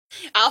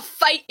I'll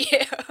fight you.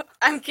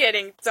 I'm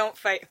kidding. Don't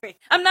fight me.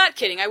 I'm not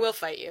kidding. I will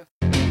fight you.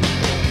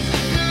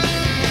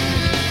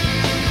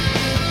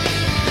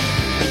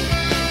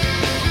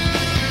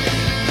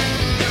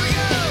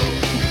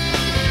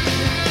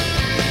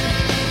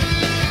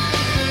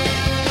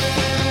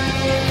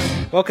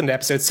 Welcome to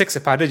episode 6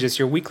 of Podigious,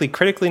 your weekly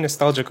critically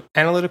nostalgic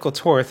analytical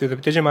tour through the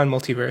Digimon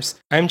multiverse.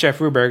 I'm Jeff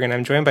Ruberg, and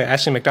I'm joined by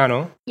Ashley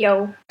McDonnell.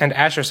 Yo. And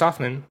Asher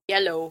Softman.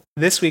 Yellow.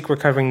 This week we're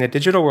covering the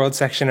Digital World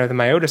section of the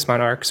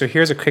Myotismon arc, so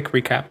here's a quick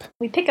recap.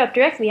 We pick up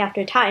directly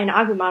after Tai and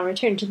Agumon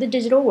return to the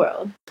digital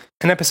world.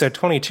 In episode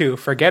 22,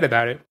 Forget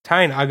About It,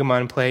 Tai and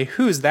Agumon play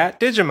Who's That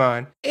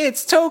Digimon?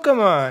 It's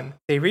Tokamon!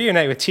 They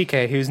reunite with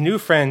TK, whose new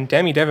friend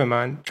Demi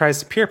Devimon tries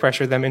to peer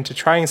pressure them into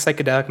trying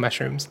psychedelic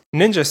mushrooms.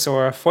 Ninja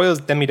Sora foils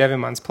Demi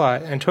Devimon's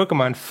plot, and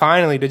Tokamon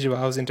finally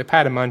digivolves into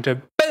Patamon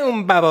to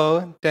boom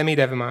bubble Demi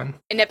Devimon.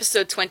 In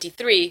episode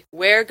 23,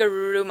 Where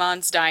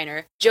Garurumon's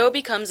Diner, Joe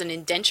becomes an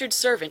indentured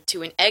servant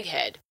to an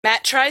egghead.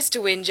 Matt tries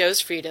to win Joe's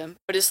freedom,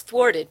 but is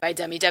thwarted by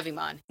Demi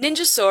Devimon.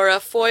 Ninja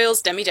Sora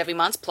foils Demi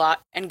Devimon's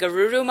plot, and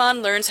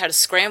Garurumon learns how to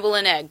scramble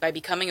an egg by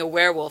becoming a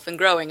werewolf and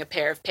growing a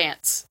pair of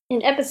pants.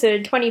 In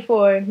episode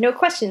 24, No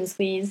Questions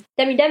Please,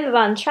 Demi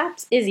Devimon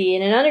traps Izzy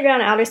in an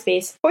underground outer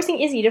space, forcing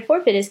Izzy to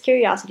forfeit his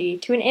curiosity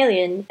to an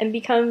alien and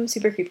become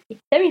super creepy.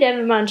 Demi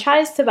Devimon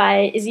tries to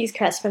buy Izzy's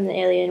crest from the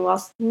alien,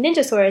 whilst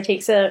Ninja Sora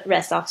takes a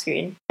rest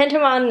off-screen.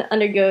 Pentamon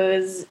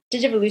undergoes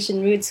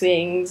Digivolution mood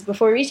swings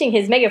before reaching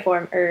his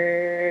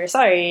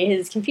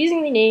his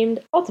confusingly named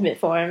Ultimate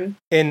form.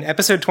 In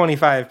episode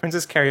 25,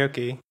 Princess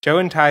Karaoke, Joe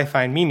and Tai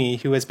find Mimi,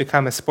 who has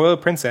become a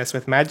spoiled princess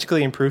with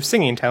magically improved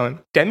singing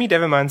talent. Demi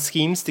Devimon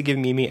schemes to give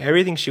Mimi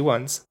everything she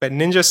wants, but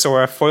Ninja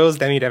Sora foils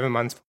Demi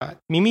Devimon's plot.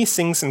 Mimi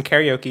sings some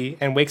karaoke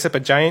and wakes up a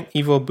giant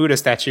evil Buddha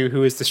statue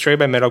who is destroyed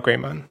by Metal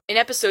Greymon. In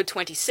episode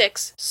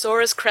 26,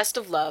 Sora's Crest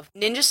of Love,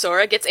 Ninja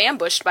Sora gets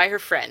ambushed by her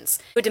friends,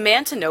 who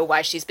demand to know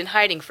why she's been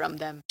hiding from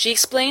them. She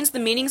explains the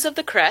meanings of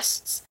the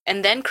crests,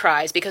 and then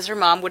cries because her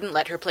mom wouldn't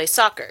let her play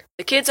soccer.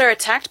 The kids are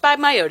attacked by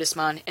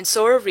Myotismon, and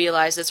Sora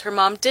realizes her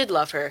mom did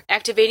love her,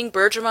 activating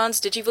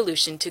Bergermon's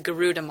Digivolution to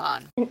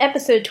Garudamon. In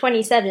episode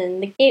 27,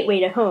 The Gateway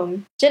to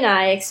Home,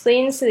 Janai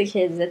explains to the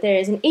kids that there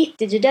is an 8th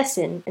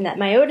Digidestin, and that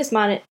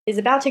Myotismon is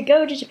about to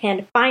go to Japan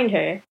to find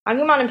her.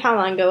 Agumon and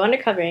Palmon go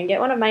undercover and get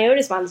one of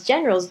Myotismon's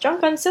generals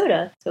drunk on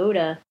soda,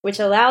 which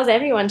allows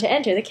everyone to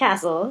enter the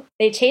castle.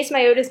 They chase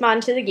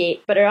Myotismon to the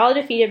gate, but are all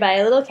defeated by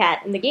a little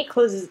cat, and the gate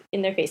closes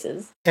in their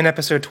faces. In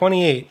episode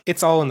 28,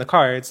 It's All in the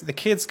Cards, the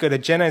kids go to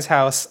Jenai's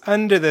house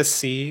under the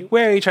sea,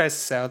 where he tries to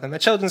sell them a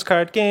children's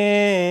card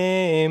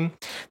game.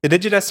 The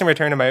Digidestin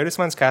return to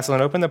Myotismon's castle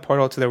and open the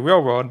portal to the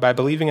real world by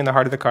believing in the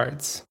heart of the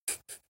cards.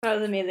 That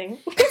was amazing.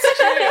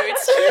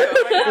 It's true.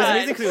 Oh my It was God.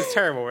 amazing because it was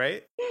terrible,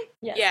 right?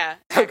 Yes. Yeah,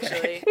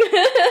 actually.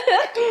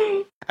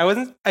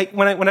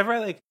 Whenever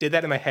I did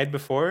that in my head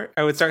before,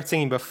 I would start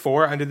singing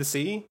before Under the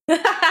Sea. Did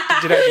I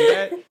do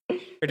that?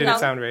 Or did No. it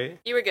sound right?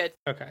 You were good.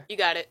 Okay. You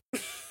got it.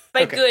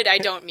 By Okay. good, I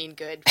don't mean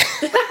good.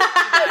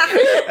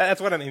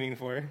 That's what I'm aiming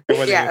for. Or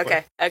was Yeah, aiming for.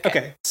 okay.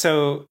 Okay,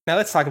 so now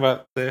let's talk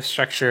about the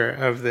structure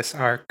of this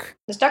arc.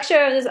 The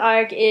structure of this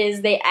arc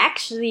is they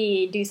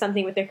actually do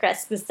something with their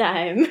crests this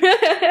time.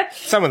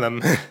 Some of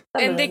them.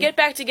 And they get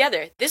back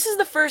together. This is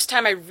the first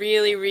time I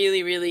really,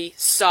 really, really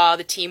saw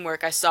the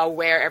teamwork. I saw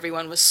where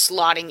everyone was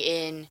slotting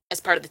in as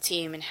part of the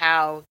team and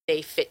how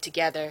they fit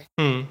together.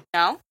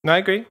 No? No, I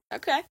agree.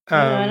 Okay.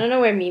 I don't know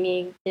where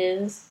Mimi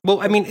is.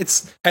 Well, I mean,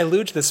 I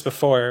alluded to this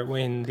before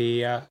in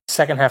the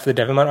second half of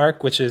the Devimon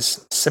arc, which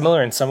is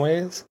similar in some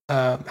ways.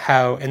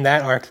 How in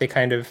that arc they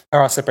kind of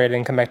are all separated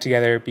and come back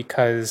together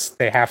because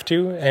they have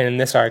to. And in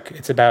this arc,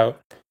 it's about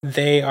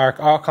they are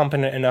all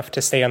competent enough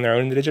to stay on their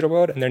own in the digital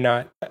world, and they're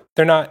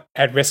not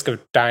at risk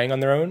of dying on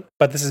their own.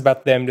 But this is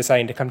about them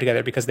deciding to come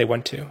together because they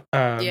want to.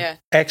 Yeah.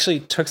 I actually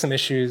took some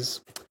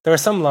issues. There are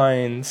some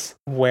lines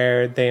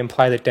where they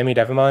imply that Demi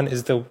Devimon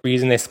is the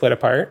reason they split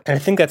apart, and I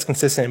think that's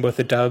consistent in both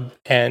the dub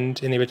and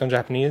in the original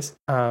Japanese.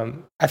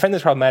 I find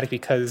this problematic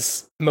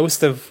because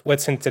most of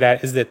what's hinted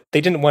at is that they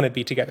didn't want to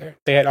be together.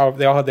 They all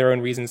had their own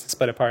reasons to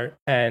split apart,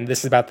 and this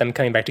is about them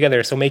coming back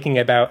together. So making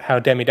it about how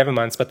Demi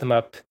Devimon split them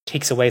up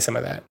takes away some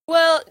of that.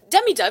 Well,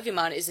 Demi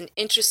Devimon is an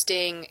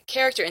interesting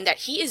character in that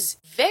he is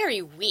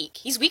very weak.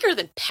 He's weaker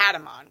than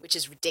Patamon, which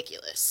is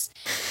ridiculous.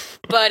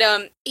 But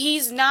he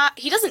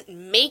doesn't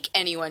make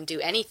anyone do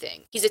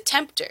anything. He's a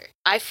tempter.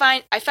 I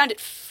found it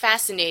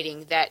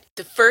fascinating that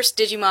the first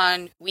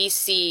Digimon we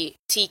see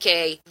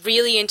TK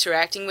really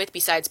interacting with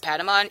besides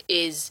Patamon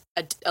is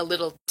a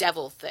little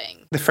devil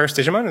thing. The first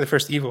Digimon or the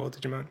first evil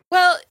Digimon?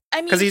 Well, I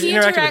mean, Because he's he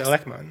interacting interacts,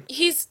 with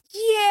Elecmon.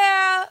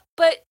 Yeah,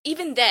 but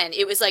even then,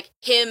 it was like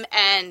him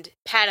and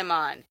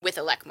Patamon with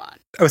Elecmon.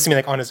 Oh, so you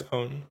mean on his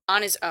own?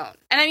 On his own.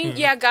 And I mean,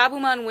 yeah,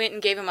 Gabumon went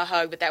and gave him a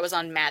hug, but that was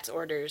on Matt's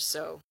orders,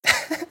 so...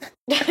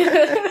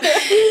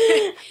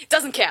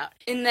 Doesn't count.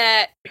 In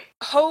that,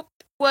 Hope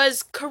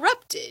was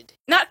corrupted.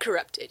 Not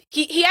corrupted.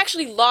 He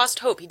actually lost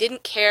hope. He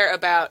didn't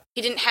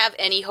have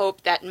any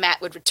hope that Matt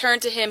would return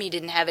to him. He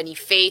didn't have any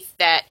faith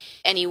that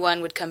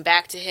anyone would come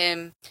back to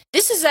him.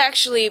 This is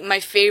actually my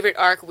favorite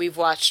arc we've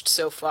watched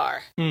so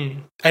far. I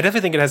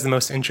definitely think it has the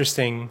most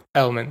interesting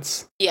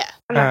elements. Yeah.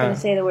 I'm not going to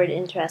say the word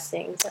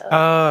interesting, so.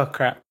 Oh,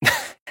 crap.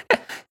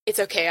 It's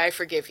okay, I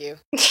forgive you.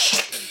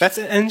 That's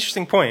an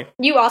interesting point.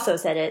 You also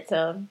said it,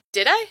 so.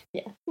 Did I?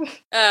 Yeah.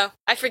 Oh,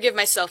 I forgive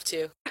myself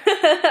too.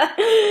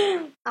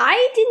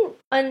 I didn't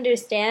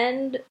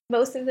understand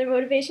most of their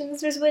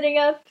motivations for splitting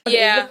up. Okay,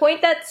 Yeah. The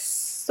point that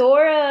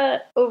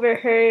Sora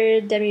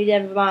overheard Demi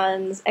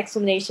Devon's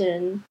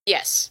explanation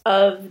Yes.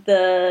 of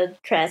the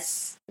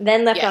crest,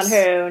 then left Yes. on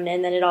her own,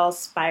 and then it all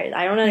spiraled.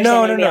 I don't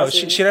understand. No.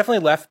 She definitely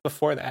left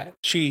before that.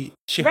 She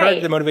Right.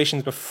 heard the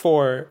motivations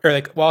before, or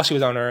like while she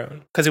was on her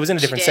own, because it was in a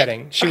different did.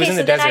 setting. She was Okay, in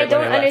so the then desert. I don't when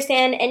they left.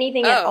 understand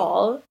anything at Oh.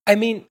 all. I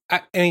mean,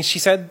 she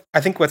said.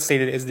 I think what's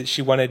stated is that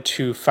she wanted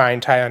to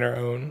find Ty on her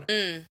own,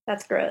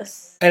 That's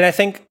gross. and I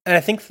think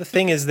the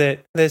thing is that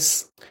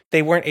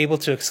they weren't able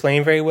to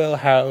explain very well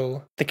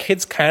how the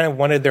kids kind of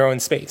wanted their own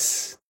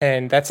space.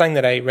 And that's something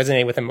that I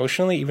resonate with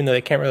emotionally, even though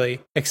they can't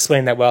really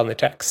explain that well in the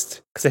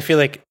text. Because I feel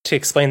like to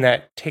explain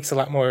that takes a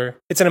lot more.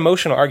 It's an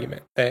emotional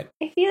argument that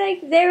I feel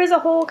like there was a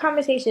whole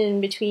conversation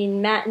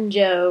between Matt and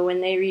Joe when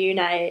they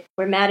reunite,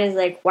 where Matt is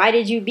like, "Why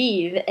did you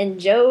leave?" And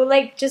Joe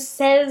like just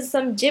says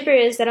some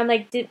gibberish that I'm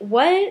like,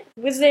 "What?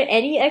 Was there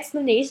any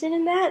explanation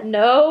in that?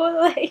 No."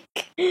 Like,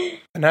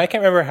 now I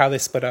can't remember how they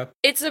split up.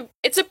 It's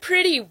a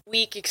pretty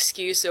weak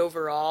excuse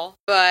overall,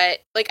 but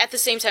like at the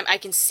same time I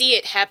can see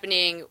it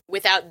happening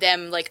without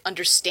them like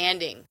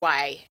understanding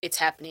why it's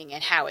happening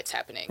and how it's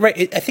happening.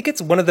 Right. I think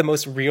it's one of the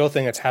most real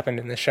thing that's happened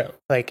in the show.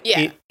 Like,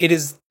 Yeah. it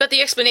is. But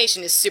the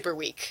explanation is super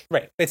weak.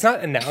 Right. It's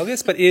not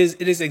analogous, but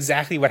it is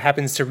exactly what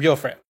happens to real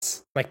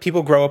friends. Like,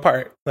 people grow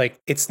apart. Like,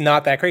 it's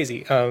not that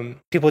crazy.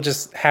 People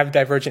just have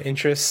divergent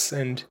interests.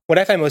 And what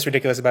I find most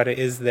ridiculous about it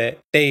is that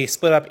they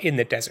split up in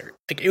the desert.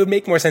 Like, it would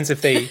make more sense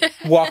if they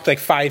walked like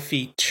 5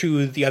 feet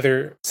to the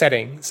other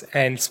settings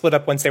and split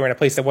up once they were in a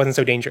place that wasn't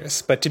so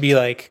dangerous. But to be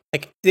like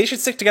they should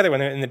stick together when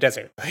they're in the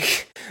desert.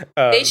 Like,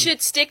 They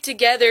should stick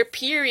together,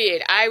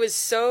 period.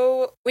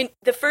 When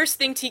the first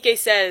thing TK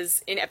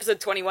says in episode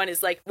 21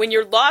 is like, when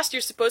you're lost,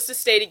 you're supposed to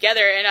stay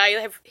together, and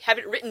I have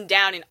it written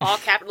down in all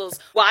capitals.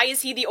 Why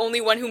is he the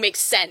only one who makes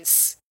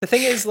sense? The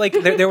thing is, like,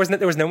 there was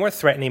no more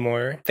threat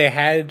anymore. They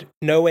had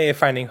no way of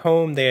finding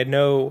home. They had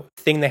no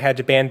thing they had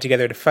to band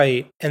together to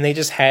fight, and they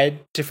just had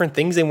different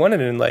things they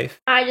wanted in life.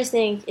 I just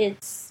think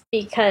it's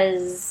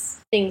because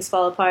things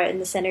fall apart and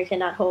the center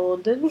cannot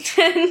hold.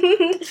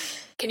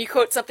 Can you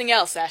quote something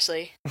else,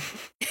 Ashley?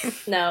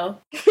 No.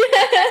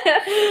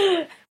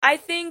 I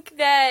think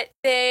that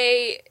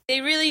they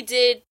really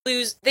did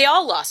lose. They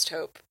all lost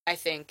hope, I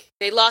think.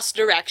 They lost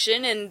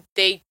direction and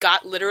they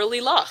got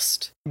literally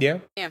lost. Yeah.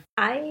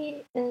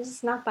 I am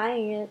just not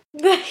buying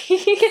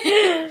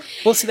it.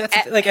 Well, see,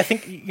 that's like, I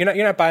think you're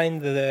not buying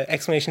the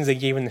explanations they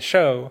gave in the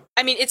show.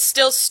 I mean, it's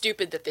still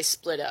stupid that they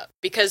split up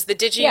because the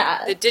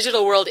Yeah.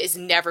 digital world is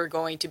never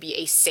going to be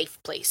a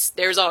safe place.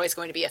 There's always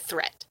going to be a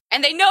threat.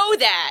 And they know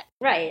that.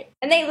 Right.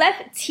 And they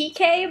left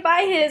TK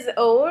by his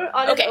own,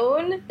 on Okay. his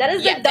own? That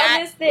is the dumbest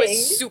that thing.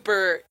 was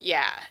super,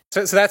 yeah.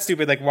 So that's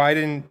stupid. Like, why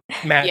didn't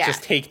Matt Yeah.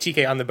 just take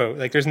TK on the boat?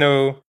 Like, there's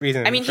no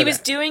reason. I mean, for he was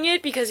that. doing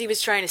it because he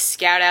was trying to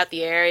scout out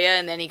the area,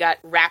 and then he got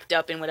wrapped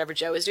up in whatever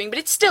Joe was doing. But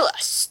it's still a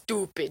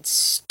stupid,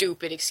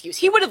 stupid excuse.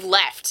 He would have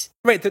left.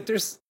 Right.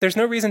 There's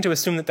no reason to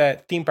assume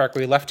that theme park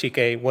where he left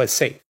TK was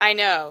safe. I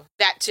know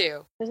that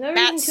too. There's no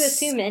reason That's- to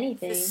assume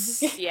anything.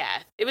 Yeah,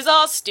 it was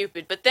all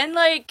stupid. But then,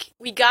 like,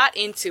 we got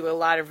into a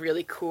lot of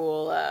really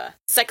cool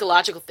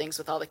psychological things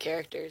with all the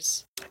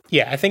characters.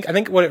 Yeah, I think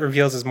what it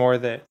reveals is more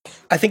that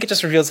I think it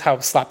just reveals how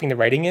sloppy the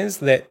writing is,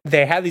 that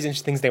they have these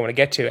interesting things they want to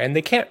get to, and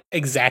they can't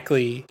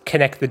exactly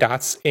connect the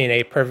dots in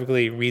a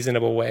perfectly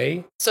reasonable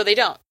way. So they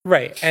don't.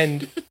 Right,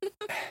 and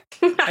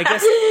I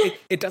guess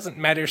it doesn't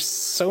matter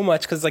so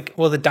much because, like,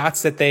 well, the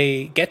dots that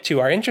they get to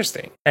are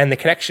interesting, and the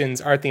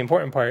connections aren't the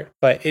important part.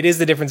 But it is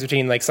the difference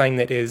between like something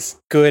that is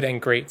good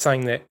and great,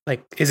 something that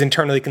like is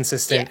internally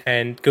consistent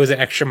and goes an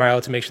extra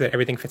mile to make sure that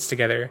everything fits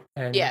together.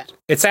 And Yeah.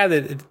 it's sad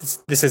that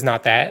this is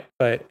not that,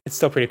 but it's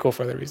still pretty cool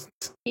for other reasons.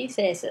 You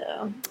say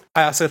so.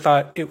 I also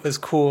thought it was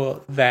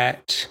cool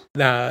that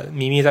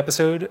Mimi's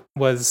episode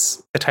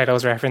was the title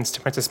was referenced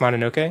to Princess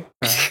Mononoke.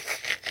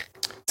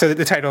 So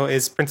the title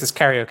is Princess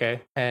Karaoke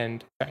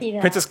and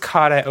Yeah. Princess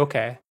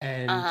Karaoke,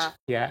 and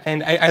yeah,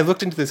 and I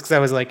looked into this because I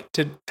was like,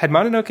 had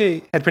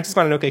Princess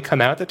Mononoke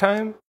come out at the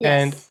time? Yes.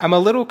 And I'm a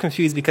little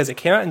confused because it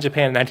came out in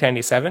Japan in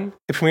 1997.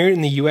 It premiered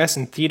in the U.S.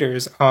 in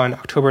theaters on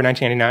October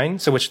 1999,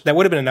 so that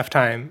would have been enough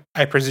time,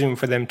 I presume,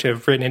 for them to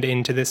have written it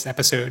into this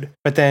episode.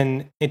 But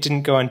then it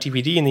didn't go on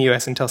DVD in the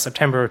U.S. until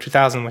September of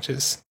 2000, which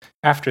is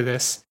after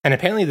this, and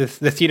apparently the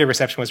theater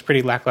reception was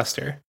pretty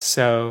lackluster.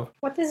 So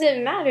What does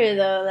it matter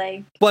though?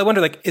 Like, well, I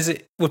wonder, like,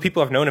 would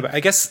people have known about it? I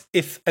guess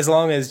as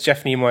long as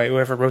Jeff Nimoy,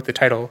 whoever wrote the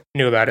title,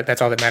 knew about it,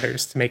 that's all that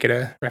matters to make it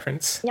a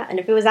reference. yeah, and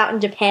if it was out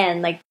in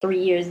Japan like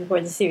 3 years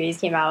before the series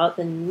came out,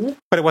 then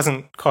But it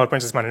wasn't called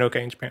Princess Mononoke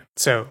in Japan.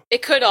 So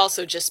It could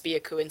also just be a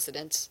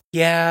coincidence.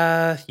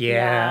 yeah.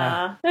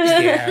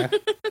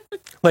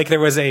 Like,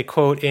 there was a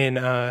quote in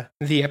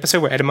the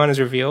episode where Edamon is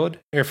revealed,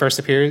 or first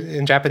appears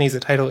in Japanese. The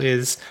title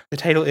is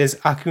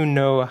Aku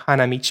no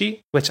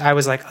Hanamichi, which I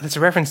was like, oh, that's a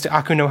reference to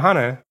Aku no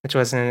Hana, which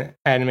was an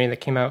anime that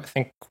came out, I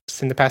think,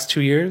 in the past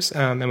 2 years,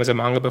 and was a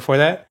manga before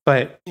that.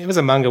 But it was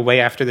a manga way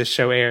after this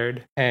show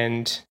aired,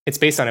 and it's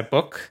based on a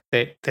book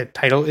that the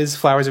title is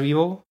Flowers of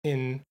Evil,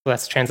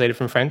 that's translated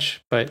from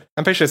French. But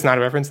I'm pretty sure it's not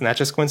a reference, and that's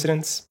just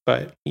coincidence.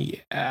 But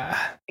yeah.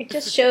 it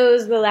just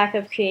shows the lack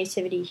of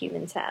creativity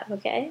humans have,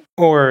 okay?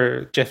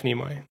 Or Jeff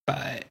Nimoy,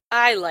 but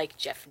I like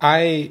Jeff.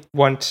 I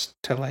want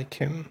to like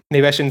him.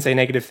 Maybe I shouldn't say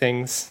negative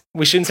things.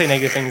 We shouldn't say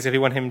negative things if we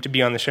want him to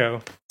be on the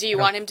show. Do you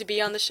want him to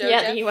be on the show,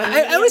 Yeah, Jeff? you want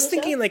I was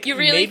thinking, like, You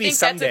really maybe think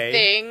someday. that's a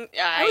thing?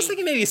 I was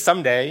thinking maybe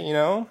someday, you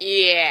know?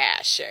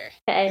 Yeah, sure.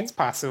 Okay. It's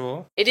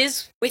possible. It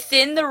is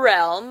within the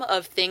realm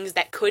of things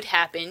that could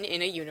happen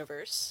in a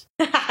universe.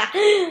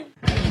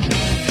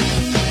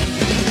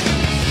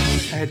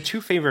 I had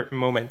two favorite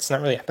moments,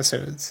 not really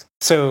episodes.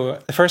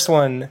 So the first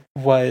one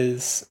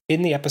was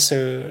in the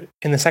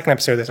second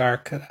episode of this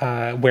arc,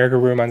 Where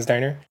Garurumon's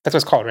Diner. That's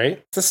what it's called,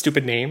 right? It's a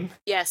stupid name.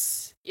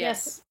 Yes.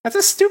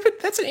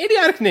 That's an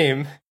idiotic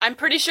name. I'm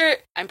pretty sure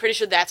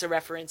that's a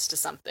reference to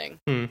something.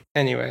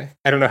 Anyway,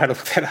 I don't know how to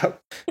look that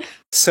up.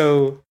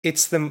 So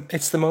it's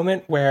the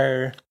moment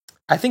where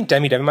I think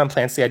Demi Devimon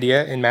plants the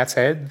idea in Matt's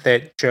head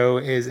that Joe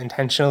is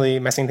intentionally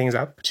messing things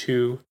up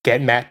to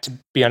get Matt to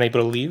be unable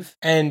to leave.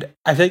 And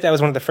I feel like that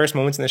was one of the first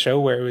moments in the show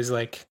where it was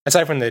like,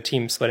 aside from the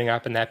team splitting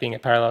up and that being a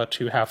parallel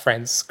to how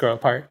friends grow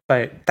apart,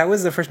 but that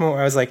was the first moment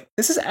where I was like,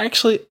 this is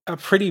actually a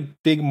pretty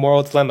big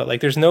moral dilemma.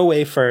 Like, there's no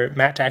way for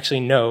Matt to actually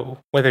know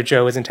whether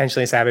Joe is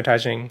intentionally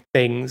sabotaging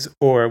things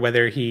or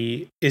whether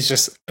he is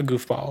just a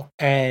goofball.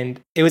 And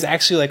it was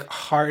actually like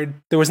hard.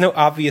 There was no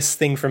obvious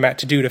thing for Matt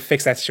to do to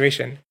fix that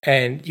situation.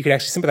 And you could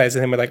actually sympathize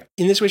with him with, like,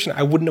 in this situation,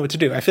 I wouldn't know what to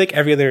do. I feel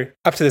like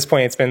up to this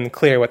point, it's been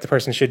clear what the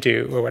person should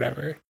do or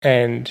whatever.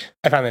 And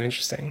I found that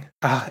interesting.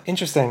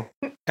 Interesting.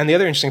 And the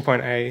other interesting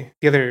point, my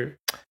other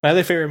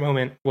favorite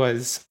moment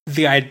was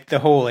the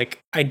whole,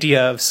 like,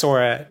 idea of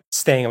Sora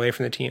staying away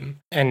from the team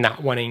and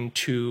not wanting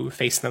to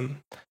face them.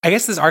 I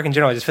guess this arc in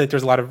general, I just feel like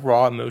there's a lot of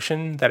raw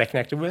emotion that I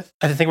connected with.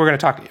 I think we're going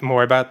to talk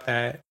more about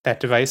that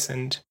device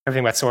and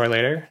everything about Sora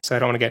later, so I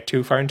don't want to get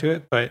too far into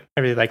it, but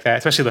I really like that,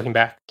 especially looking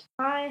back.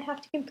 I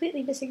have to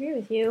completely disagree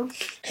with you.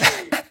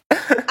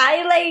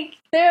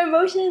 Their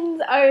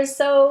emotions are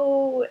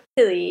so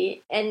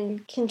silly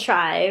and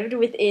contrived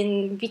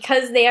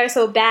because they are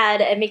so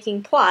bad at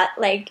making plot.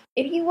 Like,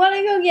 if you want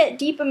to go get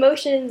deep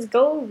emotions,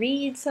 go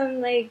read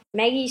some, like,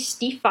 Maggie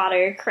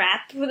Stiefvater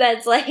crap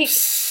that's, like,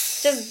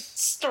 just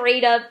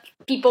straight up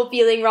people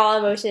feeling raw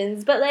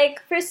emotions. But,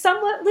 like, for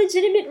somewhat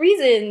legitimate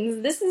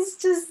reasons, this is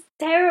just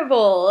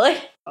terrible.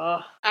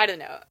 I don't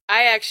know.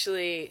 I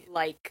actually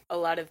like a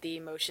lot of the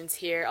emotions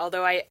here,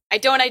 although I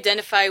don't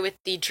identify with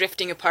the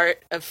drifting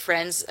apart of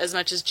friends as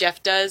much as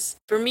Jeff does.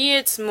 For me,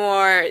 it's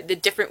more the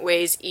different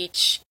ways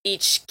each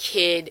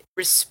kid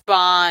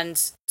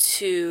responds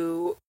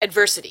to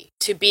adversity,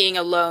 to being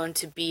alone,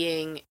 to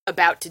being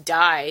about to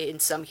die in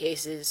some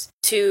cases,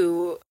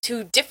 to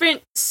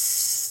different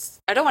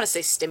I don't want to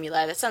say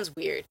stimuli. That sounds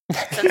weird.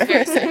 That sounds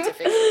very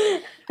scientific.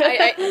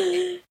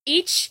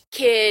 Each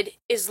kid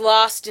is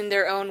lost in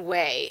their own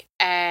way,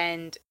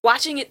 and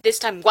watching it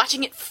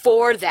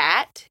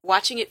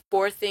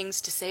for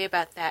things to say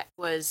about that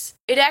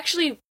it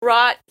actually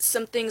brought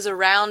some things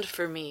around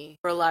for me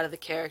for a lot of the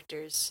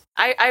characters.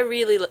 I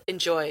really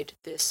enjoyed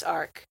this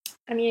arc.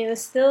 I mean, it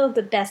was still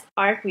the best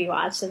arc we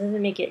watched, so it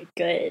doesn't make it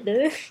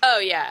good. Oh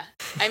yeah.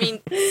 I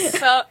mean,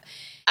 so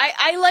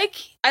I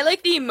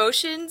like the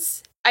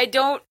emotions. I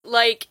don't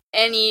like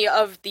any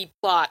of the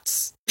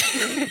plots.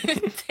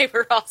 They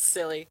were all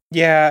silly.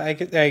 Yeah, I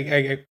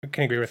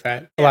can agree with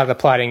that. A lot of the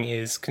plotting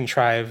is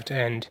contrived,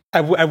 and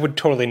I would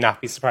totally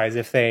not be surprised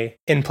if they,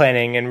 in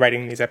planning and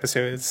writing these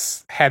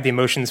episodes, had the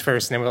emotions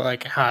first, and they were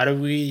like, how do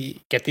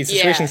we get these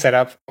situations set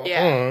up?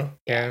 Yeah.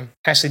 Yeah.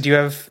 Ashley, do you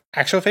have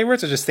actual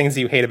favorites or just things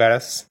that you hate about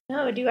us?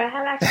 No, do I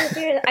have actual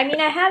favorites? I mean,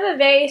 I have a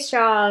very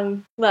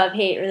strong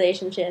love-hate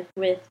relationship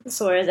with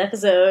Sora's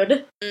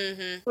episode.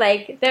 Mm-hmm.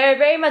 Like, there are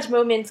very much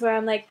moments where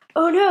I'm like,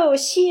 oh no,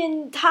 she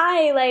and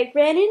Tai, like,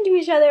 ran into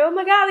each other. Oh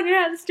my god, look at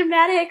how it's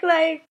dramatic.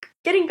 Like,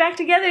 getting back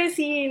together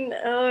scene.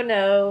 Oh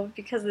no,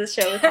 because this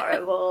show is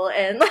horrible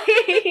and like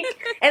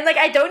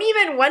I don't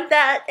even want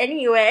that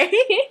anyway.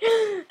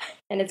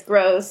 And it's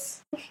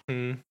gross.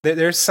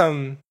 There's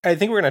some. I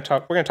think we're gonna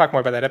talk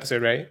more about that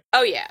episode, right?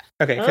 Oh yeah.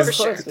 Okay, Oh, because of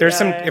course we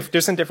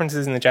there's some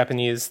differences in the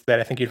Japanese that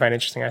I think you'd find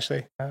interesting.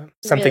 Actually, some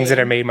Really? things that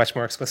are made much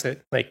more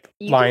explicit, like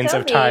You can lines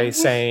tell of Tai me.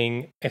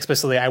 saying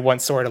explicitly, "I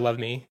want Sora to love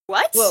me."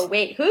 What? Whoa,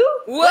 wait, who?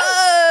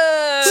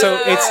 Whoa!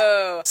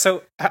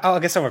 So I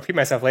guess I'll repeat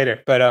myself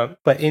later,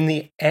 but in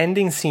the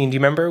ending scene, do you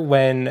remember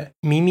when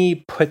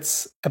Mimi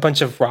puts a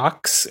bunch of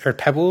rocks or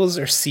pebbles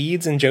or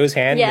seeds in Joe's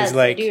hand? Yes, and is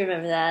like, I do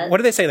remember that. what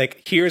do they say?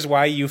 Like, here's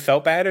why you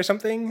felt bad or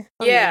something?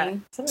 Yeah.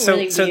 Something So,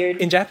 really so weird.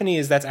 in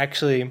Japanese, that's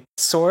actually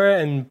Sora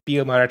and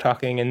Biyomon are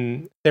talking,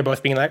 and they're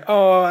both being like,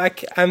 "Oh,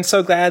 I'm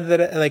so glad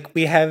that like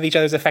we have each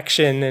other's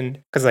affection," and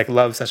because like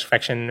love such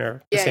affection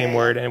or the Yeah, same yeah,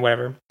 word and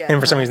whatever. Yeah. And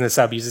for some reason, the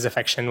sub uses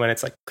affection when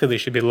it's like clearly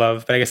should be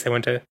love, but I guess they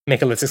want to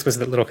make it less explicit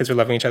that little kids are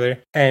loving each other.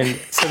 And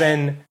so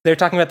then they're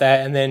talking about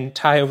that, and then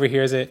Tai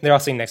overhears it. They're all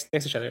sitting next to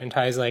each other, and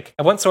Tai's like,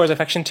 "I want Sora's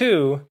affection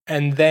too."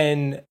 And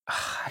then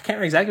I can't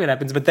remember exactly what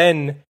happens, but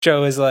then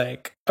Joe is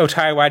like, "Oh,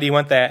 Tai, why do you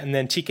want that?" And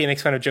then TK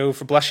makes fun of Joe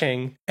for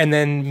blushing, and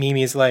then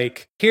Mimi's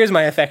like, "Here's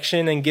my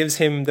affection," and gives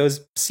him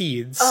those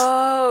seeds.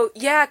 Oh,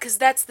 yeah, because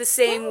that's the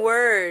same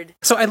word.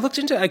 So I looked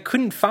into it, I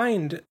couldn't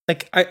find I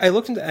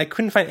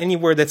couldn't find any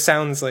word that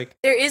sounds like.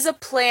 There is a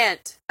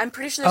plant. I'm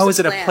pretty sure there's Oh, is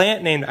it a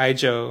plant named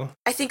Ijo?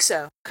 I think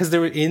so. Because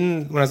there were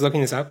when I was looking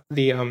this up,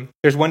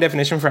 there's one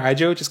definition for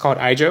Ijo, just called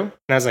Ijo, and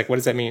I was like, what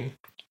does that mean?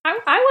 I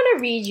want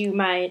to read you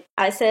my.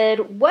 I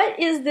said, "What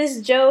is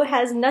this Joe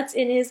has nuts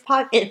in his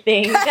pocket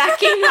thing?" That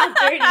came out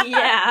dirty,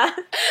 yeah.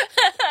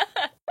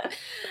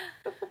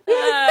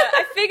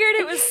 I figured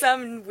it was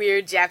some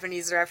weird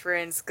Japanese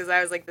reference because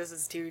I was like, this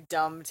is too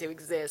dumb to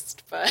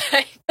exist. But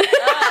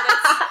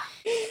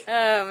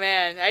oh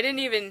man, I didn't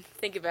even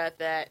think about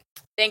that.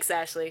 Thanks,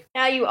 Ashley.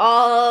 Now you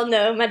all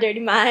know my dirty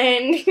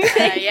mind.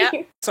 Yeah.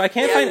 So I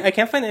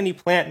can't find any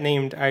plant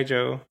named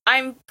Ijo.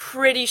 I'm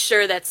pretty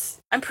sure it's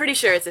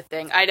a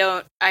thing.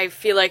 I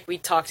feel like we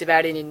talked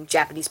about it in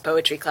Japanese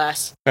poetry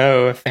class,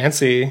 Oh,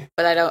 fancy.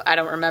 but I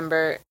don't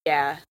remember.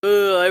 Yeah.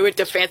 Ugh, I went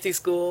to fancy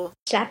school.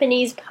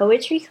 Japanese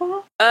poetry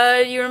class?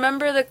 You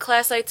remember the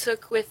class I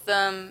took with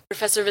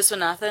Professor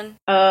Viswanathan?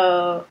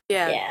 Oh,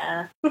 Yeah.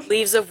 yeah.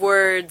 Leaves of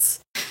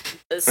Words.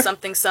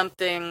 Something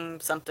something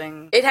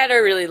something. It had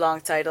a really long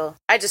title.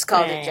 I just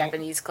called it Right.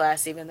 Japanese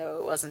class, even though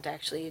it wasn't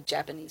actually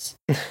Japanese.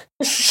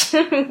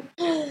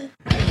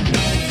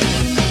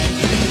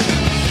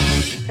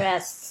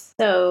 Crest.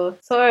 So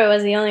Sora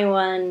was the only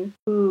one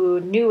who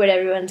knew what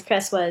everyone's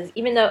crest was,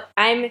 even though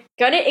I'm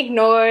gonna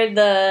ignore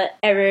the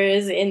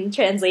errors in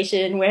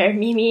translation where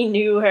Mimi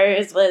knew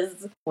hers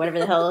was whatever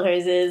the hell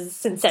hers is,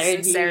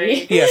 sincerity.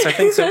 Sincerity. Yes, I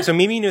think so. So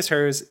Mimi knew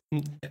hers.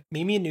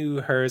 Mimi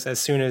knew hers as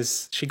soon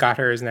as she got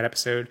hers in that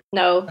episode.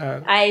 No,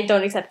 I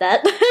don't accept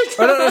that.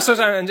 Oh no, so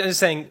sorry, I'm just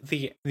saying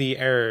the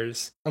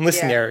errors. I'm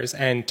listing the Yeah. errors,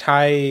 and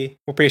Tai.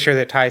 We're pretty sure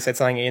that Tai said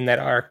something in that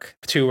arc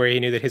too, where he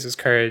knew that his was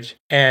courage.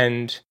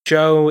 And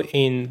Joe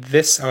in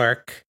this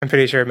arc, I'm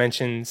pretty sure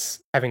mentions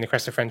having the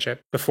crest of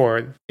friendship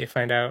before they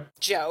find out.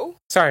 Joe?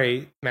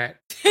 Sorry, Matt.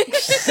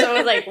 So I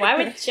was like, why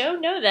would Joe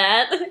know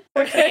that?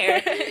 Or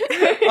care?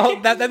 Oh,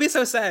 that'd be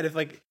so sad if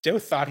like Joe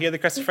thought he had the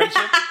crest of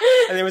friendship,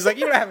 and it was like,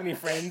 you don't have any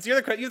friends. You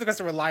have the crest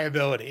of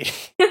reliability.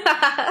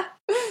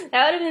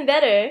 That would have been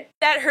better.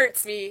 That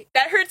hurts me.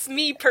 That hurts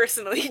me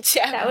personally,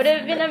 Jeff. That would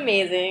have been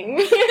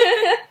amazing.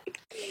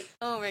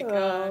 Oh my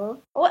god.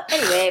 Oh. Well,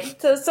 anyway,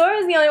 so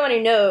Sora's the only one who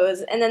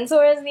knows, and then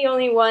Sora's the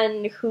only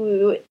one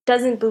who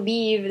doesn't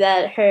believe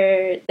that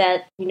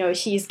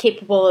she's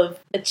capable of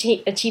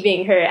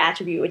achieving her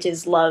attribute, which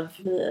is love.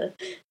 Ugh.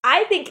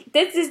 I think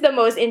this is the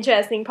most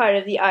interesting part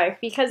of the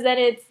arc, because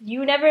then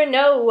you never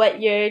know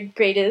what your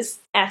greatest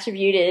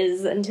attribute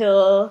is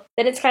until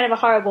then. It's kind of a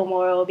horrible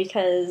moral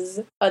because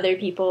other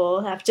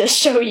people have to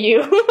show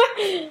you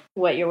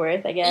what you're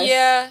worth, I guess.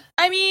 Yeah,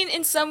 I mean,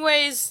 in some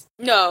ways,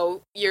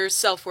 no, your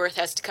self-worth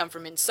has to come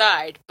from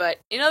inside, but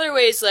in other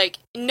ways, like,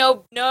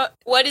 no,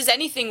 what is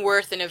anything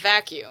worth in a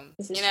vacuum?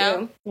 This is you know?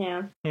 true.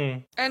 Yeah.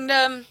 And,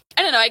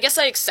 I don't know, I guess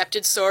I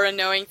accepted Sora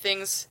knowing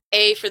things,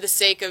 A, for the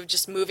sake of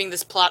just moving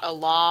this plot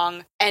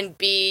along, and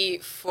B,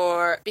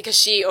 because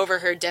she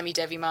overheard Demi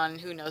Devimon,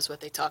 who knows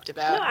what they talked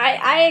about. No,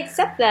 I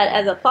accept that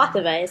as a plot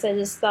device. I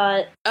just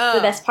thought Oh.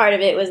 the best part of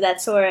it was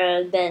that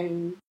Sora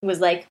then was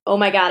like, oh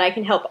my god, I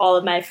can help all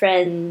of my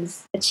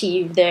friends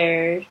achieve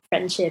their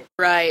friendship,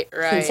 Right.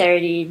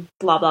 sincerity,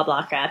 blah blah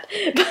blah crap.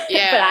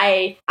 Yeah.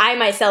 But I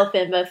myself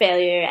am a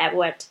failure at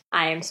what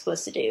I am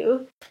supposed to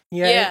do.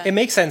 Yeah, it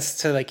makes sense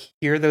to like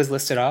hear those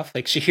listed off.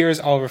 Like she hears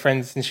all of her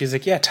friends, and she's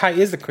like, "Yeah, Tai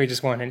is the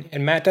courageous one,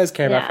 and Matt does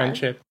care about Yeah.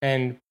 friendship."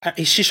 And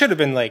she should have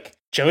been like,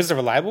 "Joe's the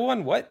reliable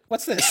one."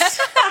 What's this?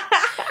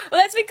 Well,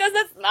 that's because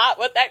that's not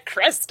what that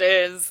crest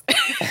is.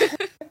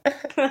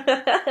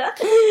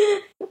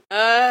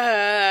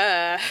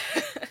 I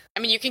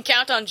mean, you can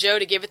count on Joe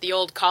to give it the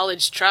old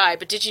college try,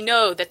 but did you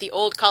know that the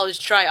old college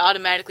try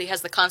automatically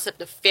has the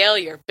concept of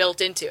failure built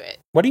into it?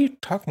 What are you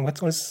talking?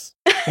 What was?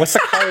 What's the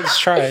college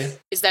try?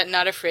 Is that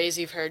not a phrase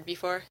you've heard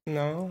before?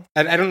 No,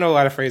 I don't know a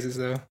lot of phrases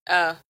though.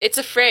 It's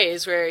a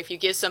phrase where if you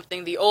give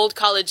something the old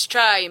college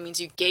try, it means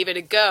you gave it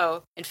a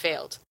go and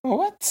failed.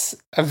 What?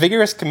 A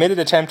vigorous, committed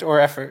attempt or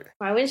effort.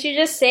 Why wouldn't you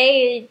just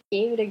say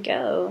gave it a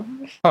go?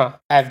 Huh?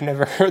 I've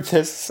never heard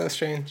this. So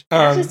strange.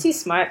 That's just too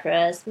smart for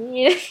us.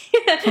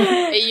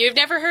 You've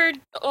never heard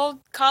old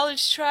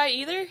college try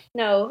either?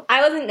 No,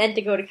 I wasn't meant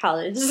to go to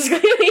college.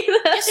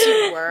 Yes,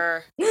 you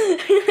were.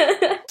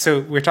 So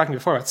we were talking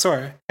before about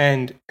Sora,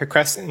 and her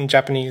crest in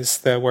Japanese,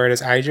 the word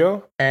is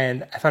aijo,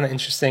 and I found it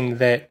interesting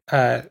that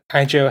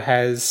aijo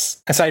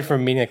has, aside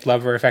from meaning like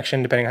love or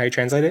affection, depending on how you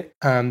translate it,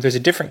 there's a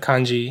different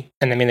kanji,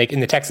 and I mean, like in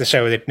the text of the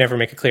show, they never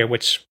make it clear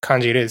which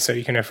kanji it is, so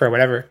you can infer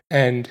whatever,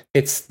 and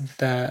it's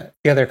the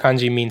other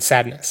kanji means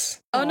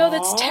sadness. Oh no,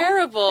 that's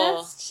terrible.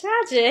 That's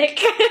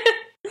tragic.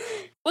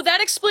 Well,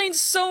 that explains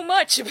so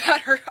much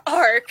about her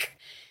arc.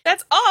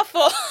 That's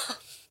awful.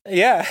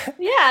 Yeah.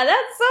 Yeah,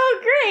 that's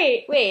so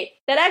great. Wait,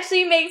 that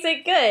actually makes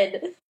it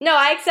good. No,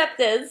 I accept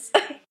this.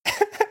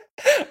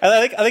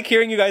 I like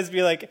hearing you guys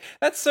be like,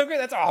 "That's so great.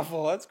 That's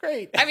awful. That's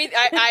great." I mean,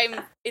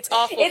 it's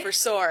awful for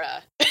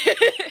Sora.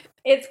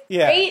 It's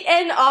great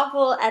and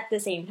awful at the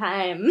same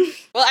time.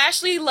 Well,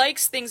 Ashley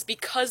likes things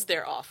because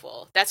they're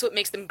awful. That's what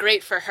makes them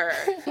great for her.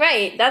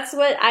 Right, that's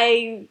what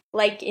I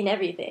like in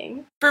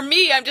everything. For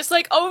me, I'm just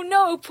like, oh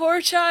no,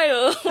 poor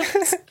child.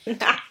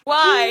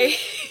 Why?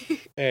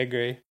 I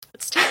agree.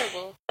 It's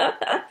terrible.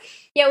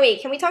 Yeah,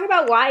 wait, can we talk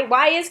about why?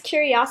 Why is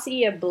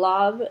Curiosity a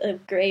blob, a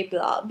gray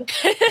blob?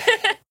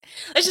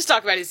 Let's just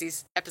talk about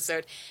Izzy's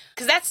episode.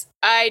 Because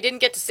I didn't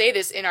get to say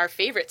this in our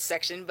favorites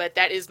section, but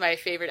that is my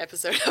favorite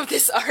episode of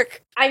this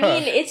arc. I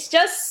mean, it's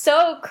just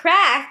so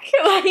crack.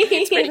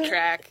 It's pretty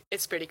crack.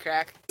 It's pretty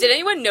crack. Did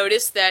anyone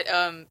notice that,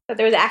 That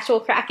there was actual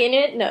crack in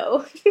it?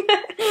 No.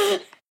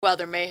 well,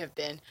 there may have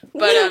been,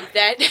 but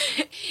that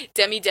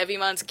Demi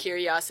Devimon's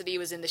curiosity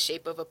was in the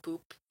shape of a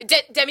poop.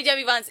 Demi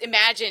Devimon's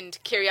imagined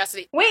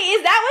curiosity. Wait,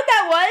 is that what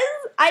that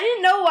was? I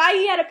didn't know why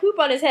he had a poop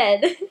on his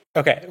head.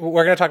 Okay,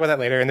 we're gonna talk about that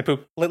later in the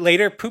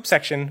poop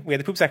section. We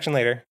had the poop section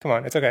later. Come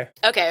on, it's okay.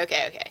 Okay.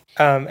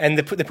 And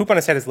the poop on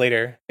his head is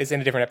later. It's in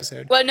a different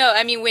episode. Well, no,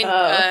 I mean when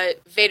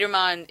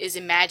Vadermon is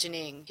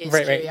imagining his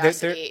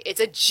curiosity,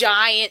 it's a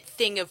giant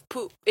thing of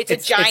poop. It's a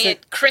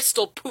giant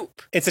crystal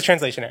poop. It's a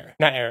translation error,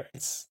 not error.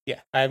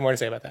 I have more to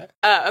say about that.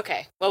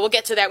 Okay. Well, we'll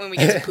get to that when we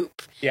get to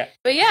poop. Yeah.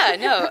 But yeah,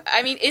 no,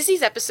 I mean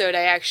Izzy's episode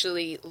I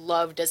actually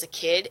loved as a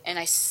kid, and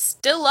I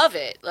still love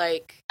it.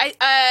 Like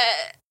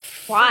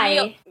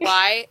Why?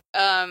 Why?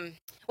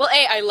 Well,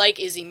 A, I like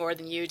Izzy more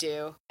than you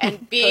do,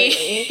 and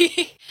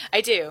B,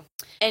 I do,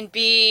 and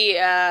B,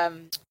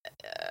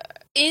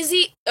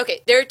 Izzy.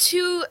 Okay, there are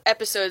two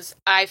episodes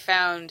I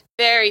found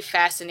very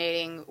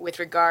fascinating with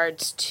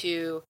regards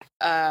to.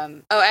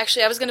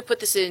 Actually, I was going to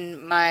put this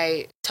in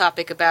my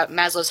topic about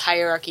Maslow's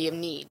hierarchy of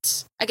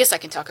needs. I guess I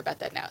can talk about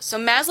that now. So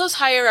Maslow's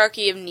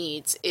hierarchy of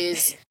needs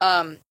is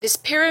this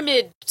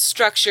pyramid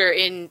structure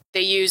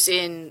they use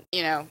in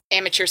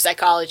amateur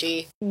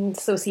psychology,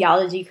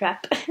 Sociology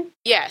crap.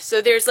 Yeah,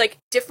 so there's like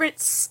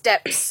different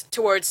steps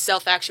towards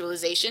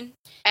self-actualization.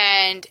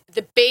 And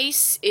the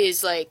base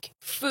is like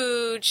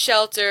food,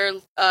 shelter,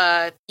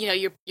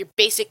 your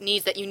basic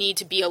needs that you need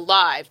to be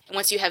alive. And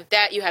once you have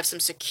that, you have some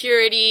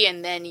security,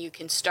 and then you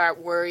can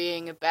start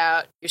worrying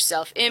about your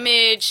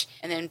self-image.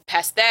 And then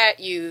past that,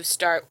 you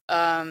start,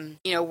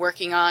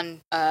 working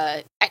on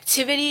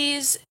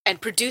activities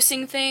and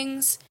producing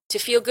things to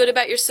feel good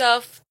about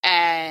yourself.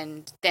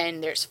 And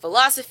then there's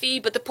philosophy.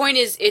 But the point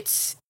is,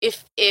 it's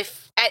if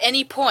at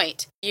any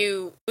point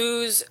you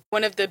lose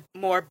one of the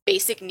more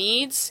basic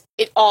needs,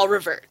 it all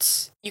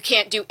reverts. You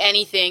can't do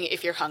anything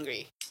if you're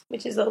hungry.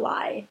 Which is a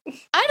lie.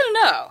 I don't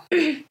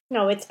know.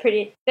 No, it's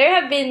pretty... There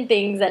have been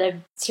things that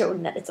have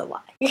shown that it's a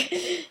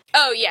lie.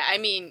 Oh, yeah, I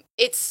mean,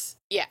 it's...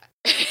 Yeah.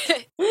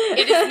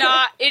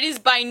 It is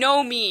by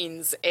no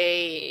means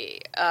a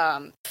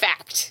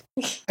fact.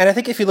 And I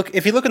think if you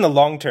look in the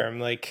long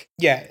term,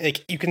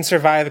 you can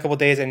survive a couple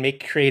days and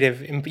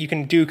you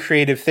can do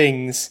creative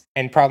things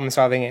and problem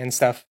solving and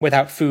stuff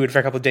without food for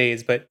a couple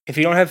days. But if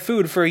you don't have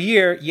food for a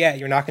year,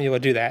 you're not going to be able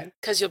to do that.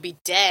 Because you'll be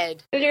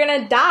dead. Because you're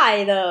going to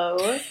die,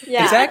 though.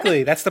 Yeah.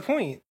 Exactly. That's the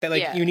point.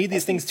 That you need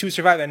these things to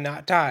survive and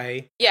not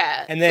die.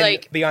 Yeah. And then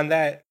beyond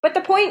that. But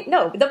the point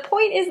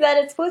is that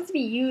it's supposed to be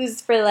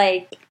used for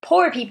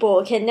poor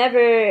people can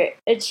never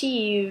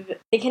achieve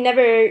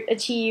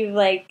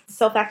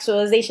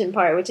self-actualization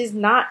part, which is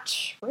not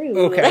true.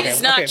 Okay.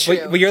 It's not true.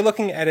 Well, you're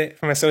looking at it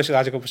from a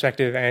sociological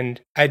perspective, and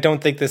I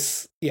don't think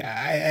this.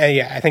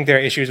 I think there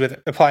are issues with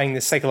applying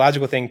this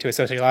psychological thing to a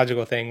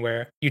sociological thing,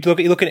 where you look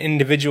at an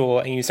individual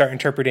and you start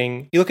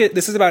interpreting. You look at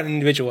this is about an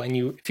individual, and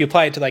if you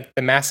apply it to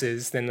the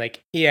masses, then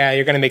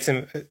you're going to make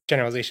some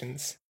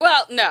generalizations.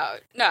 Well, no.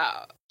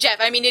 Jeff,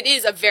 I mean, it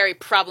is a very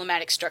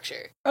problematic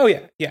structure. Oh,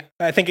 yeah.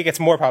 I think it gets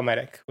more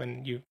problematic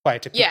when you apply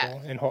it to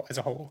people as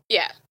a whole.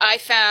 Yeah. I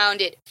found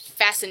it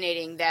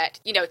fascinating that,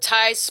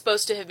 Ty's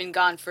supposed to have been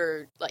gone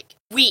for,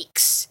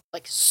 weeks,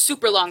 like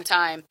super long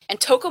time, and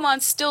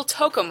Tokomon's still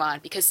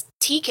Tokomon because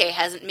TK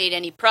hasn't made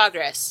any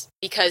progress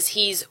because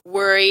he's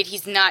worried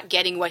he's not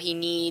getting what he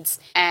needs,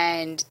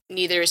 and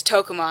neither is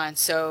Tokomon,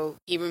 so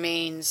he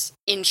remains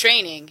in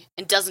training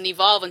and doesn't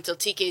evolve until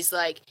TK's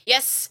like,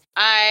 yes,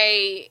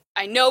 I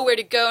know where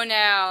to go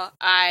now.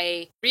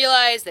 I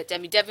realize that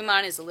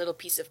Demi-Devimon is a little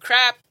piece of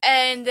crap.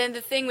 And then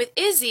the thing with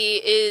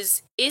Izzy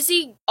is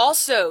Izzy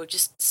also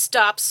just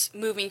stops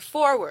moving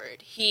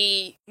forward.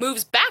 He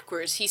moves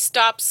backwards. He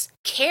stops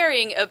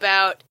caring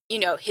about,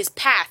 his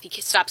path.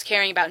 He stops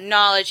caring about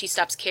knowledge. He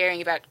stops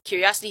caring about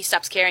curiosity. He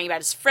stops caring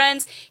about his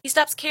friends. He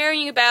stops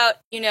caring about,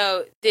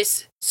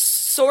 this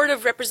sort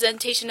of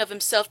representation of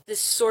himself,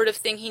 this sort of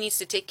thing he needs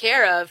to take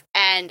care of.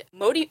 And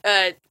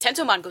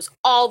Tentomon goes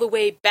all the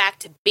way back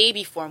to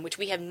baby form, which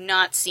we have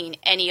not seen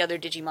any other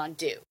Digimon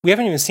do. We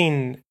haven't even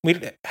seen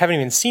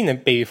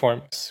the baby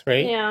forms,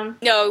 right? Yeah.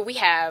 No, we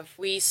have.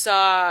 We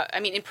saw,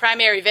 in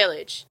Primary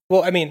Village.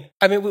 Well,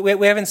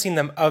 we haven't seen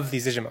them of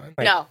these Digimon.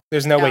 No.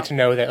 There's no way to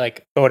know that,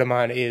 like,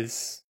 Bodamon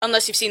is...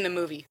 Unless you've seen the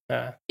movie.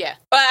 Yeah.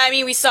 But,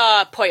 we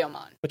saw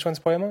Poyomon. Which one's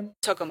Poyomon?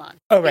 Tokomon.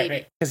 Oh,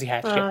 right. Because he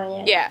hatched.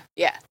 Yeah.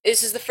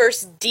 This is the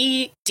first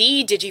D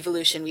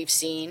Digivolution we've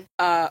seen.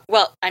 That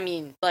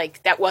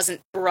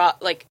wasn't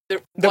brought, like,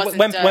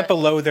 went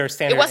below their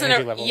standard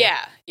energy level.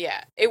 Yeah.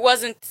 It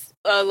wasn't,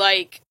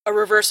 a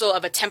reversal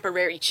of a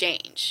temporary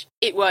change.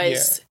 It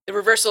was the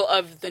reversal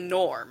of the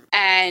norm.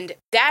 And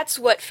that's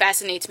what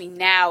fascinates me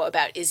now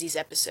about Izzy's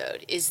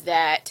episode, is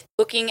that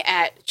looking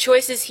at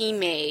choices he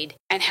made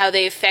and how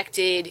they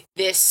affected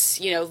this,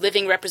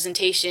 living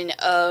representation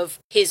of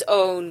his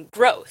own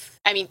growth.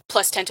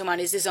 Plus Tentomon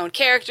is his own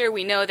character,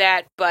 we know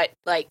that, but,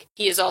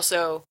 he is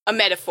also a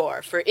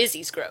metaphor for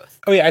Izzy's growth.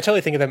 Oh yeah, I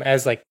totally think of them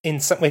as, in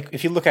some,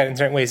 if you look at it in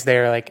certain ways,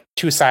 they're,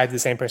 two sides of the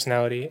same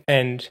personality.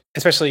 And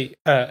especially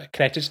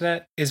connected to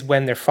that is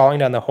when they're falling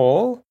down the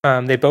hole,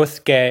 they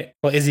both get,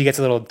 Izzy gets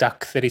a little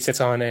duck that he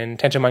sits on, and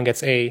Tentomon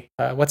gets a,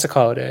 an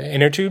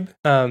inner tube.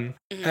 And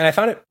I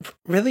found it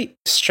really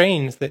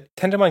strange that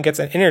Tentomon gets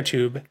an inner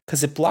tube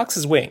because it blocks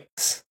his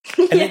wings.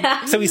 And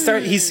then, so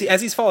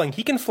as he's falling,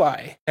 he can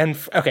fly. And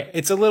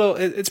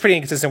it's pretty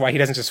inconsistent why he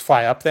doesn't just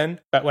fly up then,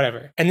 but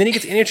whatever. And then he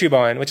gets inner tube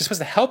on, which is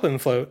supposed to help him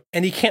float,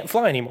 and he can't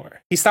fly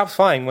anymore. He stops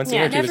flying once the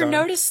inner tube is on. I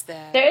never noticed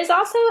that. There is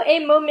also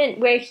a moment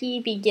where he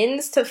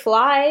begins to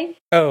fly.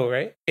 Oh,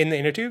 right? In the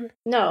inner tube?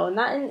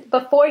 No,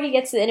 before he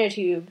gets to the inner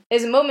tube.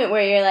 There's a moment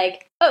where you're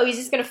like, oh, he's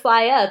just gonna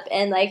fly up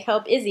and,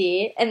 help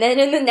Izzy. And then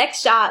in the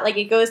next shot,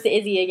 it goes to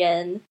Izzy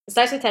again. It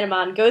starts with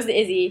Tentomon, goes to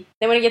Izzy.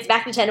 Then when it gets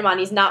back to Tentomon,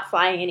 he's not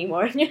flying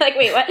anymore. And you're like,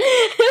 wait, what?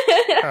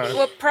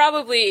 Well,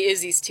 probably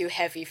Izzy's too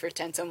heavy for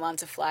Tentomon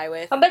to fly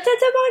with. But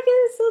Tentomon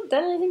can still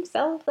done it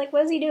himself.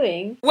 What is he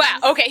doing? Wow,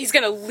 okay, he's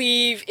gonna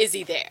leave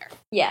Izzy there.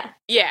 Yeah.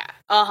 Yeah,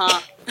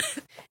 uh-huh.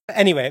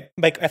 Anyway,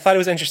 I thought it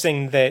was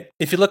interesting that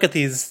if you look at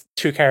these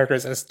two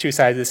characters as two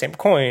sides of the same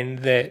coin,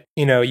 that,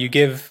 you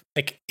give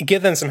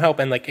them some help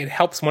and, it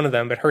helps one of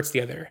them but hurts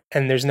the other.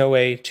 And there's no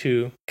way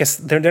to, guess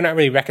they're not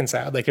really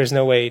reconciled. There's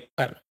no way,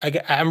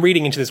 I'm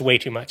reading into this way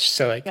too much.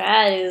 So,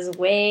 that is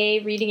way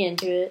reading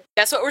into it.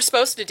 That's what we're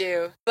supposed to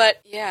do.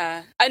 But,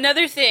 yeah.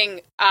 Another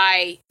thing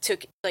I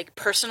took,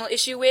 personal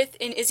issue with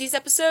in Izzy's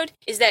episode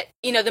is that,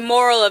 the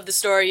moral of the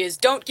story is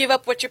don't give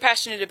up what you're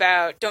passionate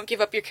about. Don't give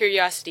up your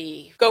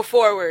curiosity. Go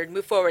forward.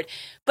 Move forward.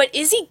 But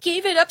Izzy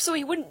gave it up so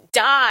he wouldn't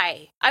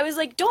die. I was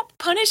like, don't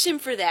punish him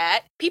for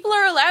that. People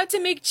are allowed to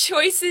make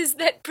choices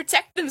that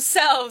protect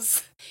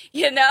themselves,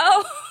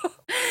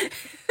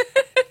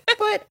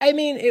 But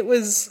it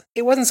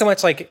wasn't so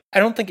much I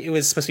don't think it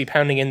was supposed to be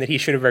pounding in that he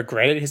should have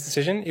regretted his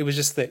decision. It was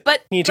just that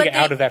he needed to get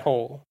out of that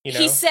hole.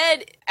 He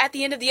said at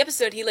the end of the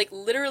episode, he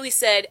literally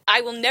said,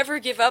 "I will never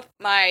give up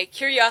my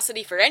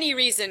curiosity for any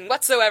reason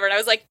whatsoever." And I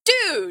was like,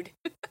 dude,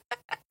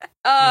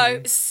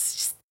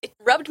 it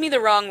rubbed me the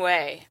wrong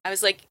way. I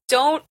was like,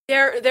 don't.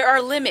 There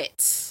are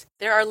limits.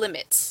 There are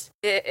limits.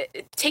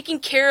 Taking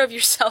care of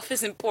yourself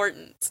is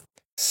important.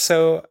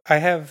 So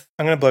I'm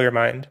going to blow your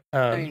mind.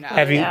 No, you're not.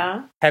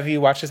 Have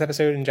you watched this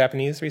episode in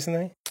Japanese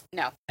recently?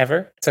 No.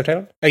 Ever?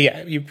 Subtitled? Oh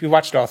yeah, you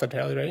watched it all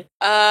subtitled, right?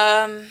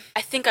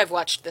 I think I've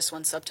watched this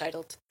one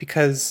subtitled.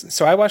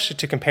 So I watched it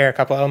to compare a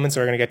couple elements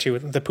that we're going to get to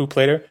with the poop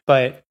later,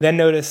 but then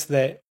noticed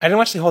that I didn't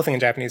watch the whole thing in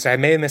Japanese, so I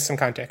may have missed some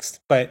context,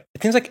 but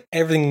it seems like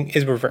everything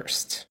is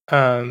reversed.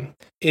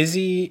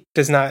 Izzy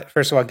does not,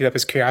 first of all, give up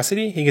his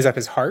curiosity, he gives up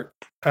his heart.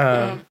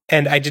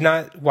 And I did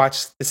not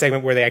watch the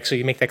segment where they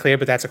actually make that clear,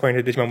 but that's according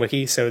to the Digimon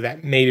Wiki, so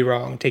that may be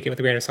wrong. Take it with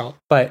a grain of salt.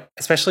 But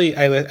especially,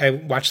 I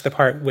watched the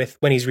part with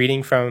when he's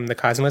reading from the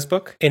Cosmos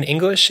book. In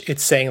English,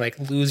 it's saying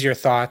lose your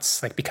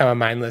thoughts, become a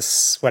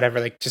mindless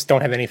whatever, just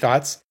don't have any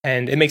thoughts.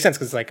 And it makes sense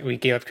because we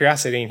gave up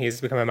curiosity and he's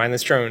become a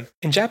mindless drone.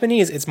 In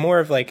Japanese, it's more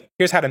of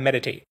here's how to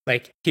meditate.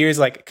 Here's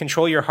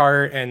control your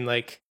heart and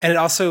it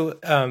also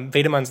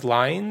Vedamon's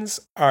lines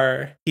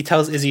are before, he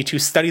tells Izzy to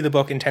study the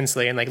book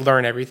intensely and like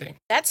learn everything.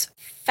 That's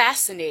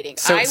fascinating.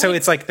 So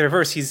it's like the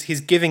reverse.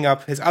 He's giving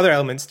up his other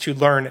elements to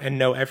learn and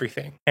know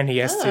everything, and he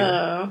has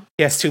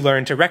to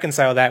learn to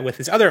reconcile that with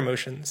his other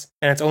emotions.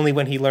 And it's only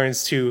when he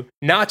learns to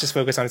not just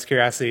focus on his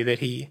curiosity that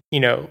he,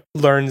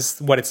 learns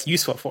what it's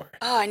useful for.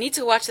 Oh, I need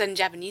to watch that in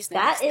Japanese now.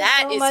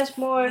 That is much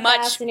more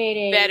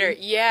fascinating. Better.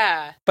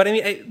 Yeah. But I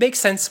mean, it makes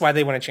sense why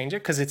they want to change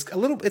it, because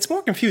it's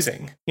more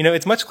confusing.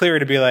 It's much clearer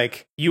to be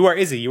like, you are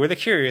Izzy, you were the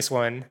curious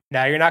one.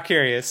 Now you're not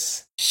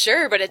curious.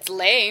 Sure, but it's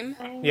lame.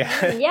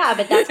 Yeah. Yeah,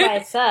 but that's why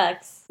it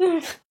sucks.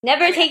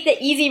 Never take the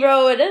easy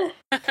road.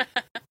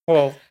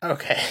 Well,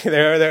 okay.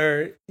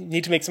 There you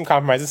need to make some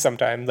compromises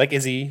sometime, like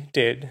Izzy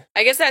did.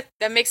 I guess that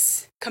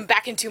makes come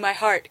back into my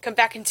heart. Come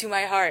back into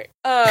my heart.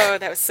 Oh,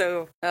 that was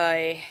so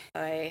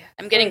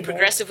I'm getting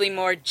progressively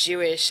more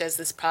Jewish as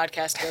this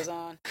podcast goes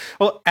on.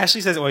 Well,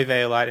 Ashley says oy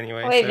vey a lot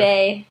anyway. Oy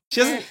vey. She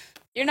doesn't.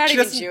 You're not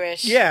even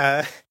Jewish.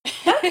 Yeah.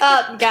 Shut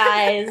up,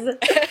 guys.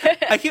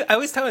 I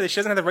always tell her that she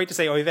doesn't have the right to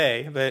say oy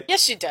vey, but...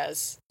 Yes, she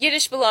does.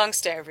 Yiddish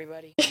belongs to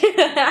everybody.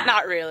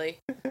 Not really.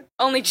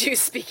 Only Jews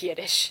speak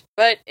Yiddish.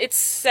 But it's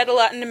said a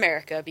lot in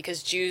America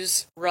because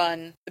Jews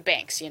run the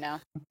banks,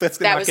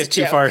 Let's not get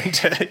too far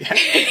into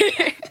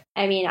it.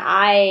 I mean,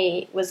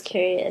 I was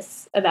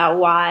curious about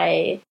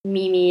why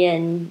Mimi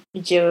and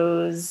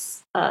Joe's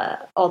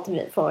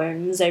ultimate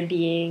forms are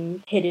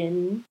being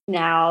hidden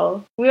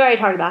now. We already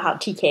talked about how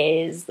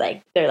TK is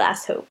like their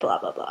last hope, blah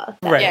blah blah.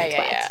 Right.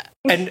 Yeah.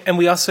 And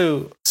we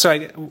also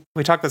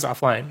we talked this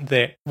offline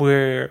that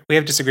we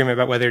have disagreement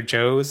about whether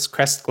Joe's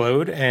crest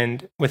glowed,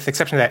 and with the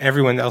exception of that,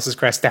 everyone else's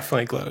crest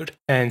definitely glowed.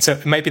 And so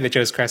it might be that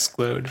Joe's crest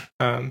glowed.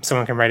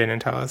 Someone can write in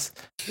and tell us.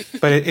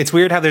 But it's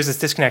weird how there's this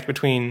disconnect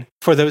between,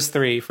 for those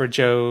three, for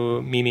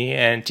Joe, Mimi,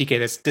 and TK,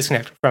 this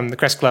disconnect from the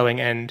crest glowing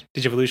and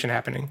Digivolution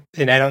happening.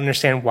 And I don't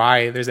understand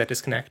why there's that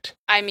disconnect.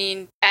 I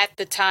mean, at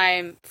the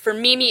time, for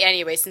Mimi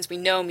anyway, since we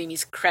know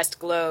Mimi's crest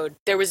glowed,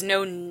 there was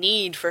no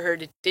need for her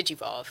to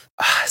digivolve.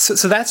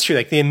 So that's true.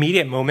 Like the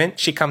immediate moment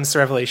she comes to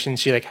revelation,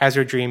 she like has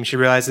her dream, she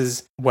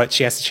realizes what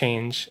she has to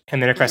change,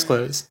 and then her crest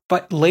glows.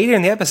 But later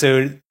in the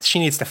episode, she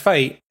needs to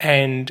fight,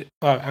 and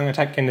I'm going to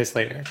talk into this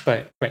later.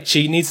 But right,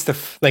 she needs to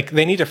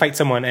they need to fight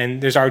someone,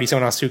 and there's already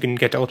someone else who can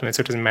get to ultimate,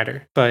 so it doesn't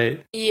matter.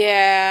 But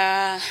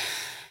yeah.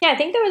 Yeah, I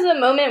think there was a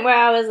moment where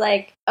I was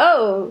like,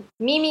 oh,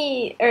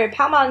 Mimi or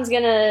Palmon's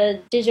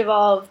gonna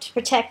digivolve to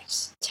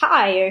protect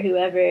Tai or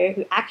whoever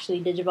who actually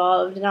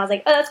digivolved. And I was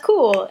like, oh, that's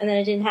cool. And then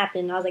it didn't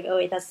happen. And I was like, oh,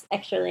 wait, that's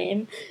extra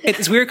lame.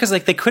 It's weird because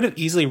they could have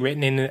easily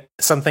written in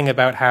something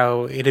about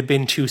how it had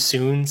been too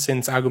soon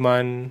since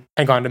Agumon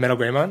had gone to Metal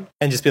Greymon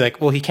and just be like,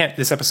 well, he can't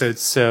this episode,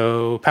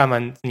 so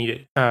Palmon's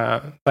needed.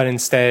 But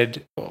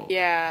instead...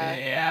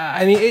 Yeah.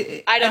 I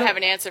mean... I don't have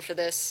an answer for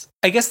this.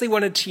 I guess they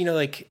wanted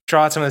to,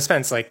 draw out some of the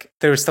suspense.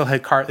 They still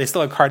had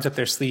cards up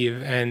their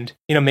sleeve, and,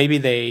 maybe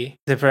the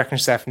production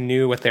staff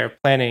knew what they were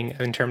planning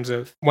in terms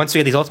of, once we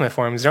had these ultimate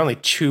forms, there are only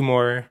two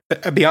more,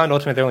 beyond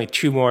ultimate, there are only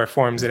two more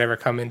forms that ever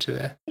come into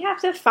the... You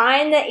have to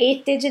find the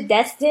 8th digit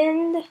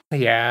destined?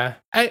 Yeah.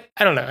 I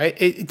don't know.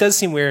 It does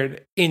seem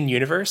weird in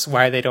universe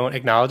why they don't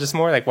acknowledge this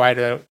more. Why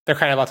they're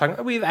kind of all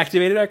talking, we've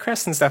activated our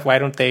crests and stuff. Why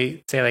don't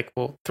they say,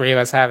 well, 3 of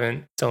us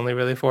haven't. It's only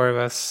really 4 of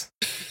us.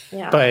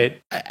 Yeah. But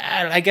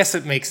I guess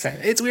it makes sense.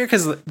 It's weird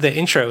because the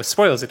intro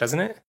spoils it, doesn't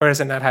it? Or does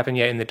it not happen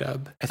yet in the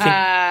dub?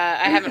 I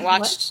haven't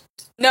watched...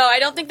 No, I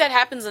don't think that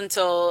happens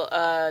until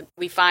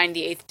we find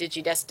the 8th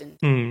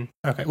Digidestined.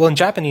 Okay. Well, in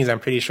Japanese,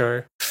 I'm pretty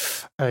sure...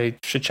 I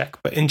should check.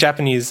 But in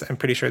Japanese, I'm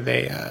pretty sure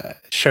they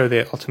show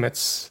the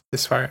ultimates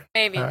this far.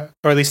 Maybe. Or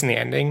at least in the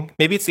ending.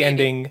 Maybe it's the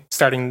ending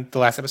starting the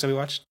last episode we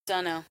watched.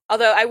 Don't know.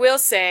 Although I will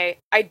say,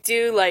 I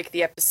do like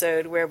the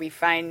episode where we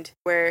find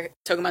where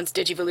Togemon's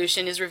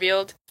Digivolution is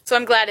revealed. So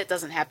I'm glad it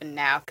doesn't happen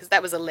now, because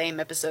that was a lame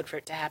episode for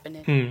it to happen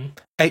in.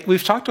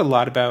 We've talked a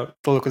lot about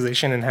the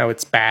localization and how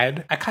it's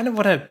bad. I kind of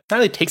want to not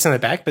really take some of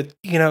it back, but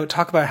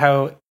talk about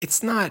how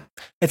it's not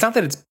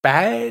that it's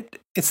bad.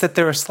 It's that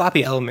there are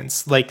sloppy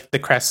elements, like the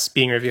crests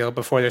being revealed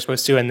before they're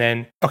supposed to, and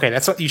then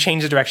that's what you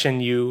change the direction,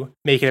 you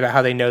make it about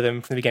how they know them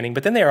from the beginning,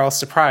 but then they are all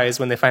surprised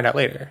when they find out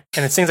later.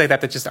 And it's things like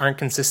that just aren't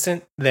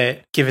consistent,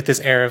 that give it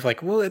this air of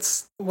it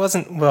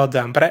wasn't well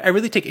done. But I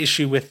really take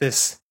issue with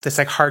this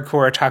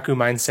hardcore otaku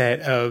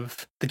mindset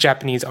of the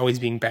Japanese always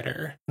being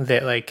better,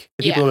 that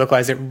the people who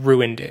localize it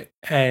ruined it.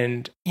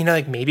 And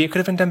maybe it could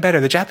have been done better.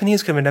 The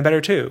Japanese could have been done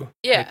better too.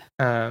 Yeah.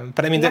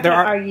 But I mean, there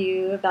are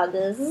argue about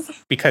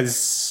this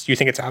because you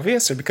think it's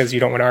obvious, or because you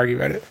don't want to argue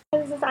about it.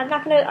 I'm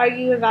not going to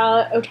argue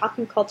about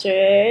otaku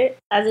culture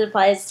as it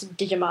applies to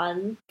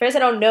Digimon. First, I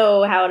don't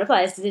know how it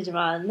applies to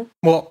Digimon.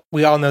 Well,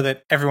 we all know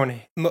that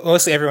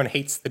mostly everyone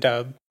hates the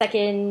dub.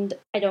 Second,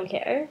 I don't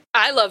care.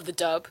 I love the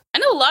dub. I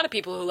know a lot of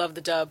people who love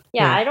the dub.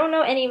 Yeah, I don't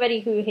know anybody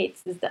who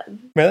hates this dub.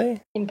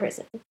 Really? In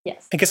person,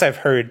 yes. I guess I've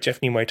heard Jeff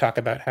Nimoy talk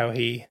about how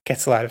he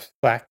gets a lot of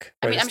flack.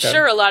 I mean, I'm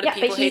sure a lot of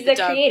people hate the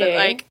dub, creator.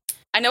 But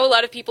I know a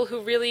lot of people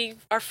who really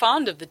are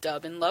fond of the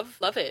dub and love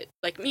it,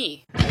 like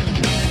me.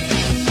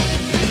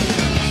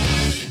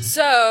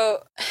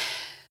 So,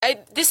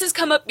 this has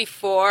come up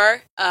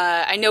before.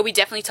 I know we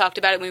definitely talked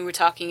about it when we were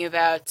talking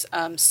about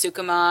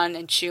Sukamon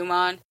and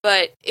Chumon,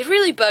 but it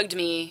really bugged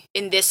me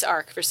in this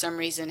arc for some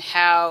reason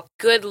how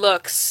good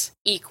looks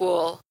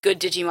equal good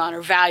Digimon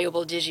or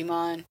valuable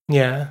Digimon.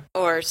 Yeah.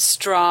 Or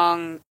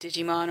strong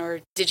Digimon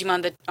or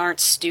Digimon that aren't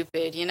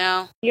stupid, you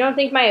know? You don't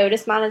think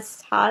Myotismon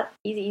is hot?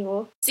 He's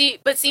evil. See,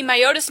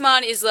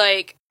 Myotismon is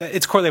like...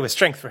 It's correlated with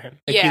strength for him.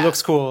 Like, yeah. He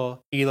looks cool,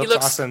 he looks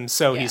awesome,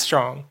 so he's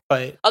strong.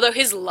 But although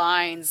his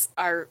lines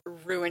are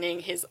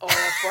ruining his aura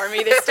for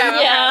me this time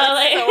yeah,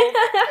 around.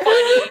 So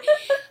funny.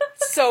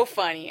 So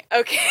funny.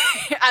 Okay.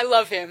 I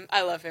love him.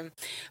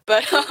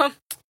 But,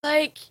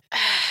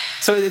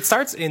 so it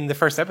starts in the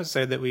first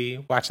episode that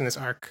we watch in this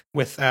arc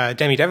with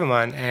Demi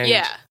Devimon, and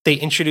they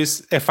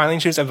finally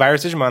introduce a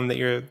virus Digimon that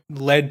you're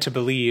led to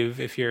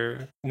believe, if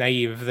you're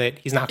naive, that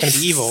he's not going to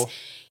be evil.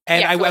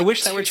 And I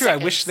wish that were true.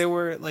 Seconds. I wish there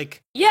were a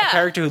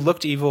character who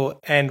looked evil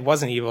and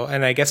wasn't evil,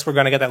 and I guess we're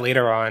going to get that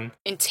later on.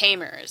 In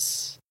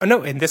Tamers. Oh,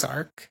 no, in this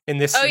arc. In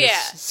this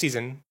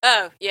season.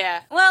 Oh,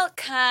 yeah. Well,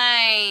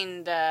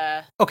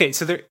 kinda. Okay,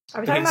 so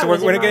we're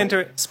going to get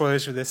into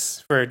spoilers for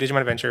this, for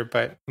Digimon Adventure,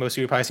 but most of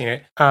you have probably seen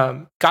it.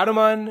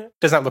 Gatomon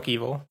does not look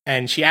evil,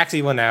 and she acts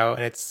evil now,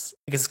 and I guess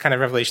it's kind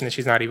of a revelation that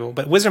she's not evil,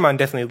 but Wizardmon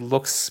definitely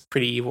looks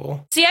pretty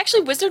evil. See,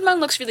 actually,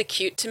 Wizardmon looks really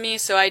cute to me,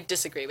 so I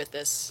disagree with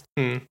this.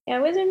 Yeah,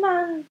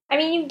 Wizardmon, I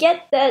mean, you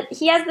get that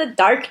he has the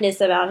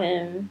darkness about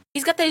him.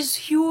 He's got those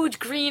huge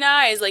green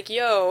eyes, like,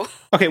 yo.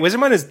 Okay,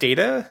 Wizardmon is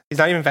Data. He's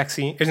not even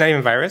vaccine. He's not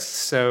even virus,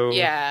 so...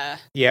 Yeah.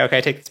 Yeah, okay,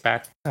 I take this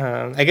back.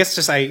 I guess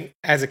just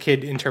as a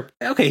kid,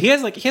 okay, he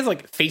has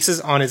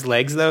faces on his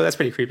legs, though. That's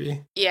pretty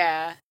creepy.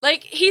 Yeah.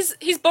 Like, he's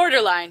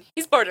borderline.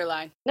 He's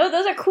borderline. No,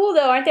 those are cool,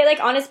 though. Aren't they, like,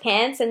 on his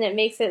pants, and it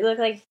makes it look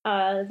like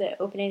the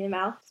opening of the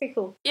mouth? It's pretty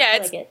cool. Yeah,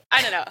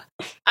 I don't know.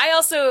 I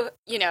also,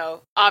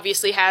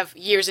 obviously have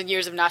years and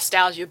years of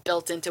nostalgia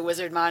built into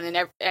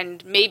Wizardmon,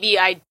 and maybe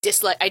I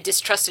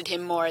distrusted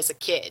him more as a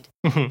kid.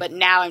 But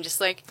now I'm just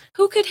like,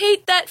 who could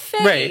hate that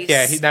face? Right,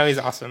 yeah, now he's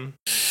awesome.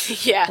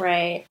 Yeah.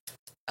 Right.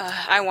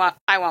 I want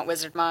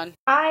Wizardmon.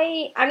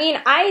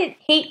 I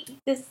hate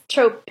this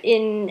trope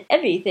in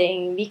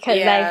everything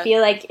because I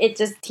feel like it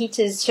just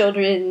teaches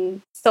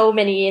children so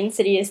many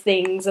insidious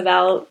things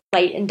about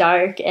light and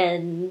dark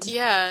and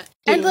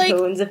and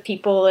tones of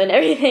people and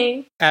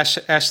everything. Ash,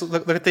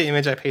 look at the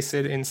image I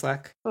pasted in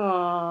Slack.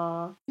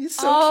 Aww. He's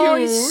so cute.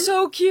 He's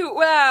so cute.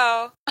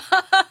 Wow.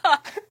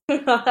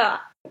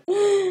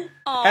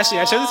 Ashley,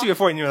 I showed this to you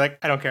before and you were like,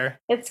 I don't care.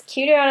 It's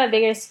cuter on a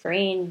bigger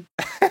screen.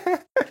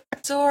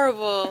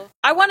 Adorable.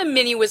 I want a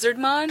mini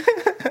Wizardmon.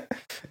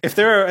 If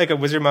there were a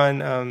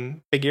Wizardmon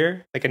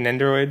figure, like a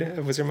Nendoroid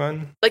of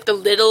Wizardmon, like the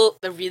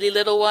really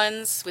little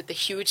ones with the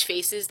huge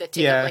faces that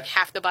take up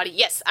half the body,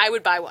 yes, I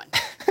would buy one.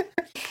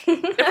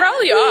 There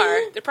probably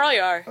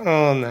are.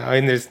 Oh no, I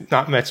mean there's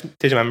not much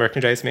Digimon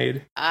merchandise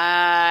made.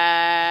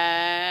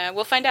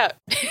 We'll find out.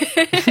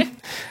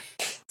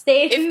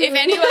 Stay tuned. If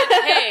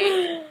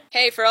anyone,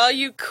 hey, for all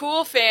you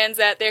cool fans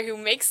out there who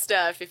make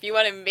stuff, if you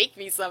want to make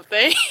me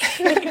something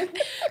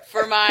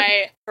for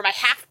my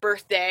half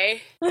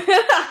birthday,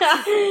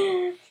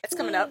 that's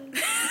coming up.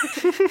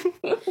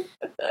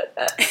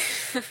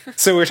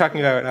 So we're talking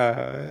about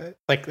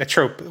a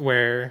trope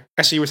where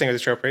actually you were saying it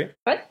was a trope, right?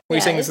 What? Were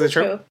you saying this is a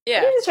trope?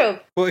 Yeah, it is a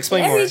trope. Well,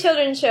 explain more. Every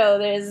children's show,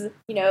 there's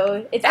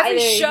it's every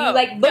either show.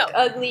 You look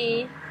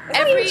ugly. It's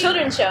not even a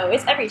children's show.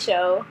 It's every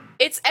show.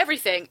 It's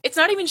everything. It's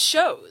not even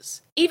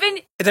shows.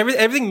 It's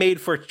everything made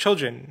for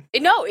children.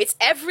 No, it's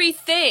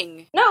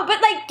everything. No,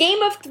 but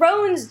Game of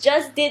Thrones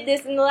just did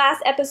this in the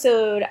last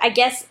episode. I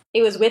guess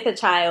it was with a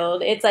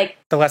child. It's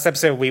the last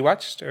episode we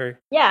watched, or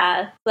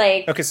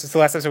okay. So the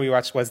last episode we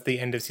watched was the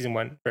end of season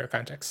 1 for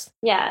context.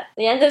 Yeah,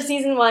 the end of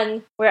season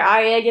 1 where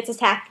Arya gets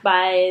attacked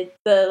by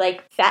the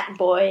fat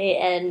boy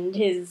and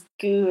his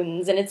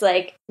goons, and it's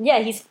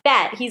he's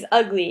fat, he's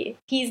ugly,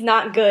 he's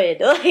not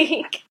good.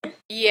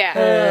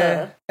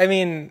 Yeah. I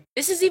mean,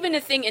 this is even a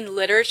thing in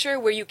literature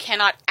where you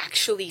cannot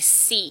actually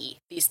see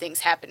these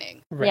things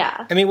happening. Right.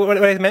 Yeah. I mean, what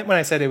I meant when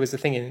I said it was a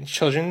thing in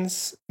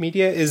children's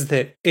media is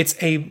that it's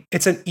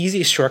an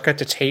easy shortcut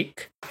to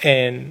take,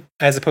 and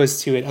as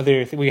opposed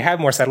to we have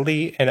more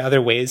subtlety and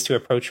other ways to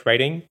approach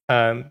writing.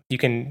 You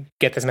can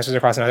get this message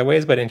across in other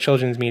ways, but in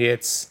children's media,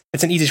 it's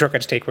an easy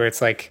shortcut to take where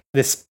it's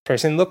this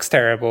person looks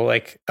terrible.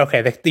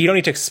 Okay, you don't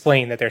need to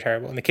explain that they're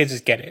terrible, and the kids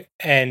just get it,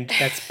 and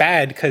that's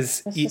bad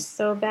because it's just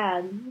so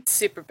bad.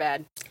 Super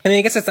bad. I mean,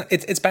 I guess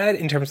it's bad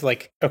in terms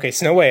of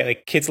Snow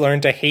White, kids learn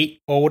to hate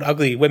old,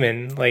 ugly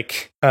women,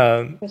 which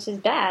is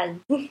bad.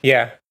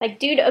 Yeah.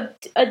 Dude,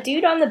 a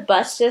dude on the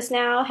bus just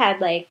now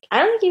had I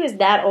don't think he was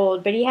that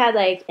old, but he had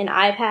an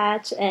eye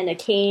patch and a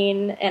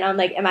cane, and I'm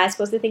am I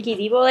supposed to think he's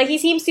evil? He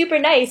seems super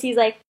nice. He's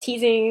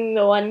teasing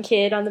the one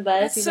kid on the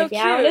bus. That's He's so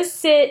yeah, I want to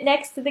sit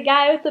next to the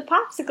guy with the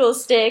popsicle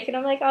stick, and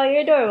I'm oh,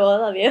 you're adorable. I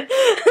love you.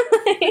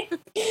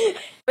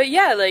 But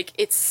yeah,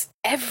 it's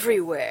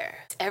everywhere.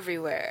 It's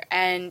everywhere.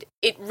 And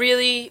it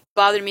really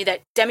bothered me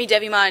that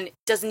Demi-Devimon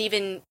doesn't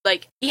even,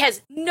 like, he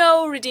has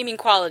no redeeming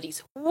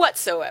qualities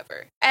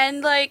whatsoever.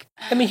 And, like...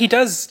 I mean, he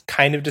does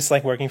kind of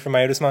dislike working for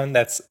Myotismon.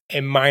 That's a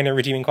minor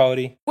redeeming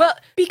quality. Well,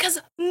 because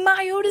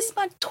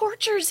Myotismon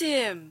tortures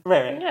him.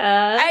 Right.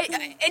 Yeah.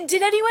 And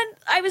did anyone...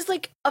 I was,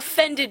 like,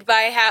 offended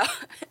by how...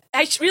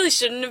 I really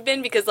shouldn't have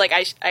been, because, like,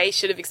 I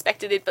should have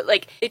expected it, but,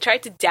 like, they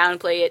tried to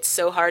downplay it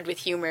so hard with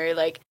humor,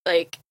 like...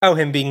 Oh,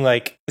 him being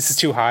like, this is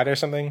too hot or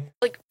something?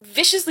 Like,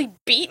 viciously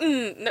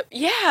beaten. No,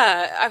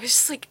 yeah, I was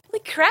just like,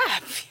 holy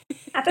crap.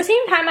 At the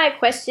same time, I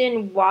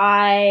question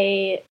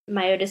why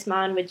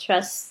Myotismon would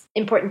trust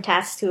important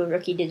tasks to a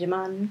rookie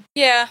Digimon.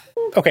 Yeah.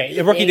 Okay,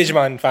 a rookie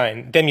Digimon,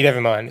 fine.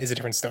 Demi-Devimon is a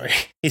different story.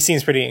 He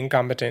seems pretty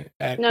incompetent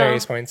at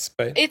various points,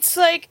 but... It's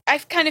like, I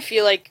kind of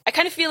feel like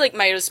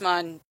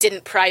Myotismon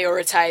didn't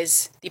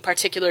prioritize the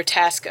particular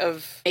task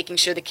of making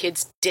sure the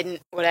kids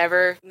didn't,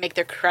 whatever, make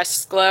their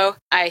crests glow.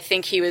 I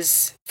think he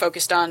was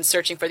focused on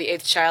searching for the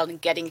 8th child and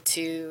getting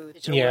to the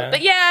digital world.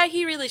 But yeah,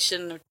 he really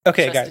shouldn't have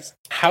Okay, trusted guys,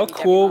 how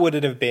Demi-Devimon. cool would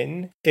it have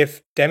been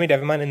if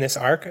Demi-Devimon in this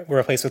arc were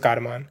replaced with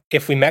Gatomon?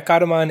 If we met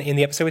Gatomon in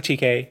the episode with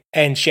TK,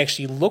 and she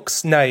actually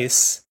looks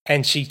nice,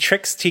 and she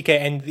tricks TK,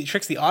 and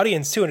tricks the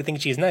audience too, and I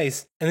think she's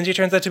nice, and then she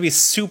turns out to be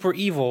super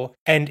evil,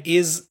 and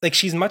is, like,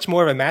 she's much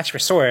more of a match for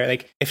Sora.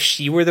 Like, if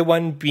she were the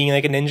one being,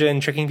 like, a ninja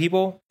and tricking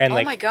people, and, Oh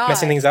like, my God.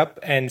 messing things up,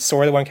 and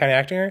Sora the one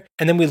counteracting her,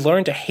 and then we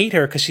learn to hate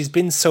her because she's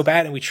been so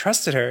bad, and we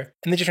trusted her,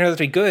 and then she turns out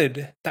to be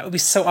good, that would be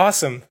so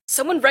awesome.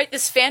 Someone write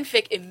this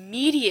fanfic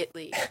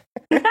immediately.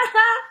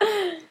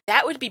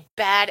 That would be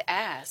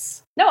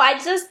badass. No, I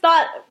just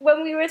thought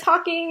when we were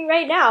talking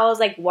right now, I was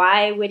like,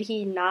 why would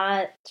he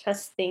not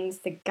trust things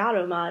to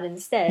Gatomon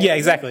instead? Yeah,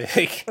 exactly.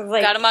 Like, I was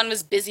like, Gatomon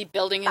was busy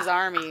building his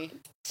army.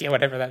 yeah,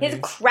 whatever that his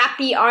means.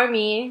 crappy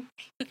army.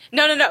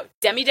 No.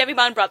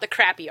 Demi-Devimon brought the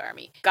crappy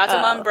army.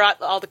 Gatomon Oh.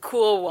 brought all the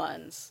cool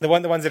ones. The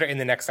ones that are in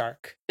the next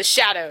arc. The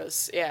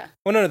shadows, yeah.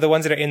 Well, no, the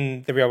ones that are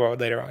in the real world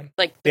later on.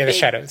 Like Yeah, the big,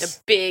 shadows.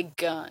 The big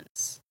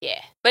guns.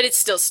 Yeah. But it's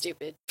still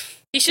stupid.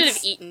 He should have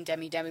eaten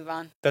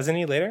Demi-Devimon. Doesn't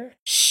he later?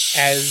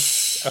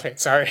 Shh. Okay,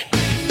 sorry.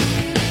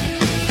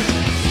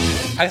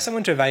 I just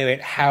want to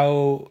evaluate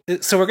how...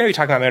 So we're going to be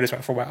talking about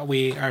Myotismon for a while.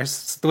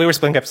 The way we're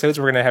splitting episodes,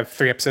 we're going to have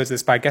 3 episodes of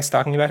this podcast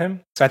talking about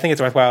him. So I think it's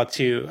worthwhile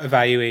to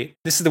evaluate.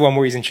 This is the one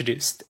where he's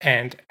introduced,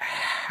 and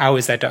how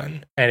is that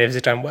done? And is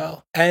it done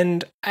well?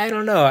 And I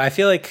don't know. I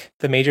feel like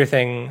the major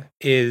thing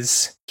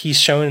is he's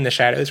shown in the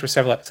shadows for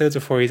several episodes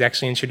before he's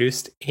actually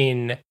introduced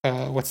in...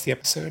 what's the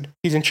episode?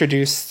 He's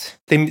introduced...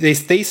 They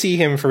see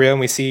him for real, and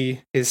we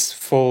see his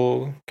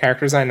full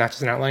character design, not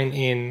just an outline,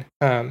 in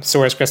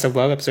Sora's Crest of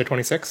Love, episode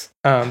 26.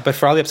 But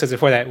for all the episodes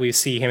before that, we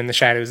see him in the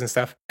shadows and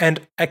stuff.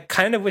 And I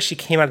kind of wish he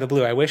came out of the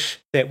blue. I wish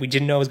that we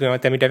didn't know what was going on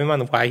with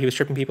Demi-Devimon and why he was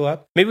tripping people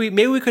up. Maybe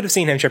we could have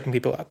seen him tripping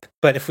people up.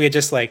 But if we had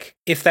just, like,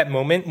 if that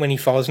moment when he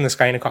falls from the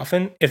sky in a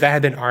coffin, if that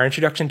had been our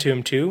introduction to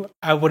him too,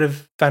 I would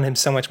have found him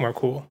so much more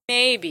cool.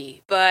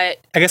 Maybe, but...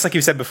 I guess like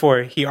you said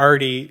before, he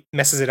already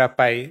messes it up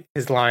by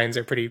his lines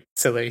are pretty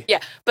silly. Yeah,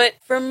 but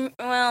for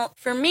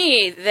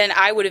me, then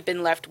I would have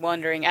been left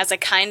wondering, as I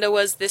kind of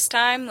was this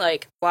time,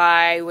 like,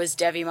 why was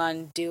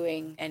Devimon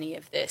doing any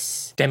of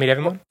this?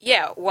 Demi-Devimon?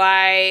 Yeah,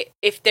 why,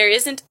 if there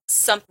isn't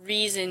some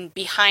reason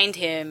behind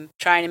him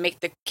trying to make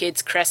the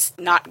kids' crest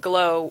not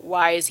glow,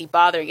 why is he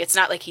bothering? It's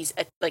not like he's,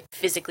 like,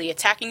 physically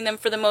attacking them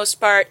for the most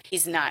part.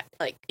 He's not,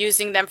 like,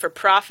 using them for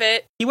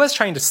profit. He was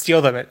trying to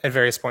steal them at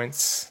various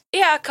points.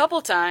 Yeah, a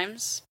couple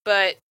times,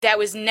 but that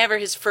was never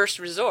his first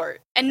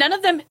resort. And none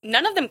of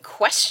them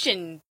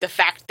questioned the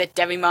fact that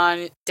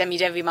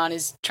Demi-Devimon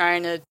is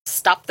trying to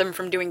stop them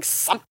from doing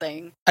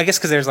something. I guess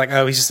because there's like,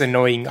 oh, he's just an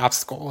annoying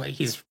obstacle. Like,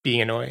 he's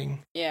being annoying.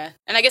 Yeah,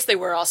 and I guess they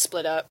were all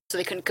split up, so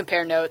they couldn't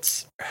compare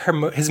notes.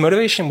 His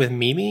motivation with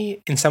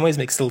Mimi in some ways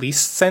makes the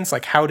least sense.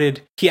 Like, how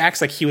did he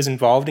acts like he was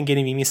involved in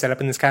getting Mimi set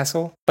up in this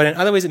castle? But in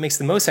other ways, it makes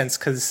the most sense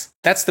because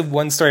that's the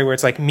one story where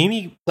it's like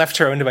Mimi left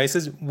to her own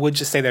devices would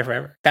just stay there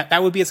forever.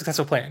 That would be a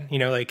successful plan. You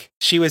know, like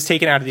she was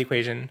taken out of the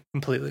equation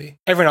completely.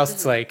 Everyone else,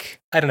 it's like,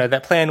 I don't know,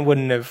 that plan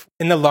wouldn't have,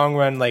 in the long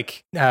run,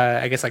 like,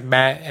 I guess like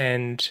Matt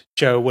and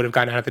Joe would have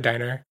gotten out of the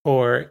diner,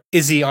 or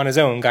Izzy on his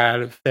own got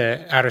out of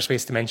the outer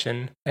space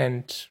dimension,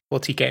 and, well,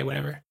 TK,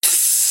 whatever.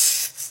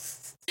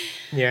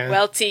 Yeah.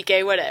 Well,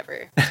 TK,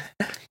 whatever.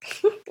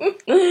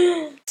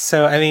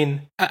 So, I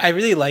mean, I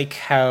really like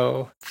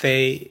how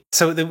we've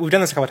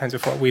done this a couple of times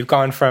before. We've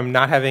gone from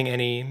not having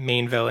any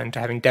main villain to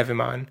having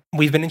Devimon.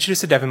 We've been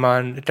introduced to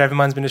Devimon.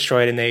 Devimon's been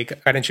destroyed, and they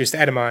got introduced to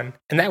Edamon.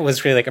 And that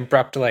was really like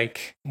abrupt,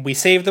 like, we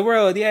saved the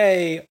world,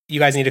 yay! You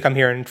guys need to come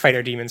here and fight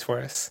our demons for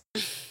us.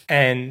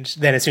 And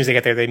then as soon as they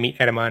get there, they meet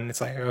Edamon. It's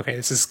like, okay,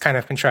 this is kind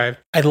of contrived.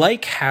 I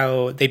like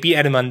how they beat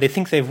Edamon. They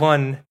think they've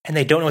won, and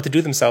they don't know what to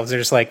do themselves. They're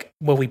just like,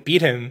 well, we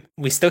beat him.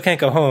 We still can't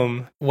go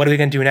home. What are we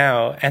going to do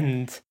now?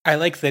 And I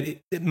like that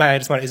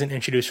Myotismon isn't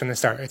introduced from the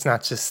start. It's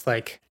not just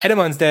like,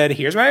 Edamon's dead,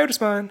 here's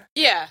Myotismon.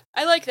 Yeah,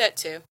 I like that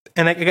too.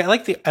 And I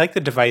like the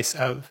device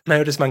of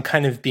Myotismon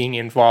kind of being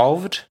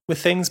involved with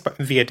things but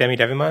via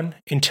Demi-Devimon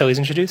until he's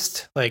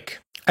introduced.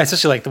 Like, I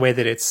especially like the way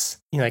that it's,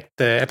 like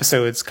the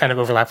episodes kind of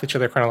overlap with each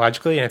other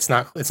chronologically, and it's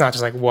not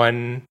just like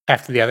one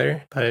after the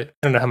other. But I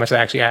don't know how much that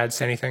actually adds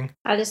to anything.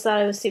 I just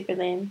thought it was super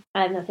lame.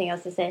 I have nothing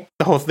else to say.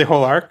 The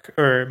whole arc,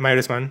 or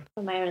Mayorisman?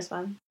 My honest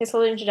one. His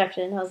whole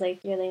introduction, I was like,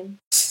 you're lame.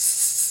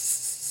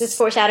 This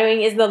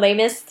foreshadowing is the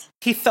lamest.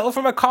 He fell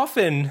from a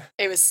coffin.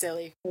 It was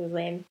silly. It was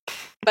lame.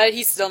 But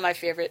he's still my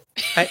favorite.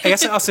 I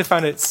guess I also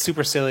found it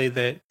super silly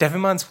that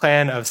Devimon's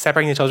plan of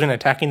separating the children and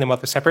attacking them while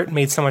they're separate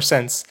made so much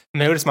sense.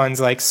 Mayorisman's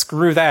like,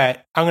 screw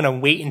that. I'm going to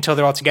wait until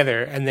they're all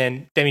together. And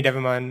then Demi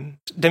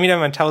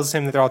Devimon tells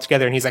him that they're all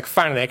together, and he's like,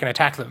 finally, I can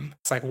attack them.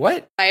 It's like,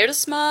 what?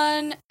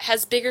 Mayorisman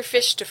has bigger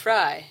fish to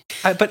fry.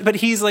 But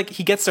he's like,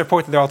 he gets the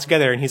report that they're all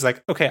together, and he's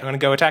like, okay, I'm going to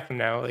go attack them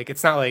now. Like,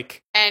 it's not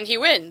like... And he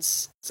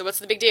wins. So what's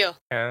the big deal?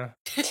 Yeah.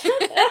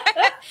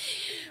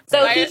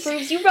 So he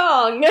proves you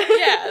wrong.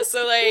 Yeah,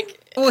 so like...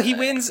 Well, he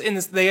wins in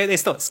this, they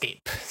still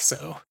escape.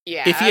 So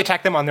Yeah. if he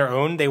attacked them on their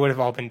own, they would have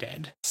all been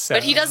dead. So.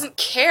 But he doesn't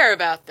care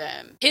about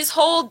them. His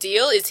whole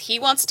deal is he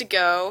wants to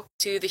go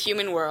to the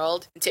human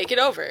world and take it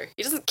over.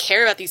 He doesn't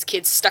care about these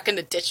kids stuck in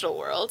the digital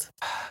world.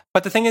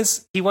 But the thing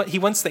is, he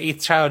wants the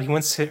eighth child. He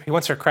wants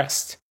her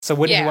crest. So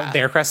wouldn't he want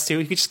their crest too?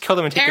 He could just kill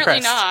them and take the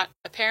crest.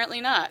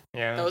 Apparently not.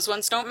 Yeah. Those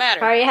ones don't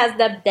matter. Kari has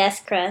the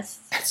best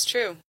crest. That's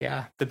true.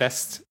 Yeah, the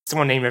best.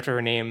 Someone named after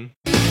her name.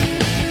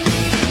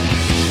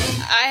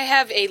 I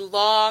have a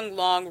long,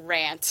 long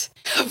rant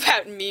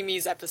about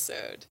Mimi's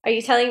episode. Are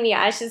you telling me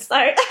I should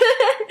start?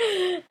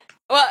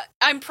 Well,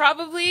 I'm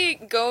probably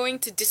going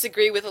to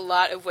disagree with a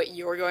lot of what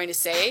you're going to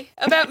say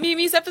about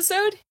Mimi's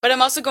episode, but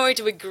I'm also going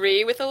to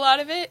agree with a lot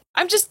of it.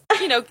 I'm just,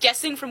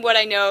 guessing from what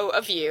I know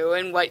of you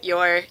and what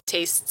your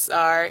tastes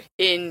are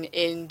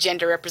in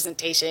gender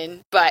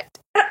representation, but...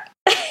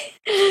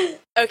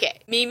 Okay,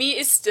 Mimi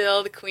is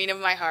still the queen of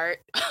my heart.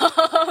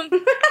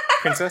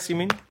 Princess, you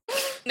mean?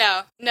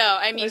 No,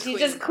 I mean She's queen.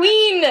 just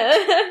queen.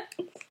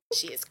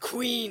 She is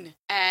queen.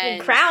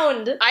 And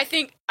crowned. I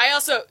think, I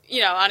also,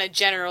 on a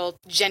general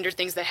gender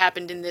things that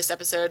happened in this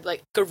episode,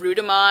 like,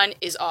 Garudamon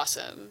is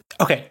awesome.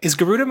 Okay, is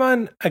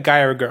Garudamon a guy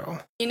or a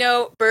girl?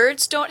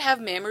 Birds don't have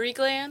mammary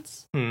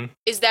glands.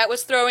 Is that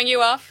what's throwing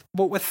you off?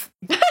 Well, with...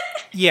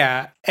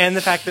 Yeah, and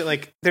the fact that,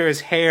 like, there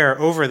is hair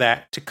over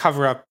that to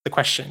cover up the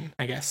question,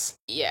 I guess.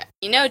 Yeah.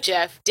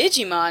 Jeff,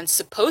 Digimon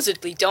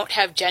supposedly don't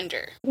have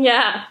gender.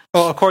 Yeah.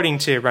 Well, according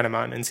to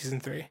Renamon in Season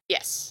 3.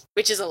 Yes,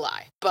 which is a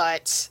lie,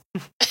 but...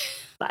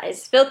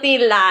 Lies. Filthy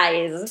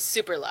lies.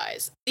 Super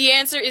lies. The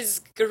answer is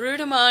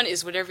Garudamon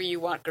is whatever you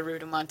want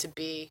Garudamon to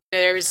be.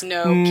 There is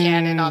no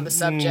canon on the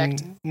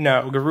subject.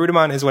 No,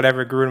 Garudamon is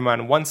whatever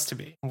Garudamon wants to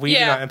be. We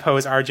do not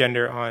impose our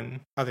gender on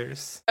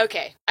others.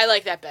 Okay, I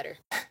like that better.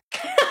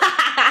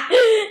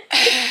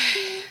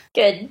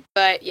 Good.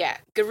 But yeah,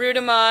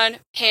 Garudamon,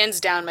 hands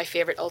down my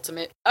favorite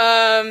ultimate.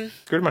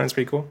 Garudamon is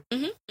pretty cool.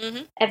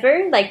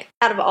 Ever? Like,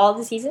 out of all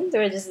the seasons,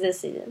 or just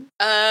this season?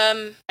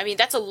 I mean,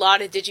 that's a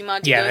lot of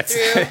Digimon to go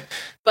through.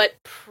 But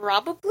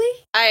probably,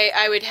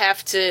 I would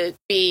have to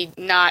be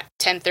not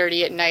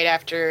 10:30 at night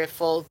after a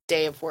full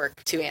day of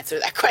work to answer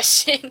that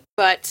question.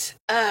 But,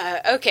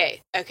 okay.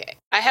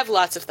 I have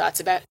lots of thoughts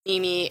about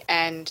Mimi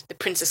and the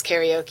Princess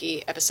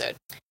Karaoke episode.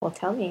 Well,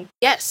 tell me.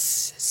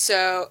 Yes.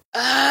 So,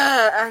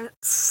 I'm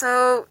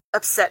so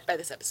upset by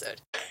this episode.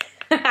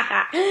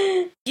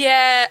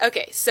 Yeah,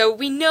 okay, so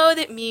we know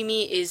that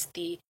Mimi is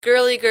the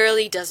girly,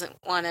 doesn't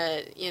want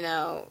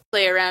to,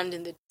 play around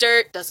in the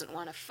dirt, doesn't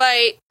want to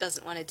fight,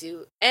 doesn't want to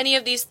do any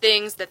of these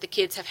things that the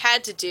kids have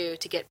had to do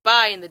to get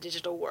by in the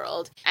digital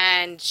world.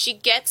 And she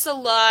gets a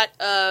lot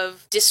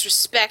of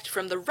disrespect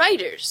from the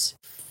writers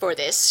for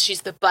this.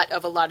 She's the butt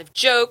of a lot of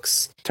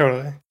jokes.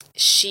 Totally.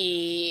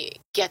 She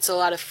gets a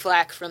lot of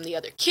flack from the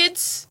other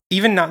kids.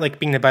 Even not like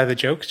being the butt of the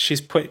joke,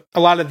 she's put a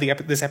lot of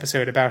this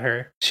episode about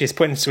her. She's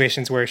put in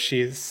situations where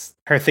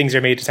her things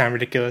are made to sound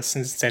ridiculous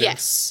instead of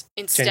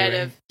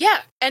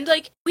and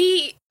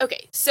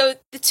so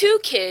the two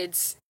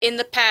kids in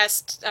the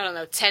past,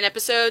 10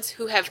 episodes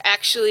who have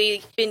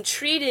actually been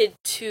treated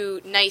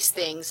to nice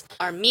things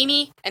are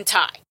Mimi and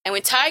Tai. And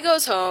when Tai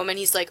goes home and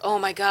he's like, oh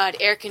my god,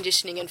 air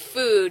conditioning and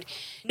food,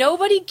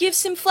 nobody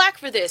gives him flack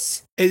for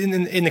this. In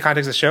the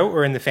context of the show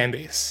or in the fan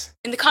base?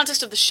 In the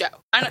context of the show.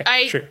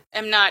 I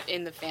am not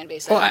in the fan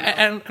base. Well, I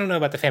don't know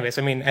about the fan base.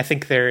 I mean, I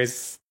think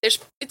it's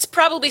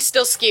probably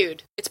still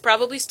skewed.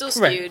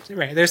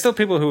 Right. There's still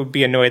people who would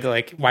be annoyed that,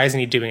 like, why isn't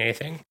he doing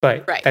anything?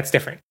 But that's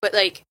different. But,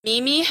 like,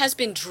 Mimi has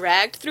been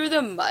dragged through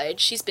the mud.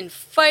 She's been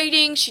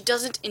fighting. She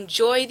doesn't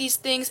enjoy these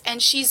things.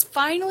 And she's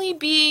finally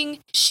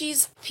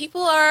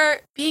people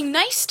are being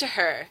nice to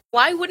her.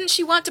 Why wouldn't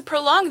she want to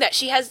prolong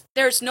that?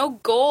 There's no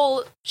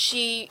goal.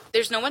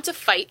 There's no one to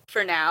fight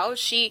for now.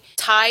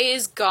 Tai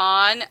is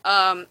gone.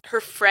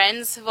 Her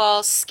friends have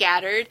all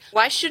scattered.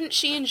 Why shouldn't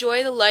she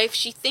enjoy the life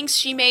she thinks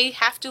she may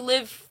have to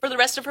live for the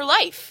rest of her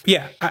life?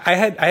 Yeah, I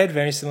had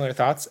very similar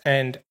thoughts,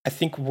 and I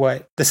think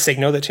what the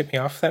signal that tipped me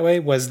off that way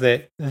was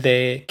that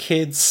the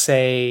kids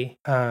say,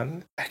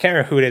 I can't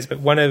remember who it is, but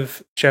one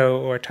of Joe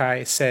or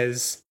Tai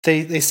says,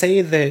 they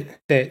say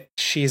that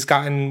she's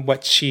gotten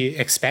what she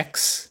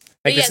expects.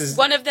 Like, yes,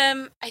 one of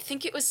them, I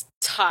think it was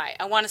Tai.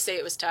 I want to say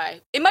it was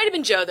Tai. It might have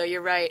been Joe, though.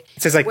 You're right.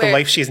 It says like Where- the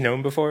life she's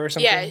known before or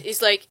something. Yeah,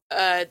 it's like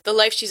the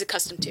life she's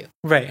accustomed to.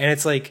 Right. And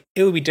it's like,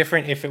 it would be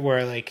different if it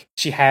were like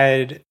she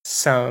had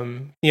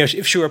some,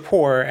 if she were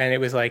poor and it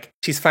was like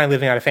she's fine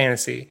living out a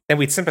fantasy, then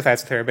we'd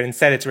sympathize with her. But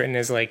instead it's written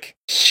as like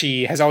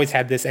she has always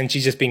had this and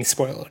she's just being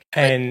spoiled.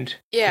 And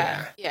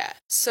Yeah.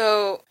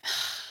 So,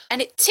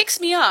 and it ticks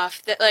me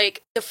off that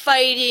like the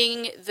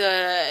fighting,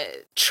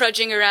 the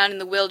trudging around in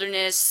the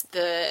wilderness,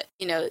 the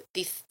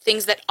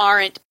things that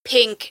aren't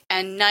pink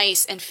and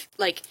nice and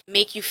like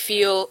make you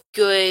feel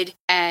good,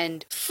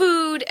 and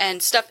food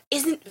and stuff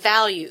isn't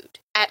valued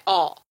at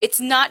all. It's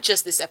not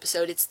just this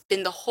episode, it's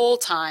been the whole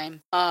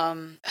time.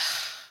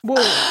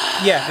 well,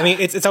 yeah, I mean,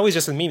 it's always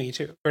just with Mimi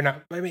too, or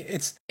not. I mean,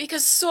 it's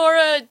because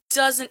Sora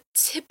doesn't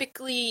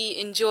typically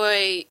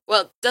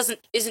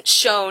isn't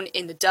shown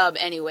in the dub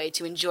anyway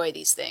to enjoy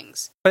these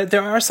things. But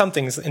there are some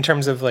things in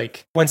terms of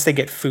like once they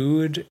get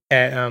food,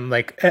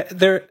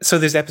 so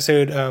there's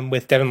episode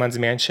with Devimon's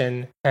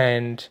mansion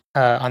and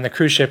on the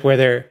cruise ship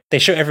where they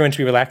show everyone to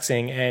be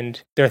relaxing,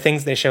 and there are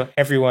things they show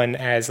everyone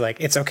as like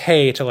it's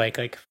okay to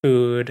like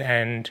food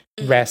and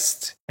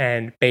rest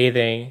and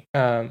bathing,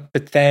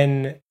 but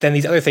then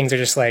these other things are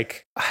just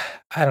like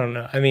I don't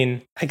know. I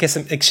mean, I guess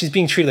like she's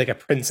being treated like a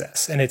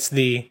princess, and it's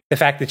the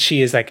fact that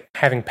she is like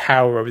having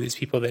power over these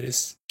people that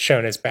is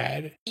shown as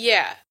bad.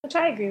 Yeah, which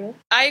I agree with.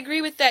 I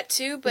agree with that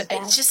too, but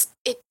it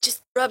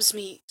just rubs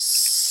me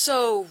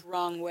so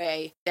wrong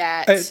way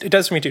that it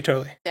does for me too,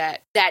 totally.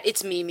 That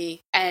it's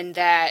Mimi and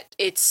that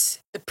it's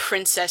the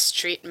princess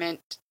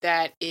treatment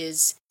that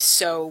is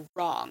so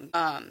wrong.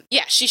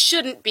 Yeah, she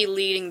shouldn't be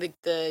leading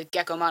the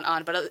Gekomon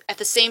on, but at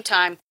the same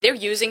time, they're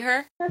using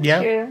her.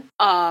 That's true.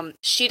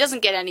 She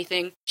doesn't get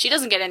anything. She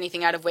doesn't get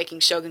anything out of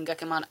waking Shogun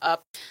Gekomon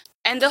up.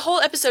 And the whole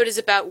episode is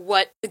about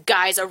what the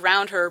guys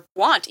around her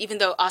want, even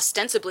though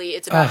ostensibly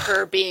it's about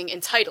her being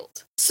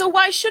entitled. So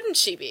why shouldn't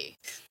she be?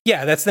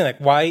 Yeah, that's the thing. Like,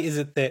 why is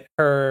it that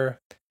her,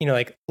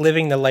 like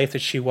living the life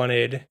that she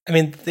wanted? I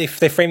mean, they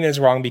frame it as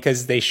wrong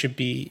because they should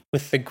be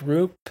with the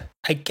group,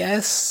 I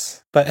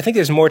guess. But I think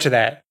there's more to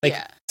that. Like,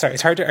 sorry,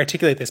 it's hard to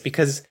articulate this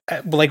because,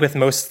 like with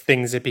most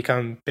things that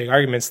become big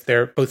arguments,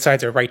 both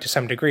sides are right to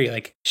some degree.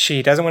 Like,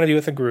 she doesn't want to be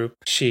with a group.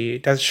 She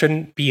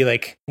shouldn't be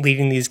like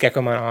leading these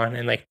Gekomon on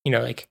and like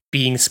like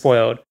being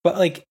spoiled. But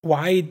like,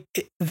 why?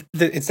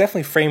 It's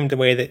definitely framed the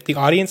way that the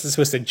audience is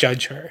supposed to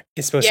judge her.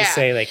 It's supposed to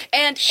say like,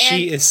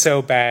 she is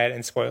so bad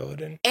and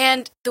spoiled,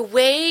 and the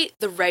way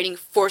the writing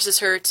forces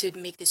her to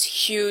make this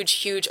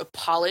huge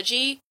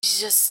apology is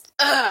just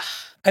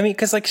I mean,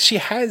 because like she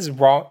has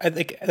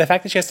like the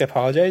fact that she has to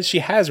apologize, she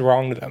has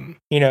wronged them,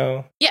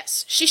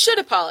 Yes, she should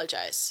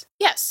apologize.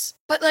 Yes,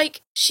 but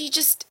like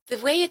the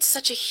way it's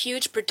such a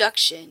huge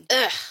production.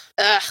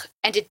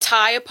 And did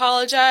Tai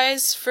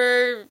apologize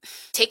for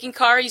taking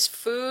Kari's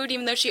food,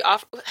 even though she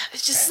offered?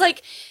 It's just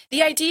like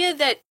the idea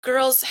that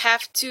girls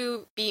have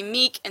to be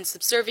meek and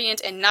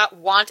subservient and not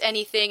want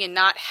anything and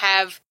not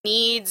have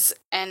needs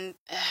and.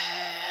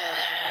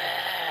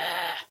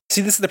 See,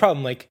 this is the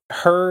problem. Like,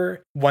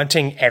 her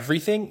wanting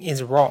everything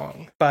is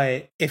wrong.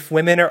 But if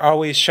women are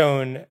always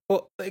shown,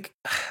 well, like...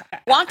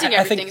 Wanting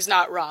everything is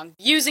not wrong.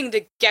 Using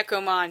the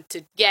Gekomon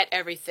to get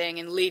everything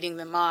and leading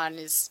them on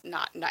is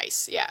not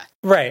nice, yeah.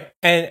 Right.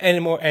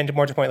 And more to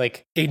the point,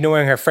 like,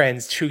 ignoring her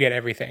friends to get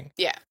everything.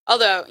 Yeah.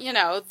 Although,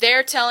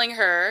 they're telling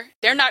her,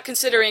 they're not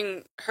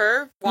considering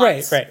her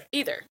wants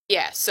either.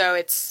 Yeah, so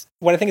it's...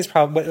 What I think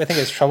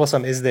is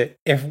troublesome is that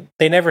if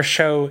they never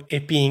show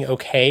it being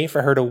okay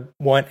for her to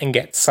want and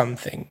get some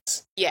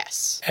things.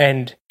 Yes.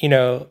 And,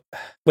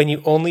 when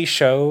you only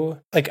show,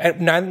 like, I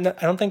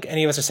don't think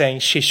any of us are saying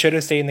she should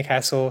have stayed in the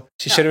castle,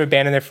 she should have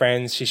abandoned their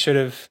friends, she should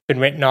have been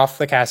written off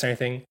the cast or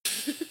anything.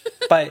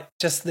 But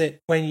just that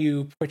when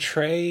you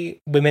portray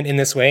women in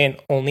this way and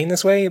only in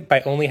this way,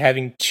 by only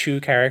having two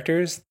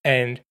characters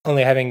and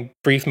only having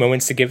brief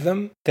moments to give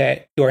them,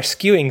 that you're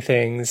skewing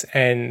things.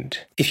 And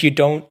if you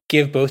don't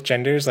give both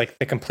genders like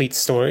the complete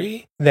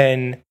story,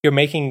 then you're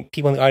making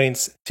people in the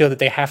audience feel that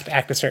they have to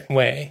act a certain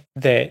way.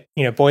 That,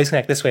 boys can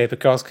act this way, but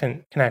girls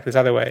can act this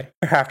other way,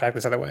 or have to act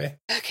this other way.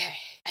 Okay.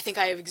 I think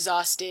I have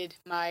exhausted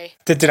my...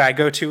 Did I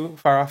go too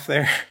far off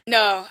there?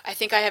 No, I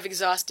think I have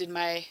exhausted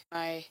my...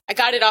 I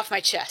got it off my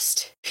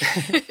chest.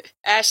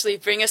 Ashley,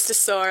 bring us to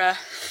Sora.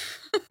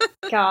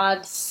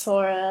 God,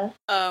 Sora.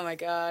 Oh my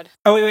god.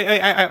 Oh, wait,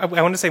 I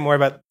want to say more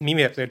about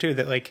Mimi episode too,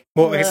 that like,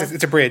 well, I guess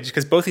it's a bridge,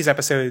 because both these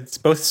episodes,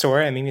 both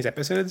Sora and Mimi's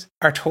episodes,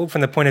 are told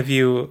from the point of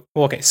view,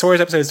 well, okay, Sora's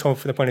episode is told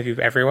from the point of view of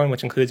everyone,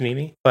 which includes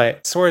Mimi,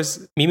 but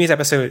Mimi's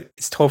episode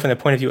is told from the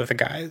point of view of the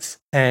guys.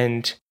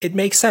 And it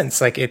makes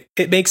sense. Like, it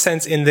makes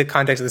sense in the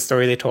context of the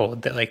story they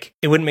told, that like,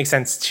 it wouldn't make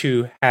sense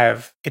to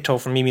have it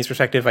told from Mimi's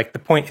perspective. Like, the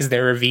point is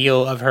their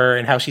reveal of her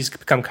and how she's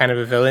become kind of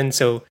a villain,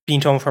 so being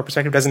told from her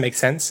perspective doesn't make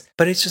sense.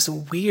 But it's just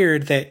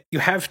weird that you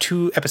have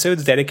two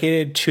episodes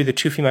dedicated to the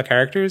two female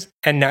characters,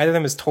 and neither of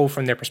them is told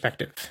from their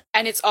perspective.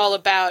 And it's all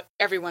about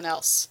everyone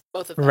else,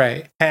 both of them.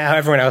 Right. And how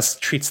everyone else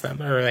treats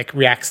them or like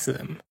reacts to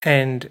them.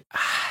 And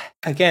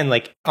again,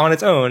 like on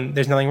its own,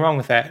 there's nothing wrong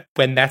with that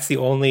when that's the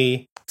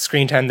only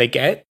screen time they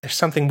get, there's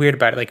something weird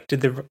about it. Like,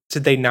 did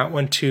they not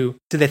want to?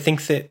 Did they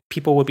think that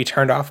people would be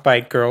turned off by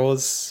a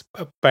girl's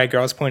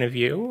point of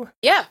view?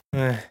 Yeah.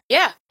 Eh.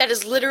 Yeah, that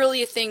is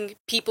literally a thing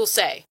people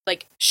say.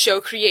 Like,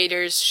 show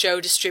creators, show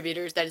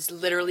distributors, that is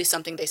literally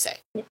something they say.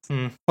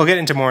 We'll get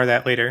into more of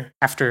that later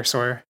after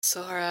Sora.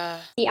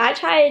 Sora. See, I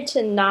tried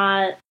to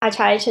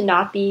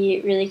not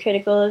be really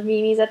critical of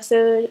Mimi's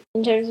episode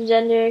in terms of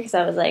gender, because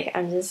I was like,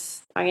 I'm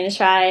gonna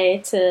try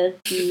to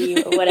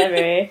be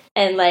whatever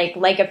and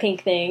like a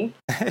pink thing.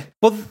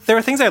 Well, there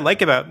are things I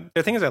like about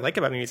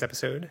Mimi's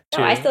episode.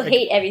 No, I still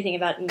hate everything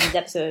about Mimi's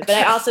episode, but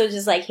I also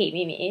just like hate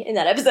Mimi in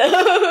that episode.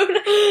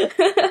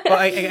 Well,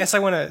 I guess I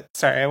want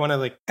to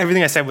like,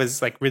 everything I said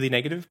was like really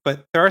negative,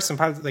 but there are some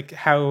positive, like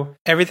how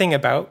everything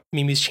about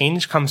Mimi's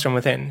change comes from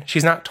within.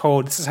 She's not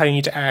told, this is how you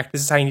need to act,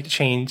 this is how you need to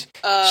change.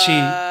 Sora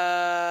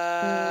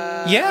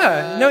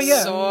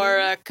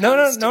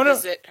comes to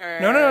visit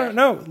her.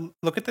 No.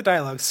 Look at the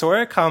dialogue.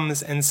 Sora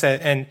comes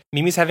and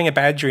Mimi's having a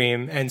bad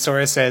dream, and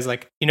Sora says,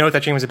 like, you know what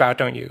that dream was about,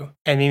 don't you?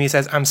 And Mimi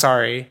says, I'm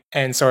sorry.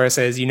 And Sora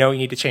says, you know what you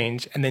need to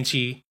change. And then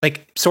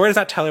Sora does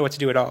not tell her what to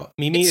do at all.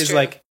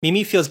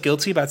 Mimi feels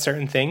guilty about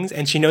certain things,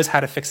 and she knows how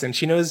to fix them.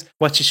 She knows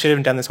what she should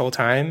have done this whole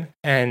time.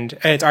 And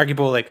it's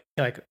arguable, like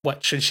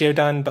what should she have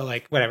done, but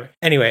like, whatever.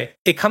 Anyway,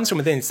 it comes from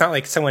within. It's not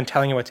like someone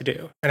telling her what to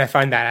do. And I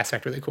find that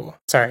aspect really cool.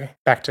 Sorry,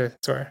 back to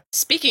Sora.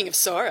 Speaking of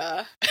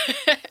Sora.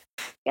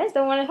 You guys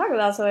don't want to talk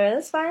about Sora,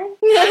 that's fine.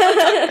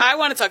 I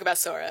want to talk about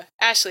Sora.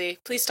 Ashley,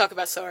 please talk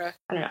about Sora.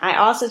 I don't know. I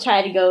also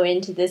tried to go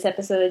into this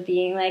episode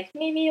being like,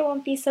 maybe it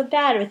won't be so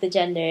bad with the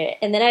gender.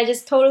 And then I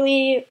just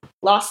totally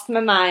lost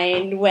my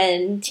mind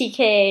when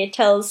TK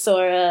tells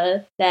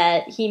Sora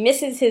that he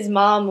misses his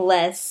mom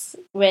less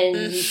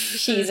when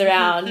she's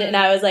around. And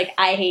I was like,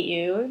 I hate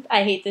you.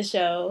 I hate the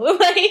show.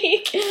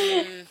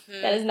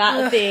 That is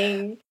not a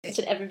thing that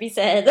should ever be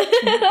said.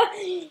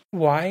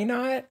 Why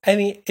not? I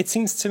mean, it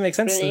seems to make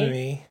sense to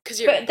me.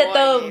 Because you're a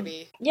boy,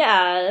 maybe.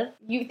 Yeah,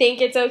 you think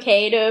it's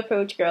okay to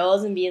approach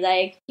girls and be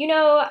like,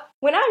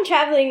 when I'm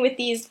traveling with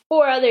these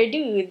 4 other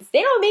dudes,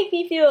 they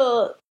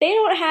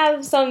don't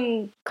have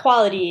some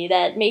quality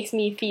that makes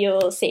me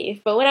feel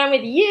safe. But when I'm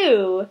with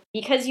you,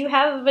 because you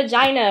have a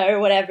vagina or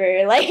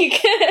whatever,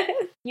 like,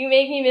 you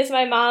make me miss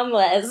my mom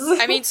less.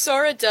 I mean,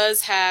 Sora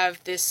does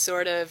have this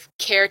sort of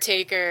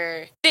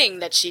caretaker thing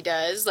that she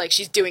does. Like,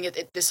 she's doing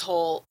it this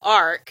whole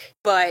arc.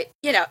 But,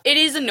 it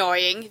is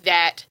annoying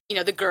that,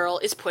 the girl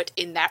is put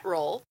in that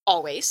role,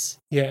 always.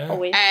 Yeah.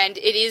 Always. And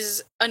it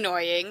is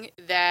annoying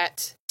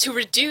that to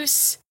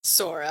reduce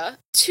Sora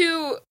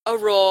to a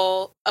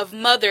role of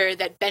mother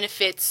that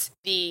benefits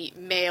the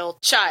male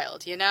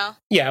child,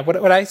 Yeah,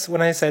 when I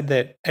said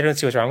that I don't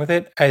see what's wrong with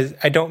it,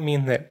 I don't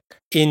mean that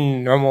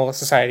in normal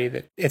society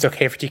that it's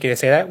okay for TK to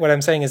say that. What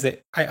I'm saying is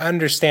that I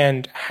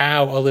understand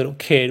how a little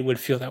kid would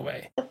feel that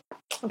way.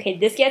 Okay,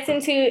 this gets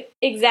into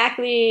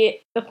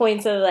exactly the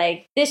points of,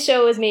 like, this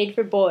show is made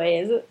for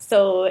boys,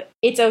 so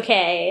it's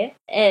okay.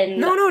 And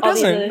no, it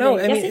doesn't. No,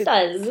 I mean, it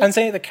does. I'm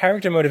saying the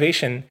character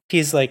motivation,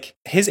 he's, like,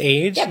 his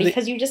age. Yeah,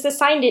 because you just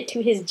assigned it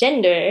to his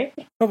gender.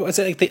 No, but it's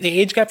like the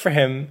age gap for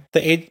him,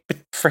 the age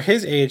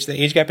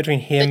gap between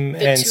him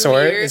and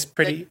Sora is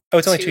pretty...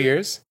 it's only 2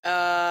 years?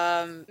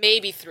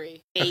 Maybe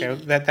 3. Maybe.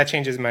 Okay, that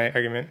changes my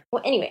argument.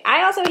 Well, anyway,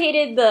 I also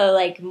hated the,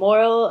 like,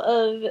 moral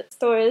of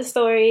Sora's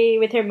story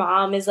with her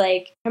mom is,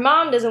 like, her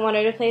mom doesn't want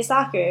her to play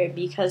soccer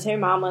because her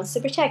mom wants to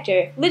protect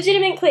her.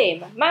 Legitimate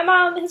claim. My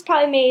mom has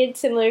probably made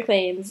similar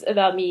claims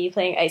about me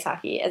playing ice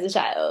hockey as a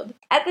child.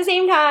 At the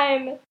same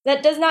time,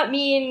 that does not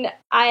mean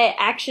I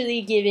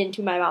actually give in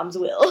to my mom's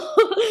will.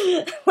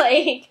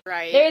 Like,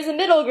 right. There's a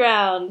middle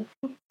ground.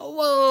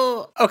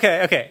 Well,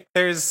 okay.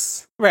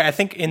 Right, I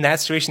think in that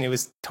situation, it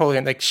was totally,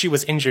 like, she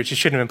was injured. She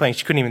shouldn't have been playing.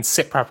 She couldn't even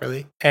sit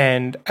properly.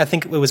 And I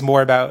think it was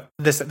more about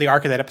the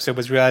arc of that episode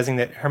was realizing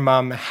that her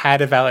mom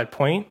had a valid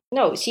point.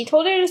 No, she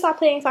told her to stop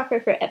playing soccer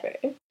forever.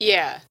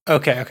 Yeah.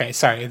 Okay,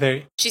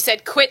 sorry. She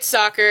said, quit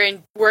soccer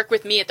and work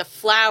with me at the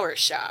flower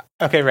shop.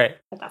 Okay, right.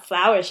 At the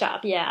flower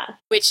shop, yeah.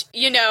 Which,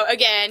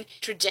 again,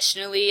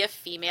 traditionally a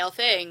female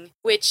thing,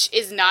 which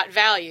is not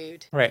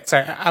valued. Right,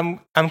 sorry,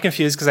 I'm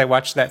confused because I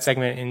watched that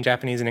segment in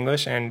Japanese and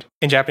English, and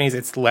in Japanese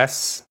it's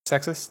less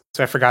sexist,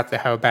 so I forgot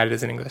how bad it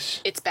is in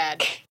English. It's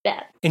bad.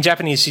 Bad. In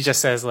Japanese, she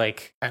just says,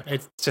 like,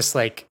 it's just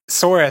like,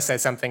 Sora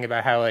says something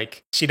about how,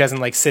 like, she doesn't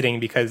like sitting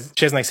because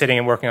she doesn't like sitting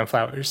and working on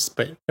flowers,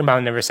 but her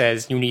mom never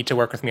says, you need to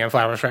work with me on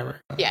flowers forever.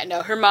 Yeah,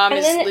 no, her mom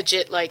is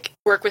legit, like,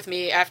 work with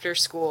me after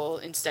school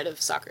instead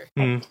of soccer.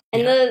 And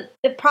the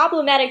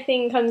problematic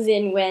thing comes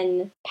in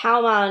when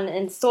Palmon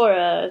and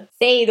Sora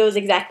say those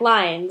exact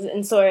lines,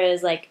 and Sora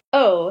is like,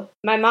 oh,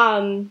 my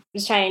mom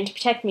was trying to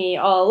protect me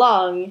all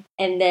along,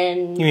 and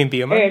then... You mean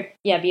Biyomon?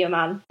 Yeah,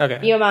 Biyomon. Okay.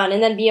 Biyomon,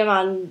 and then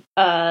Biyomon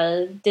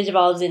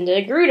digivolves into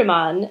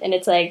Garudamon, and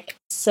it's like,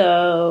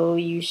 so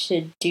you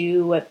should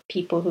do what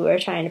people who are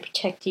trying to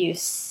protect you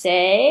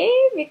say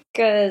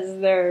because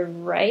they're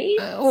right?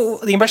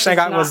 The impression I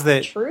got was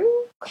that...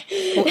 True?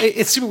 Well,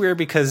 it's super weird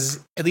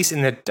because, at least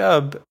in the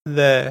dub,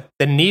 the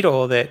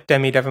needle that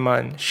Demi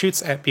Devamon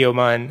shoots at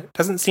Biyomon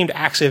doesn't seem to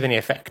actually have any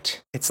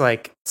effect. It's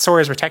like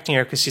Sora's protecting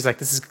her because she's like,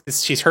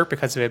 she's hurt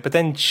because of it, but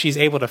then she's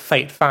able to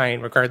fight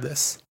fine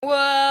regardless.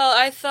 Well,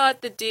 I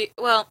thought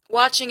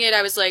watching it,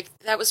 I was like,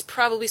 that was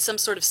probably some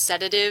sort of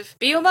sedative.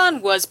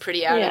 Biyomon was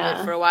pretty out of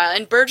it for a while,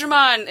 and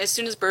Bergermon, as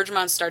soon as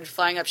Bergermon started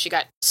flying up, she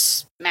got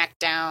smacked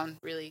down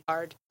really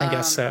hard. I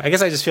guess so. I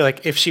guess I just feel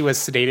like if she was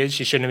sedated,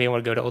 she shouldn't have been able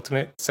to go to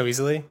Ultimate so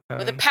easily.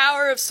 But the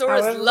power of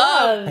Sora's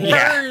love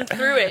burned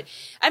through it.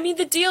 I mean,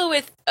 the deal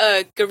with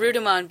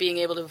Garudamon being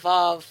able to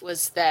evolve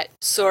was that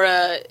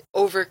Sora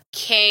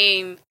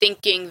overcame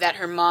thinking that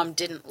her mom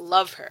didn't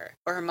love her,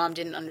 or her mom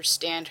didn't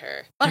understand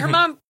her. Well, her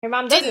mom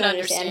doesn't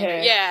understand her.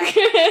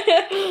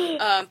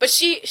 Yeah. But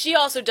she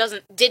also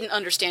didn't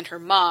understand her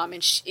mom,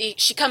 and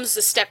she comes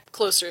a step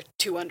closer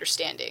to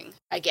understanding,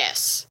 I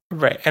guess.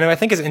 Right. And what I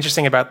think is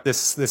interesting about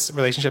this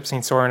relationship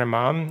between Sora and her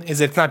mom is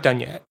that it's not done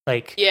yet.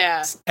 Like,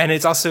 yeah. And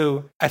it's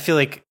also, I feel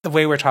like the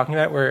way we're talking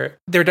about,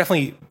 there are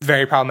definitely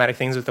very problematic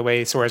things with the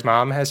way Sora's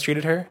mom has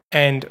treated her.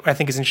 And what I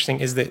think is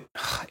interesting is that,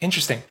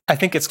 I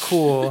think it's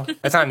cool.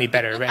 That's not any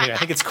better, but anyway, I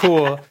think it's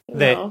cool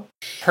that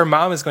her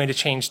mom is going to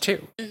change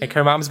too. Mm-hmm. Like,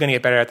 her mom is going to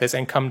get better at this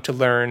and come to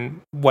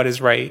learn what is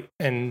right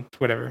and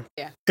whatever.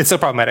 Yeah. It's so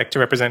problematic to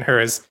represent her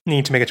as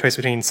needing to make a choice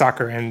between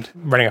soccer and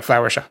running a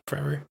flower shop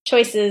forever.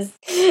 Choices.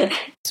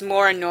 It's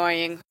more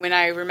annoying when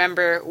I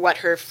remember what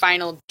her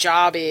final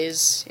job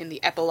is in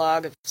the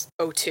epilogue of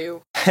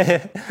 02.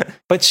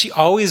 But she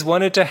always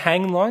wanted to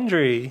hang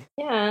laundry.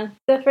 Yeah,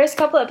 the first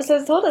couple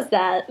episodes told us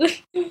that.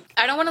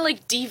 I don't want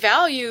to,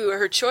 devalue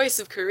her choice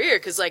of career,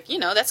 because,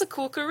 that's a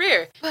cool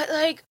career. But,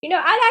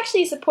 I'd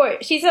actually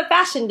support... She's a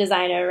fashion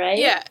designer, right?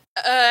 Yeah.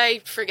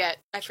 I forget.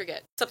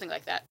 Something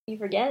like that. You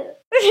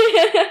forget?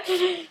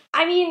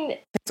 I mean...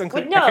 I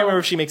can't remember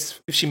if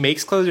she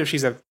makes clothes or if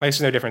she's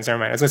there's no difference. Never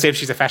mind. I was going to say if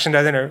she's a fashion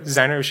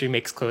designer or if she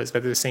makes clothes,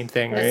 but they're the same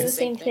thing, right? It's the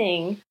same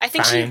thing. I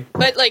think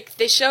but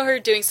they show her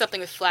doing something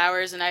with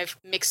flowers, and I've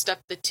mixed up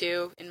the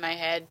two in my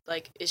head.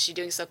 Is she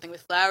doing something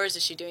with flowers?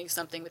 Is she doing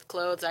something with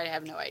clothes? I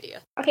have no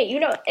idea. Okay,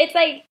 it's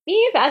like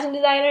being a fashion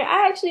designer,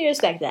 I actually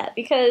respect that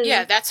because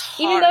that's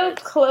hard. Even though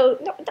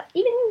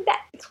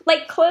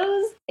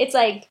clothes, it's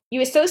like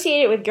you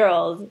associate it with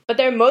girls, but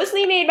they're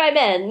mostly made by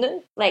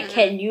men.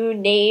 Can you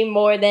name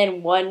more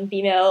than one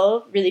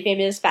female really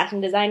famous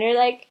fashion designer?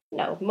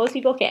 No, most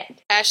people can't.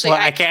 Actually,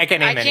 I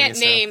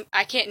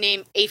can't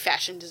name a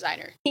fashion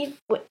designer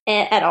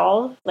at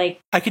all.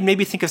 I could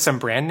maybe think of some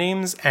brand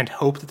names and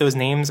hope that those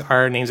names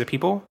are names of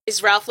people.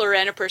 Is Ralph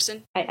Lauren a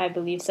person? I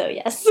believe so.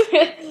 Yes.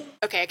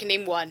 Okay, I can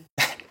name one.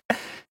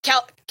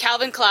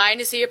 Calvin Klein,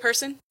 is he a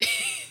person?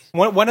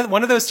 One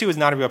of those two is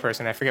not a real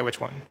person. I forget which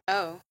one.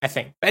 Oh. I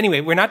think. But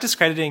anyway, we're not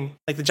discrediting,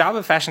 the job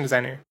of fashion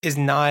designer is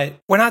not,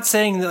 we're not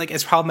saying that,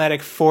 it's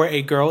problematic for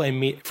a girl in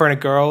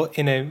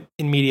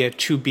media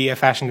to be a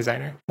fashion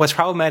designer. What's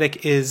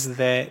problematic is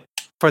that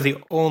for the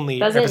only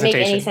doesn't make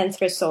any sense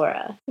for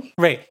Sora.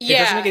 Right. Yeah, it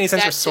doesn't make any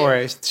sense for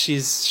Sora.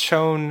 She's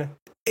shown...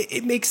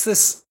 It makes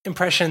this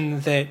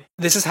impression that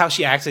this is how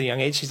she acts at a young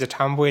age. She's a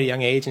tomboy at a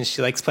young age, and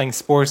she likes playing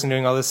sports and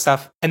doing all this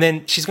stuff. And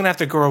then she's going to have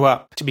to grow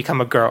up to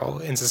become a girl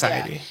in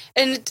society.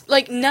 Yeah. And,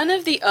 none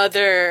of the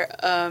other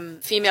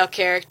female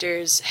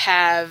characters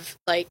have,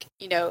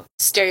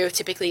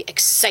 stereotypically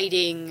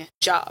exciting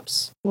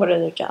jobs. What are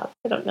their jobs?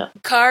 I don't know.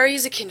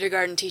 Kari's a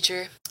kindergarten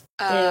teacher.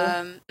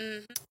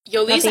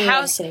 Yoli's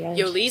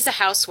a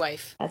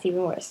housewife. That's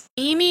even worse.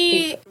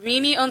 Mimi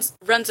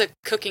runs a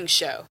cooking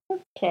show.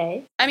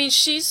 Okay. I mean,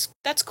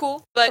 that's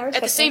cool, but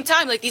at the same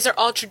time, these are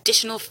all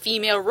traditional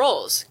female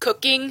roles.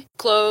 Cooking,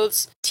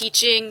 clothes,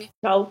 teaching.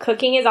 No,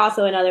 cooking is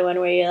also another one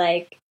where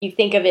you're you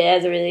think of it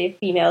as a really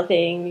female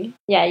thing.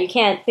 Yeah, you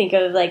can't think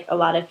of a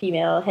lot of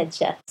female head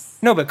chefs.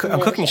 No, but on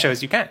cooking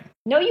shows you can.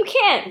 No, you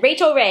can't.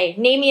 Rachel Ray.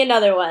 Name me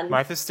another one.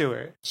 Martha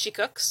Stewart. She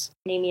cooks.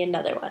 Name me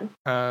another one.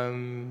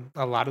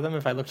 A lot of them.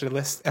 If I looked at a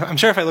list, I'm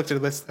sure if I looked at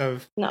a list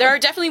of. No. There are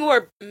definitely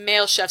more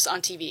male chefs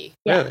on TV.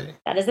 Yeah, really?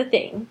 That is a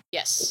thing.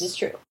 Yes, this is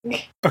true.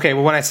 Okay,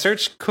 well, when I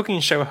search cooking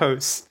show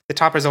hosts, the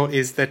top result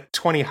is the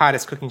 20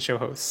 hottest cooking show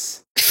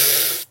hosts.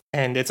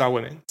 And it's all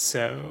women,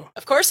 so...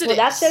 Of course it is.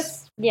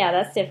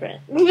 That's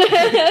different.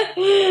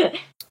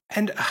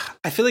 And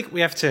I feel like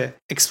we have to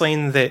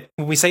explain that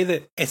when we say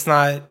that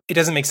it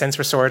doesn't make sense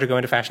for Sora to go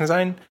into fashion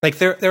design,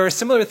 there are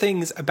similar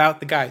things about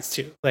the guys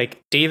too.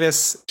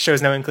 Davis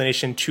shows no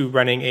inclination to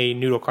running a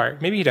noodle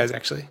cart. Maybe he does,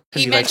 actually.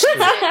 He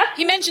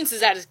mentions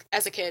it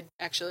as a kid,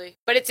 actually.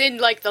 But it's in,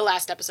 the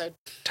last episode.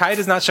 Ty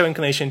does not show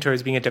inclination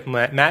towards being a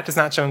diplomat. Matt does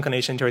not show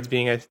inclination towards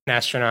being an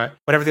astronaut.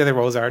 Whatever the other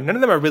roles are, none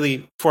of them are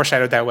really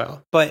foreshadowed that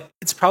well. But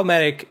it's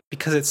problematic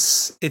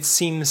because it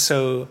seems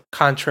so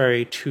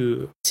contrary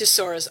to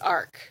Sora's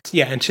arc.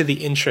 Yeah, and to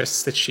the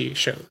interests that she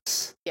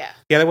shows. Yeah.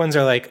 The other ones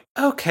are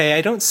okay,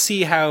 I don't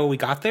see how we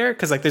got there,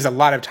 because there's a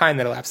lot of time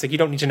that elapsed. You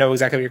don't need to know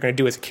exactly what you're going to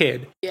do as a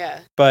kid. Yeah.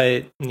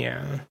 But,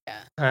 yeah.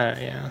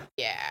 Yeah.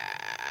 Yeah.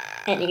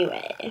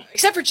 Anyway.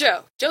 Except for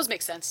Joe. Joe's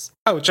makes sense.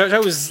 Oh,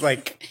 Joe was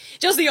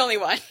Joe's the only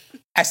one.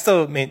 I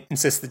still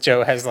insist that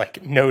Joe has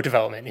like no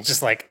development. He's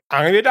just like,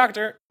 I'm gonna be a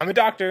doctor. I'm a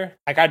doctor.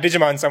 I got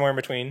Digimon somewhere in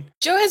between.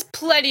 Joe has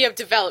plenty of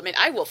development.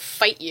 I will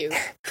fight you.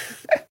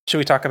 Should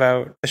we talk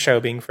about the show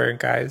being for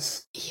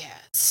guys? Yeah.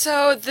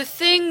 So the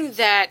thing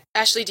that,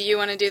 Ashley, do you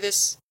want to do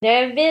this?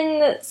 There have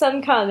been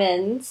some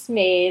comments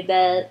made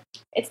that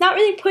it's not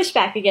really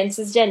pushback against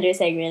this gender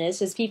segment. It's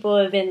just people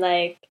have been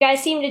like, you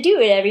guys seem to do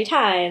it every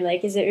time.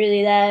 Like, is it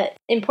really that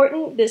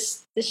important?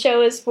 The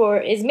show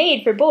is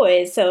made for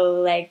boys,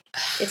 so like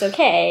it's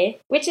okay.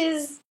 Which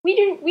is we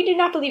do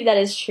not believe that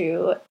is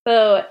true.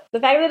 So the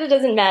fact that it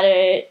doesn't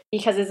matter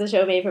because it's a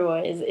show made for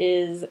boys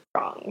is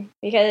wrong.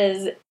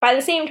 Because by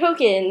the same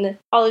token,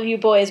 all of you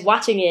boys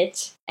watching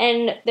it,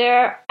 and there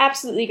are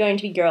absolutely going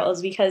to be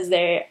girls because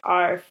there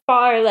are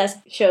far less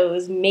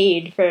shows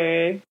made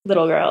for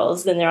little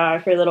girls than there are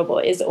for little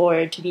boys,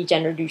 or to be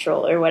gender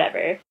neutral or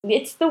whatever.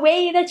 It's the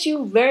way that you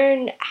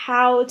learn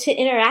how to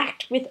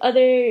interact with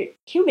other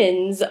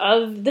humans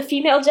of the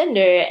female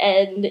gender,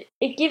 and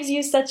it gives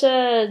you such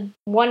a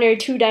 1 or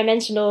 2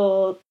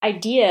 dimensional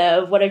idea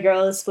of what a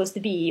girl is supposed to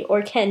be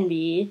or can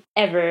be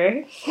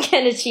ever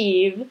can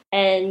achieve,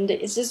 and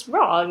it's just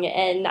wrong.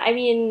 And I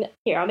mean,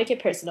 here, I'll make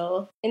it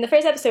personal. In the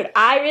first episode,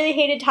 I really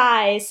hated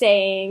Tai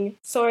saying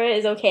Sora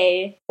is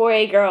okay for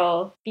a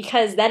girl,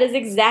 because that is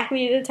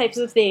exactly the types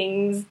of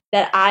things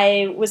that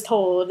I was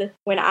told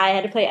when I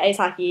had to play ice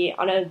hockey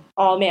on an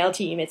all-male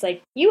team. It's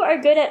like, you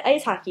are good at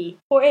ice hockey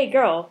for a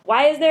girl.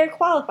 Why is there a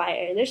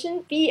qualifier? There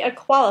shouldn't be a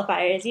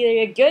qualifier. It's either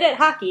you're good at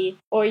hockey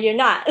or you're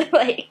not.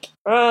 Like,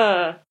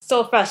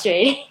 so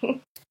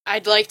frustrating.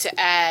 I'd like to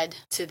add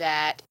to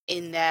that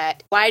in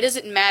that, why does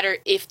it matter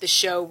if the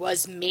show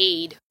was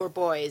made for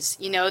boys?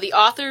 You know, the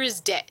author is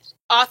dead.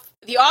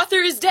 The author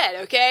is dead,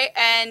 okay?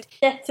 And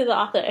death to the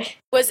author.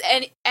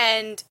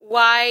 And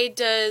why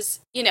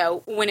does, you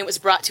know, when it was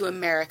brought to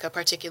America,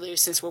 particularly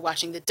since we're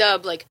watching the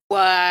dub, like,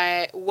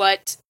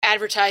 what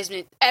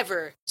advertisement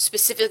ever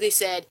specifically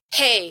said,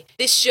 hey,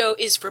 this show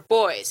is for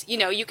boys? You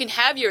know, you can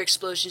have your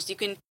explosions, you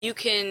can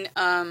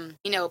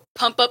you know,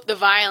 pump up the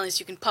violence,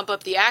 you can pump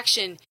up the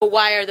action, but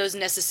why are those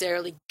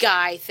necessarily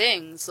guy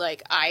things?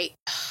 Like, all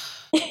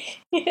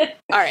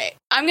right,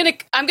 I'm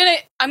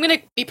gonna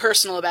be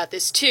personal about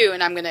this too,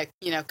 and I'm gonna,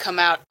 you know, come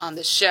out on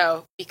this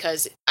show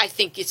because I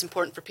think it's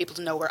important for people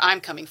to know where I'm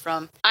coming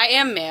from. I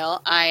am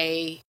male.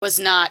 I was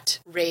not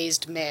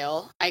raised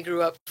male. I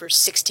grew up for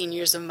 16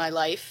 years of my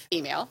life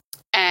female.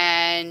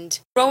 And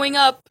growing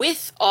up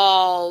with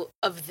all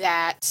of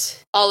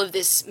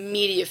this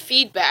media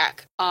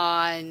feedback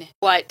on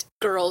what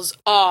girls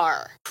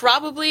are,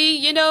 probably,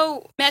 you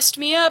know, messed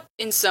me up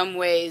in some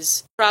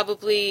ways.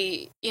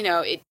 Probably, you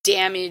know, it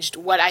damaged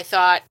what I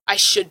thought I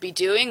should be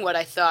doing, what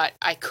I thought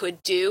I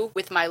could do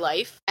with my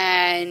life.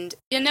 And,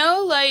 you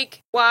know, like,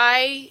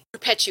 why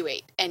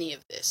perpetuate any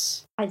of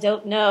this? I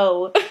don't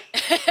know.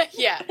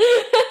 Yeah.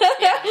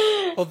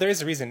 Well, there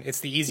is a reason. It's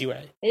the easy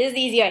way. It is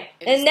the easy way.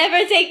 And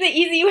never take the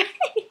easy way.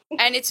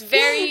 And it's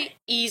very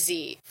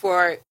easy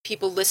for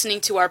people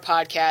listening to our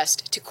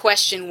podcast to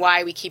question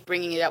why we keep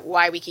bringing it up,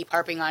 why we keep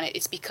harping on it.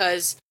 It's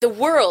because the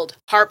world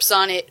harps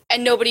on it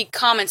and nobody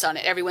comments on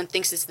it. Everyone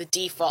thinks it's the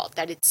default,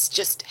 that it's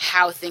just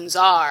how things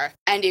are.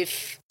 And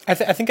if... I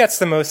think that's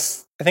the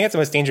most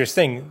dangerous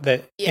thing,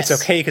 that Yes.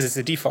 it's okay because it's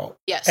the default.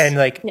 Yes. And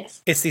like,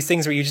 Yes. it's these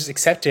things where you just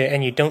accept it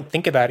and you don't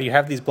think about it. You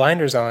have these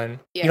blinders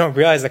on. Yeah. You don't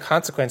realize the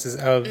consequences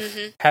of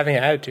having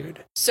an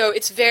attitude. So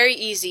it's very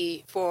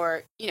easy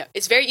for, you know,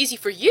 it's very easy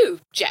for you,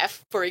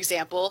 Jeff, for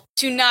example,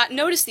 to not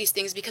notice these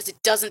things because it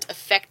doesn't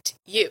affect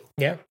you.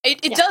 Yeah.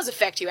 It does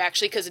affect you,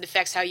 actually, because it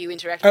affects how you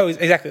interact Oh,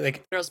 with exactly.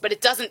 Like, girls, but it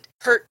doesn't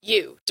hurt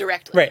you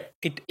directly. right.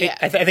 Yeah.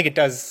 I think it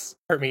does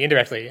hurt me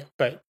indirectly,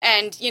 but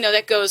And, you know,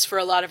 that goes for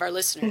a lot of our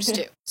listeners,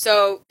 too.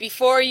 So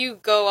before you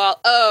go all,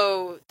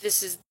 oh,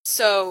 this is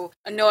so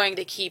annoying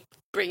to keep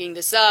bringing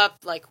this up,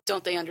 like,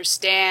 don't they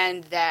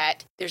understand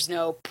that there's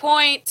no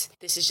point,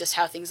 this is just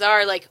how things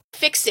are, like,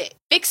 fix it.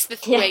 Fix the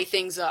way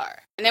things are.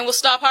 And then we'll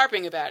stop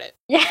harping about it.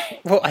 Yeah.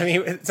 well, I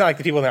mean, it's not like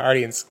the people in the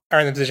audience are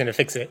in the position to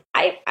fix it.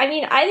 I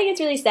mean, I think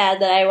it's really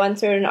sad that I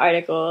once wrote an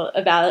article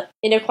about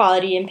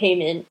inequality in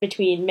payment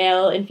between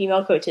male and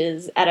female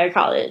coaches at our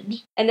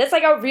college. And that's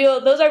like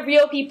those are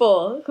real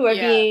people who are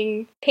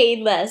being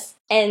paid less.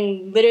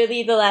 And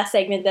literally the last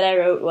segment that I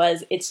wrote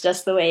was, it's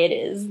just the way it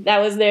is. That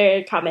was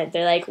their comment.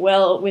 They're like,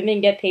 well,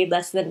 women get paid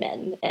less than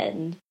men,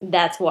 and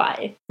that's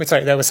why. Wait,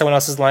 sorry, that was someone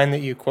else's line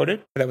that you quoted?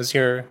 Or that was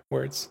your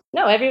words?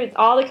 No,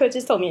 all the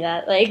coaches told me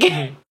that. Like,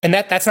 And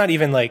that's not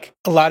even like,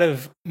 a lot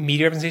of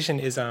media representation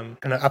is kind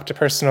of up to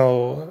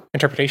personal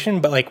interpretation,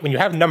 but like when you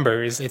have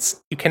numbers,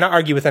 you cannot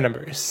argue with the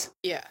numbers.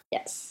 Yeah.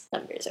 yes,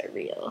 numbers are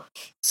real.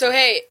 So,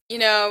 hey, you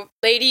know,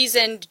 ladies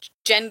and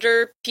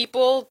gender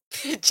people,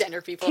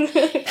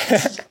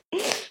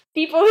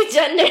 People with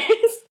genders.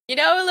 you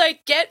know,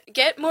 like,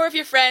 get more of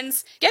your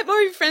friends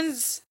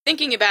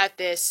thinking about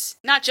this,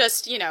 not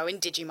just, you know, in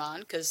Digimon,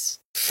 because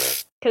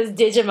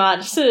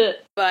Digimon.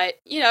 but,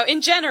 you know,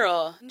 in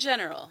general.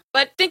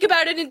 But think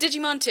about it in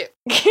Digimon too.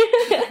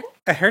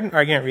 I heard an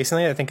argument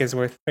recently I think is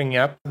worth bringing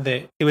up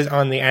that it was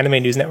on the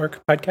Anime News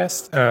Network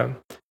podcast.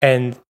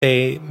 And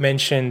they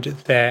mentioned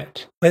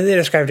that the way they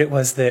described it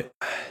was that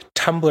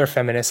Tumblr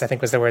feminists, I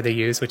think was the word they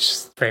used, which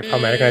is very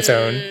problematic on its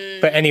own.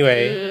 But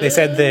anyway, they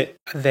said that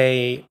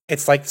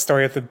it's like the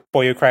story of the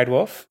boy who cried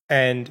wolf,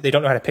 and they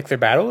don't know how to pick their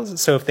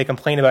battles. So if they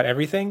complain about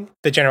everything,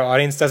 the general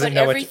audience doesn't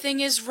know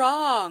everything is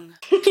wrong.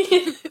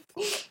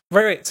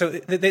 Right. So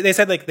they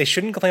said like they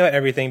shouldn't complain about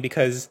everything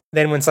because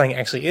then when something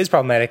actually is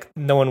problematic,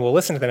 no one will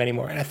listen to them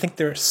anymore. And I think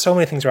there are so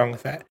many things wrong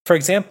with that. For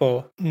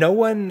example,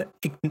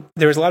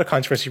 there was a lot of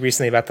controversy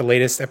recently about the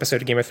latest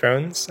episode of Game of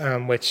Thrones,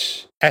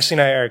 which Ashley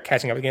and I are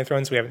catching up with Game of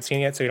Thrones. We haven't seen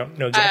it yet, so we don't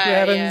know exactly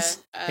what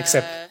happens.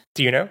 Except,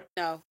 do you know?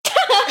 No.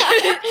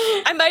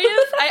 I might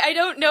have. I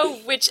don't know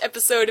which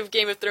episode of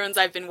Game of Thrones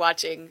I've been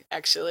watching,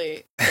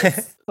 actually.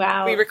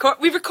 Wow. We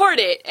record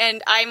it,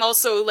 and I'm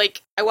also,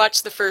 like, I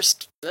watched the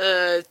first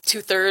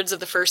 2/3 of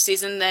the first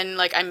season, then,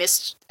 like, I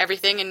missed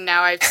everything, and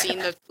now I've seen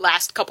the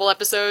last couple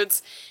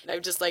episodes, and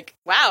I'm just like,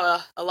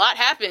 wow, a lot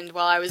happened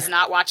while I was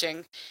not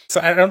watching. So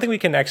I don't think we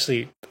can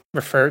actually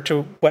refer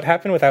to what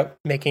happened without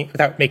making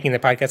the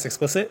podcast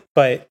explicit,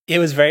 but it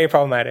was very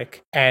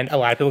problematic and a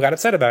lot of people got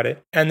upset about it.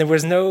 And there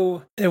was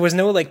no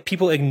like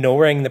people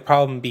ignoring the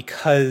problem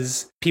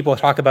because people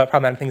talk about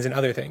problematic things and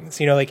other things.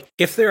 You know, like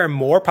if there are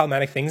more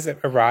problematic things that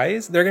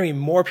arise, there are going to be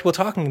more people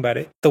talking about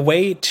it. The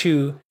way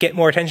to get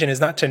more attention is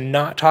not to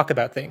not talk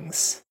about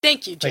things.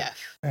 Thank you,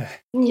 Jeff.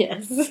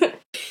 Yes.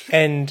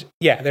 And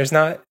yeah,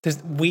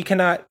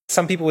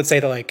 some people would say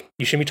that like,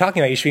 you shouldn't be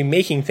talking about it, you should be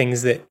making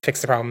things that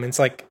fix the problem. It's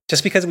like,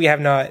 just because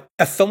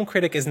a film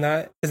critic does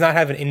not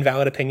have an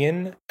invalid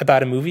opinion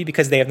about a movie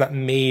because they have not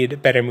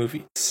made better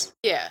movies.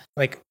 Yeah.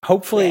 Like,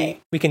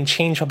 hopefully we can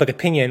change public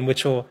opinion,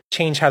 which will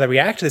change how they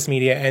react to this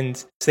media, and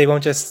so they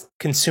won't just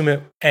consume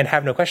it and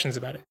have no questions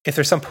about it. If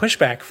there's some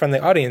pushback from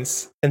the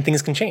audience, then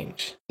things can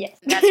change. Yes.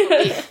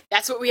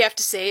 That's what we have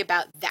to say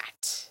about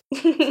that.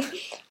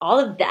 All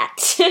of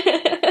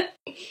that.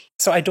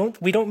 So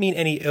we don't mean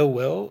any ill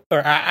will,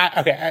 or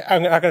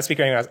I'm not going to speak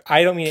for anyone else.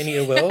 I don't mean any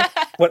ill will.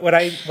 What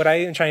I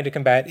am trying to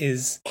combat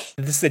is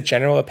this is a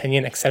general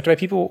opinion accepted by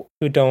people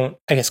who don't,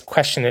 I guess,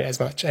 question it as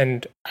much.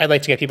 And I'd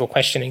like to get people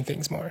questioning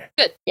things more.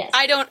 Good. Yes.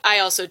 I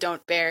also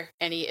don't bear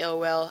any ill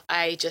will.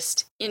 I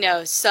just,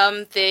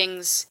 some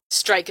things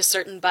strike a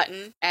certain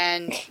button,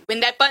 and when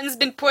that button's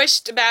been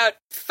pushed about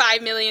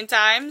 5 million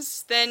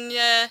times, then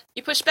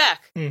you push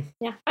back.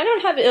 Yeah, I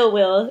don't have ill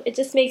will. It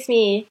just makes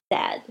me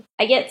sad.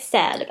 I get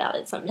sad about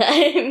it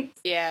sometimes.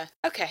 Yeah,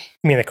 okay.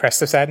 You mean the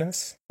crest of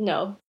sadness?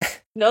 No,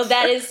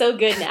 that is so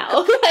good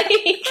now.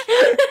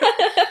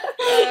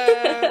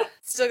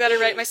 Still gotta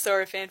write my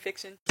Sora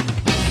fanfiction.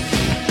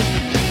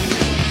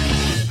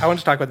 I want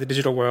to talk about the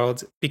digital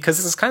world because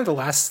this is kind of the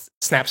last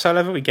snapshot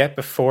of it we get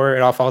before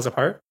it all falls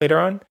apart later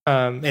on,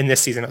 in this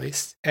season at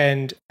least.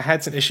 And I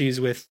had some issues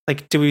with,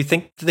 like, do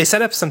they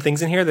set up some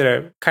things in here that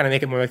are kind of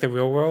make it more like the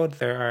real world?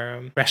 There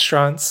are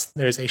restaurants,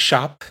 there's a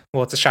shop.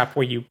 Well, it's a shop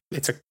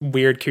it's a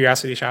weird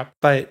curiosity shop,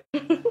 but...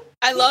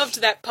 I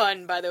loved that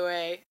pun, by the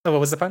way. Oh, what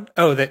was the pun?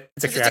 Oh, that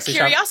it's a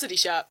curiosity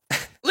shop.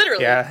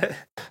 Literally. Yeah,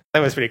 that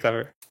was pretty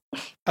clever.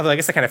 Although I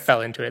guess I kind of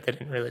fell into it. They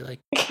didn't really like...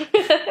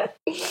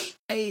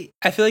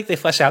 I feel like they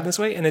flesh out in this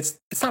way, and it's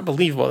not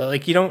believable.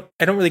 Like I don't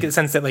really get the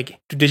sense that like,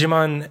 do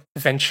Digimon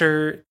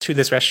venture to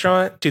this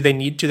restaurant? Do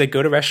they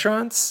go to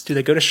restaurants? Do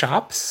they go to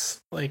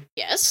shops? Like,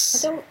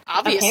 yes,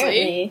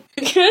 obviously.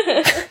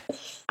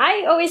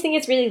 I always think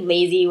it's really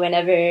lazy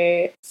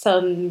whenever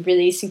some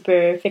really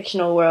super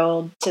fictional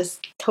world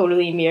just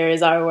totally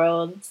mirrors our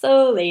world.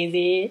 So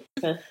lazy.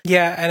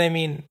 Yeah, and I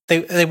mean,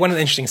 they wanted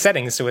interesting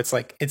settings, so it's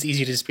like, it's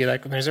easy to just be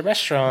like, there's a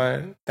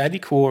restaurant, that'd be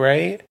cool,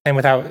 right? And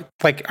without,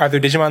 like, are there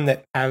Digimon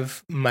that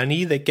have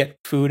money that get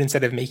food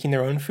instead of making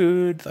their own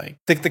food? Like,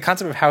 the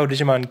concept of how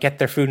Digimon get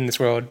their food in this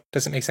world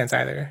doesn't make sense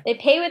either. They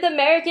pay with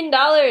American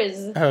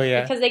dollars. Oh,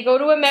 yeah. Because they go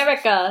to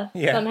America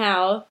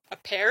somehow.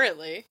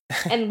 Apparently.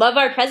 And love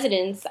our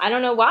presidents. I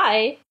don't know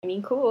why. I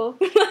mean, cool.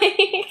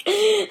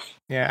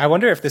 Yeah, I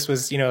wonder if this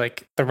was,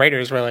 like, the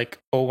writers were like,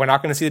 oh, we're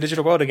not going to see the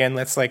digital world again,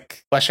 let's,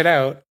 like, flesh it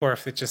out. Or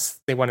if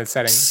they wanted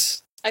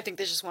settings. I think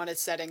they just wanted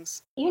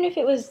settings. Even if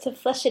it was to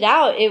flesh it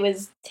out, it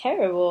was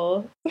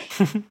terrible.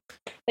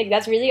 Like,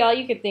 that's really all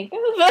you could think of.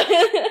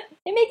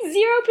 It makes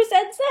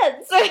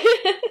 0% sense.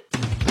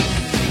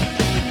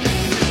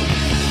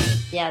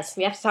 Yes,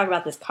 we have to talk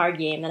about this card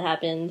game that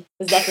happened.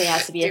 This definitely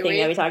has to be a thing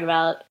that we talk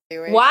about.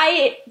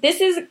 Why?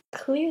 This is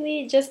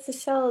clearly just to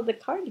sell the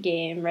card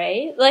game,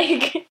 right?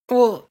 Like,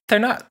 well, they're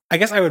not. I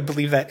guess I would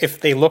believe that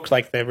if they looked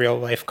like the real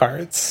life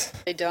cards.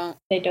 They don't.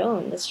 They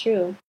don't. That's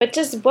true. But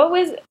just what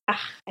was?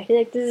 I feel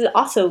like this is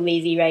also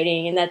lazy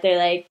writing, in that they're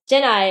like,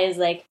 Genai is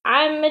like,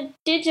 I'm a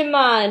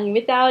Digimon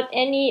without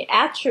any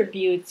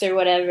attributes or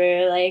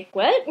whatever. Like,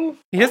 what?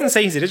 He doesn't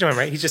say he's a Digimon,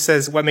 right? He just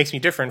says, what makes me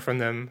different from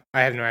them?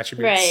 I have no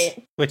attributes.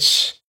 Right.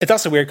 Which, it's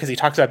also weird because he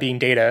talks about being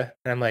Data,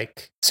 and I'm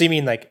like, so you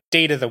mean like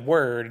Data the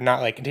word, not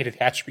like Data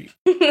the attribute?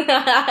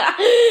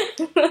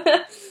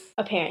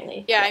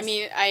 Apparently. Yeah, yes. I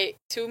mean,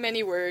 too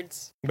many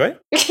words.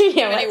 What? yeah, Too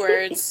many what?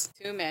 words.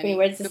 Too many. Too many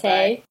words to Goodbye.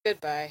 say.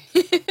 Goodbye.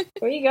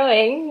 Where are you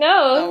going?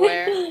 No.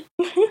 Nowhere.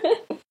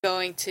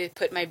 Going to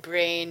put my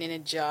brain in a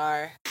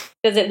jar.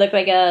 Does it look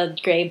like a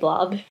gray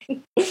blob?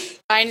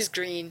 Mine is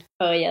green.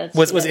 Oh yeah. that's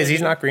Was true, that would Izzy's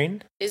be- not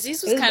green?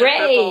 Izzy's It was was kind of gray.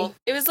 purple.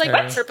 It was like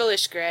Uh.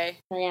 purplish gray.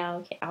 Oh, yeah,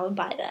 okay, I would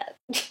buy that.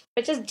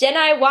 But just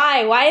Jedi,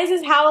 why? Why is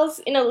his house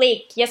in a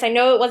lake? Yes, I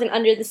know it wasn't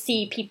under the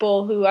sea.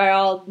 People who are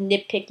all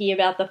nitpicky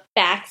about the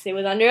facts. It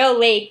was under a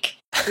lake.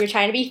 We were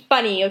trying to be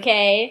funny,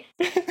 okay?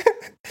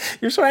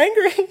 You're so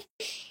angry.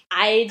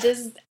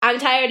 I'm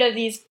tired of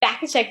these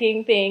fact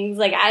checking things.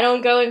 Like, I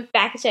don't go and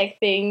fact check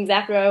things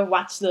after I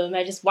watch them.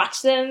 I just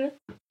watch them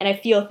and I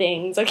feel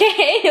things,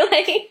 okay?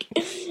 Like,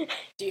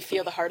 Do you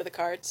feel the heart of the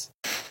cards?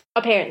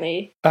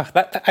 apparently.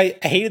 I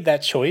hated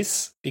that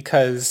choice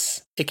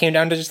because it came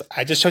down to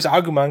I just chose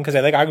Agumon because I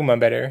like Agumon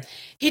better.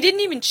 He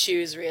didn't even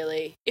choose,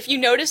 really. If you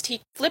noticed,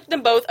 he flipped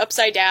them both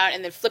upside down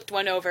and then flipped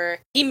one over.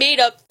 He made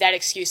up that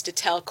excuse to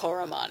tell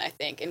Koromon, I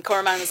think. And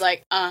Koromon was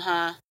like,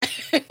 uh-huh.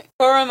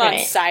 Koromon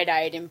Right.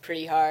 side-eyed him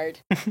pretty hard.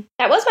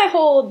 That was my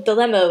whole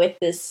dilemma with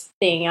this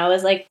thing. I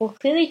was like, well,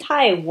 clearly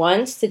Tai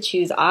wants to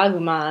choose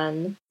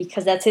Agumon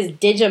because that's his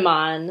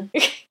Digimon.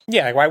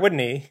 Yeah, like, why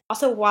wouldn't he?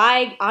 Also,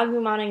 why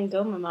Agumon and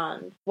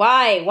Gomamon?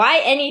 Why?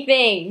 Why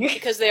anything?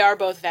 Because they are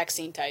both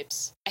vaccine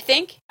types. I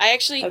think. I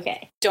actually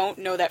Okay. don't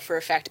know that for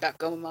a fact about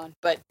Gomamon,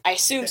 but I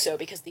assume so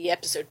because the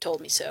episode told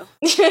me so.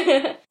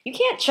 You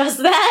can't trust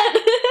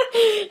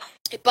that.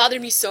 It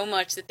bothered me so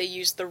much that they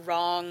used the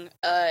wrong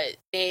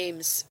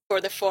names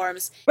for the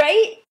forms.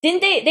 Right?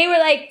 Didn't they? They were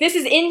like, this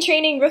is in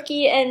training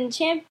rookie and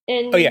champ.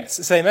 And Oh yes,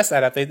 so they messed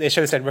that up. They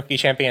should have said Rookie,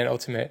 Champion, and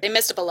Ultimate. They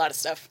messed up a lot of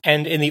stuff.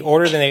 And in the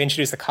order that they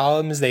introduced the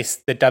columns,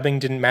 the dubbing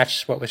didn't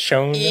match what was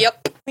shown.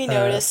 Yep, we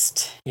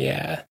noticed.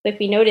 Yeah. Like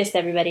we noticed,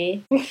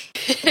 everybody.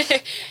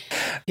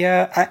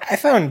 Yeah, I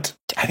found.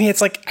 I mean,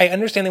 it's like I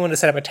understand they want to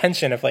set up a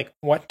tension of like,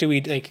 what do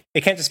we like?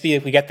 It can't just be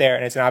if we get there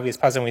and it's an obvious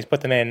puzzle and we just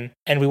put them in.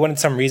 And we wanted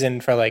some reason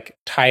for like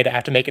Tai to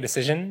have to make a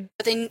decision.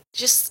 But they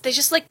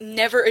just like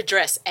never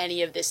address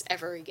any of this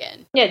ever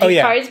again. Yeah. Oh,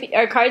 yeah.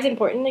 Are cards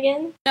important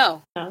again?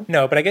 No.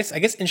 No, but I guess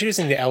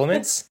introducing the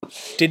elements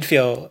did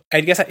feel.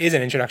 I guess that is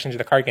an introduction to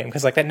the card game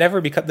because like that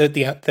never becomes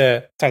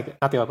the sorry,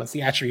 not the elements,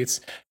 the attributes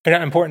are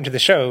not important to the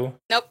show.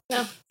 Nope.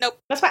 No. Nope.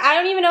 That's why I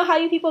don't even know how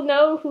you people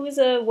know who's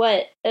a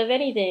what of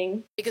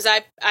anything. Because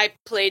I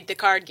played the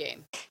card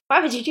game.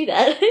 Why would you do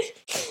that?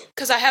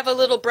 Because I have a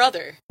little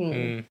brother.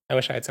 I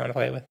wish I had someone to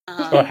play with.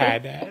 Uh-huh. Or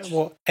had.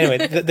 Well,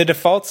 anyway, the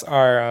defaults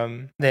are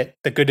that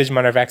the good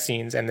Digimon are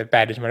vaccines and the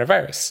bad Digimon are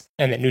virus,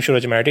 and that neutral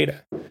Digimon are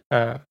data.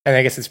 And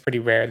I guess it's pretty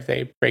rare that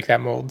they break that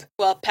mold.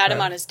 Well,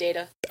 Patamon is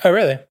data. Oh,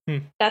 really?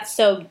 That's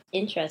so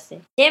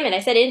interesting. Damn it! I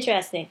said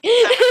interesting.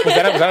 Was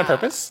that on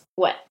purpose?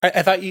 What?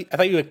 I thought you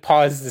like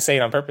paused to say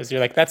it on purpose. You're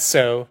like, that's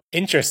so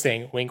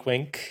interesting. Wink,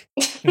 wink.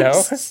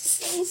 No.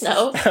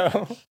 No.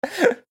 No.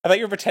 I thought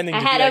you were pretending. I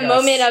to had be a like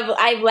moment us. of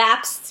I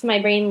lapsed. My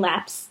brain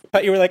lapsed. I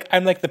thought you were like,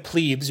 I'm like the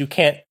plebes who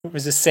can't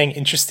resist saying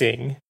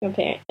interesting.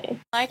 Apparently.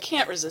 I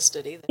can't resist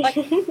it either. Like,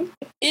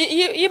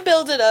 you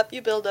build it up.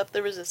 You build up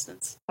the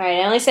resistance. All right.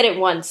 I only said it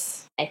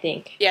once. I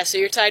think. Yeah, so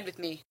you're tied with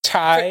me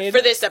Tied.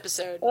 for this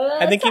episode.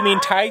 I think you mean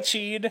Tai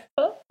Chi'd.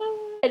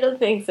 I don't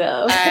think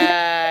so.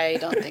 I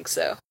don't think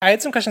so. I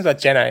had some questions about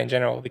Jedi in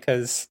general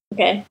because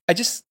Okay. I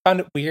just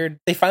found it weird.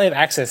 They finally have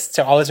access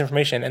to all this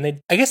information,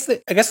 and I guess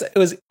it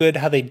was good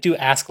how they do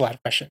ask a lot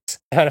of questions.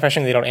 I found it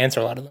frustrating they don't answer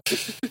a lot of them.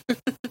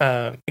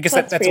 I guess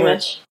that's pretty where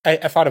much. I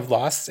thought of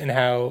Lost and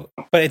how,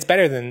 but it's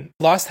better than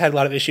Lost had a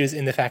lot of issues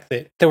in the fact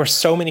that there were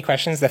so many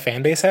questions the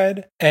fan base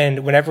had, and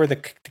whenever the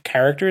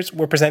characters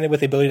were presented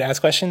with the ability to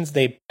ask questions,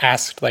 they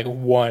asked like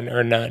one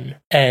or none.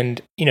 And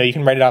you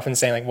can write it off and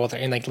say like, well, they're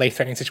in like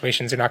life-threatening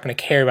situations, they're not going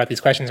to care about these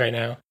questions right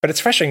now. But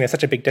it's frustrating there's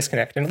such a big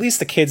disconnect. And at least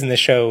the kids in the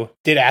show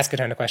did ask a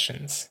ton of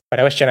questions, but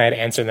I wish Jedi had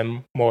answered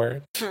them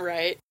more.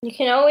 Right. You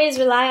can always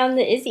rely on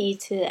the Izzy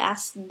to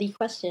ask the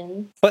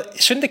question.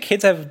 But shouldn't the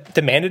kids have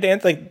demanded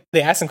answers? Like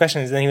they asked him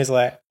questions, and then he was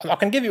like, "I'm not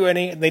going to give you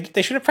any."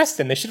 They should have pressed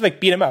him. They should have like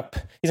beat him up.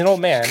 He's an old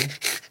man.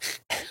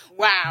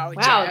 Wow.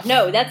 Wow, Jeff.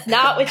 no, that's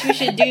not what you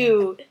should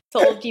do to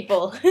old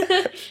people.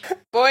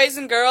 Boys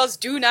and girls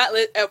do not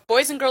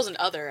boys and girls and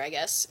other, I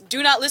guess,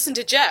 do not listen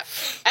to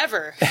Jeff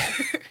ever.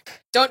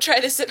 Don't try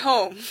this at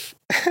home.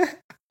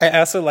 I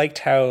also liked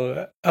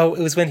how, it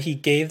was when he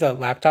gave the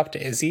laptop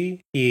to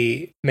Izzy,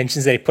 he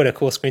mentions that he put a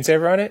cool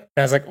screensaver on it.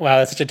 And I was like, wow,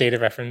 that's such a data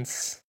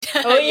reference.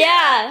 Oh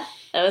yeah,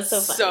 that was so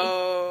funny.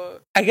 So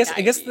I guess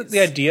Nice. the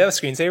idea of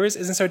screensavers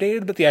isn't so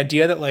dated, but the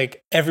idea that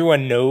like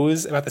everyone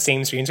knows about the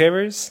same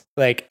screensavers,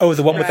 like, oh,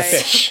 the one with the Right.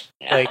 fish.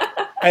 Like,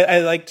 I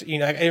liked,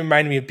 it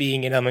reminded me of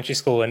being in elementary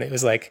school, and it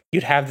was like,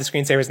 you'd have the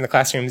screensavers in the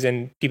classrooms,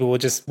 and people would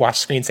just watch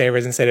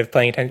screensavers instead of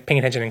paying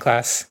attention in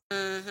class.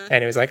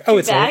 And it was like, oh,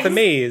 it's the one with the Bags?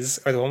 maze,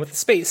 or the one with the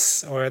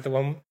space, or the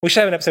one... We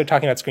should have an episode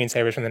talking about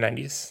screensavers from the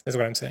 90s, is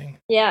what I'm saying.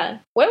 Yeah.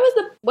 When was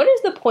the What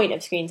is the point of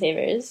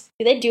screensavers?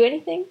 Do they do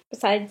anything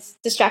besides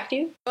distract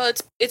you? Well,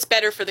 it's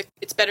better for the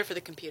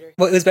computer.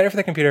 Well, it was better for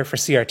the computer for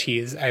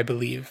CRTs, I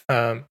believe,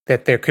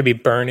 that there could be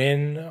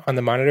burn-in on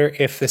the monitor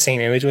if the same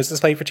image was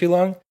displayed for too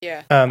long.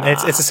 Yeah. And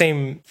it's the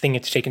same thing you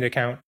have to take into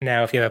account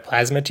now if you have a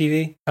plasma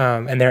TV.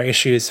 And there are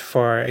issues,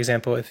 for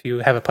example, if you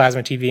have a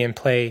plasma TV and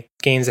play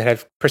games that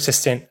have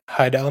persistent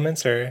HUD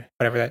elements or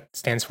whatever that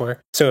stands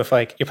for. So if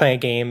like you're playing a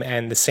game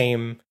and the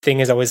same thing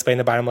is always displayed in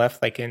the bottom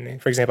left, like in,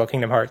 for example,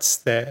 Kingdom Hearts,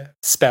 the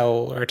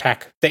spell or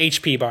attack, the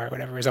HP bar or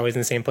whatever is always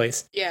in the same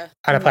place. Yeah.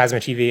 On a plasma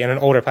TV, and an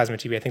older plasma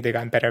TV, I think they've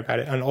gotten better about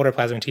it. On an older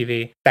plasma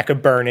TV, that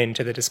could burn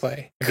into the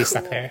display and be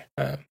stuck there.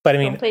 But I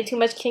mean, Don't play too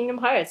much Kingdom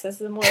Hearts. That's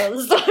the moral of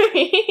the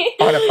story.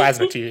 on a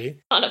plasma TV.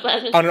 On a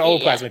plasma TV. On an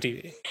old yeah. plasma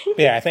TV.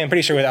 Yeah, I'm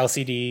pretty sure with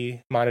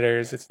LCD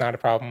monitors, it's not a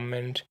problem.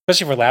 And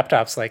especially for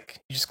laptops, like,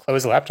 you just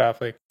close the laptop.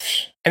 Like,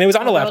 and it was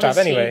on a The world laptop has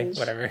anyway. changed.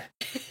 Whatever.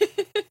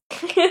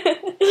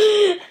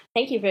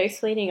 Thank you for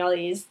explaining all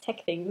these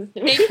tech things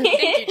to me. Thank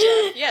you,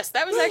 Jeff. Yes,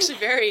 that was actually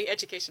very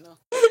educational.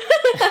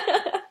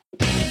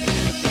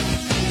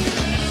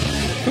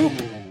 Poop.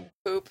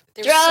 Poop.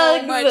 There's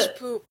so Drugs. much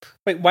poop.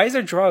 Wait, why is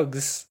there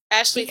drugs?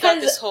 Ashley thought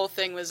Because- this whole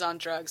thing was on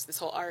drugs, this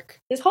whole arc.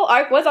 This whole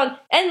arc was on,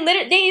 and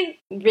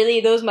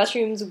literally, those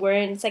mushrooms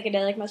weren't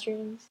psychedelic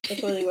mushrooms. They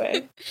totally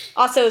were.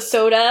 Also,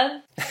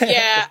 soda.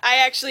 Yeah, I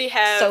actually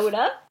have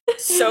Soda?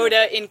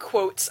 soda in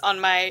quotes on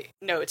my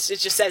notes. It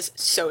just says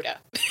soda.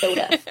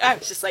 Soda. I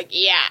was just like,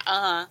 yeah,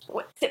 uh-huh.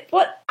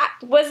 What?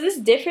 Was this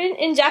different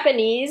in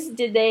Japanese?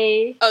 Did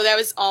they? Oh, that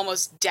was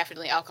almost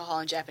definitely alcohol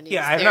in Japanese.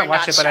 Yeah, I've They're not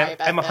watched it, but shy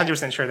about I'm that.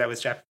 100% sure that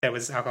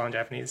was alcohol in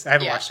Japanese. I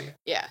haven't Yeah. watched it yet.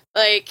 Yeah,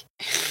 like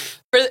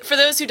for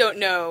those who don't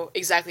know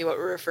exactly what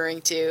we're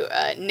referring to,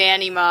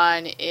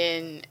 Nannymon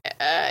in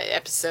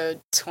episode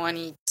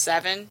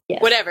 27,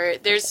 Yes. whatever.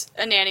 There's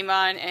a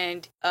Nannymon,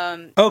 and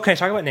Oh, can I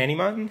talk about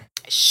Nannymon?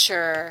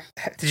 sure,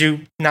 Did you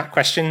not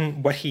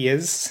question what he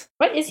is?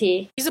 What is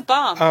he? he's a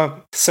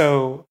bomb.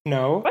 So,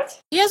 no. What?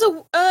 He has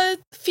a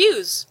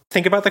fuse.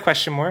 Think about the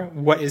question more.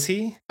 What is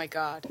he? Oh my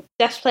God.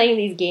 Jeff's playing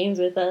these games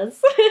with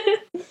us.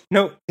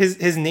 No,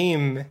 his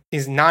name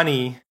is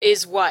Nani.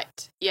 Is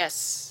what?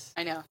 Yes,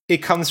 I know. It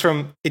comes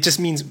from, it just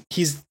means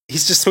he's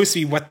just supposed to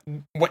be what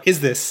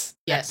is this?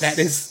 Yes. That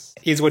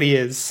is what he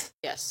is.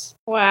 Yes.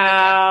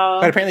 Wow.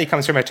 But apparently it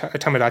comes from a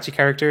Tomodachi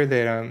character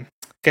that I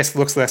guess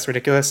looks less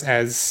ridiculous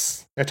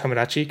as a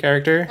Tomodachi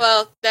character.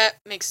 Well, that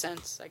makes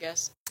sense, I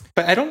guess.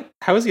 But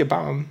how is he a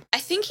bomb? I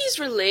think he's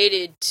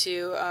related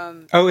to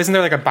Oh, isn't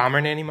there like a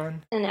bomber Nannymon?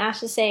 And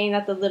Ash is saying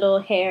that the little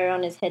hair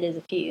on his head is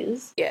a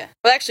fuse. yeah.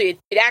 Well, actually,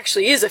 it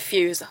actually is a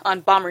fuse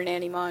on Bomber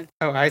Nannymon.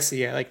 Oh, I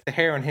see. Yeah, like the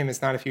hair on him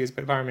is not a fuse,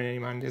 but bomber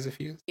Nannymon is a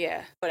fuse.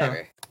 Yeah,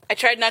 whatever. I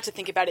tried not to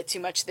think about it too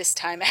much this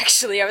time,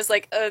 actually. I was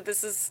like,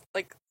 this is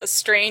like a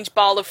strange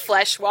ball of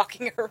flesh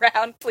walking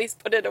around. Please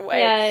put it away.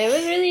 Yeah, it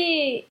was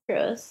really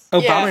gross. Oh,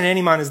 Yeah. bomber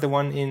Nannymon is the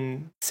one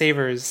in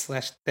Savers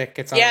that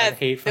gets all Yeah, the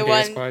hate from the Data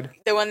one- Squad.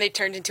 The one they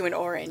turned into an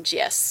orange,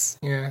 yes.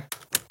 Yeah.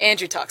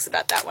 Andrew talks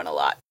about that one a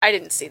lot. I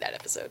didn't see that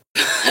episode.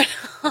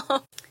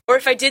 Or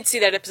if I did see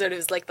that episode, it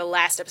was like the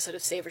last episode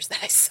of Savers that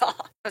I saw.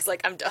 I was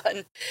like, I'm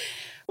done.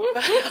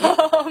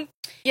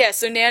 Yeah,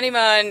 so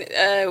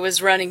Nannymon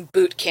was running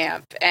boot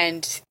camp,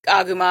 and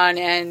Agumon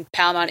and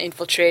Palmon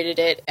infiltrated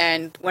it,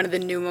 and one of the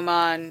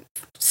Numamon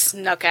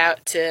snuck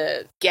out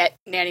to get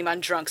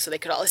Nannymon drunk so they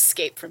could all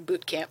escape from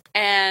boot camp.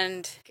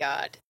 And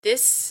God,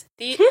 this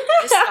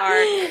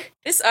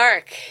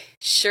arc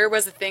sure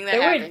was a thing that There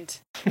were- happened.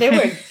 There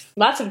were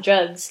lots of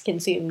drugs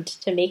consumed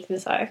to make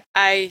this arc.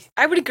 I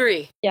would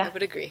agree. Yeah. I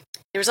would agree.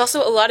 There was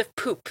also a lot of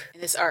poop in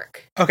this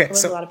arc. Okay, There was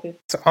a so lot of poop.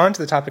 on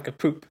to the topic of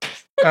poop.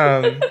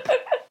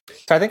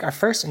 So I think our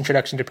first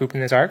introduction to poop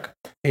in this arc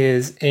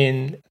is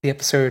in the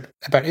episode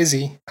about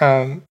Izzy.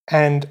 And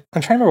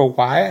I'm trying to remember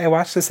why I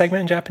watched this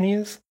segment in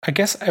Japanese. I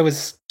guess I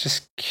was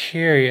just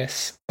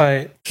curious,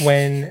 but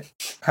when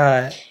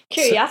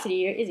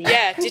Curiosity, or is he?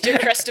 Yeah, did your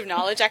crest of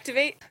knowledge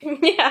activate?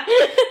 Yeah.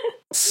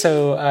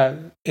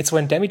 it's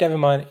when Demi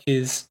Devimon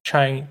is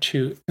trying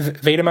to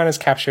Vedamon has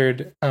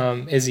captured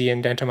Izzy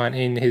and Dentamon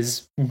in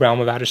his realm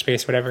of outer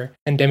space, whatever,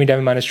 and Demi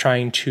Devimon is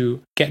trying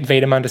to get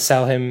Vedamon to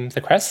sell him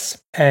the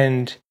crests.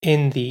 And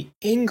in the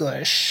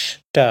English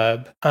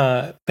dub,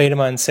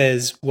 Vedamon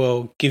says,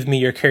 "Well, give me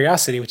your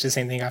curiosity," which is the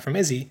same thing I got from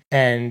Izzy.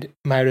 And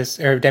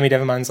Demi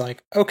Devimon's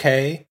like,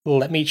 "Okay,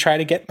 let me try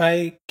to get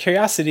my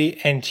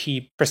curiosity," and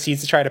he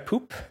proceeds to try to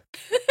poop.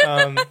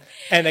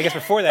 And I guess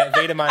before that,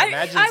 Vedamon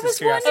imagines I his was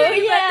curiosity.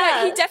 wondering Oh, about that.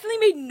 yeah. He definitely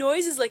made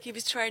noises like he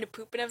was trying to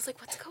poop, and I was like,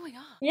 what's going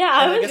on? Yeah,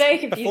 I And was guess very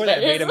confused Before by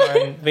that,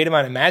 this.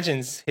 Vedamon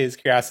imagines his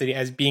curiosity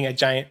as being a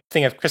giant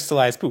thing of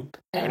crystallized poop.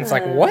 And it's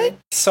like, Uh. what?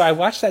 So I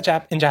watched that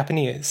in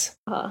Japanese.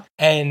 Uh,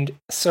 And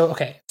so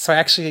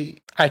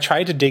I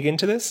tried to dig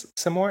into this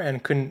some more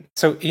and couldn't.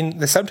 So in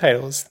the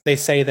subtitles, they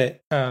say that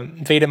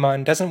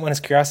Vedamon doesn't want his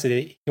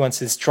curiosity, he wants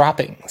his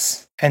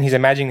droppings. And he's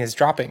imagining his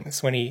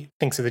droppings when he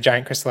thinks of the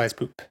giant crystallized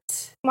poop.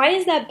 why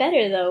is that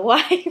better though?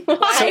 Why?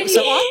 Why So- do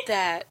so- you want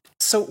that?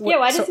 So Yeah,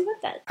 why does he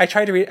want that? I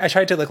tried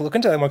to like look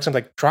into that more because I'm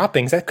like,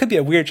 droppings, that could be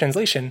a weird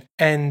translation.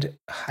 And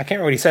I can't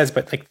remember what he says,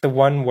 but like the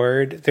one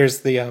word,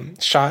 there's the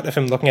shot of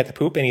him looking at the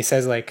poop and he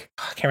says like,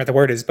 I can't remember what the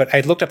word is, but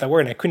I looked up that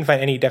word and I couldn't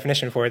find any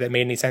definition for it that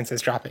made any sense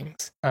as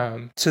droppings.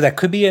 So that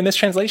could be a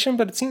mistranslation,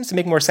 but it seems to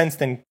make more sense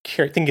than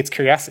think it's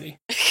curiosity.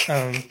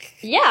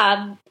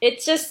 Yeah,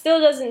 it just still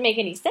doesn't make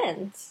any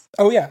sense.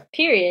 Oh yeah.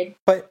 Period.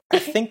 But I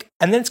think,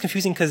 and then it's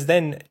confusing because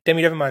then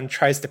Demi Devimon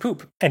tries to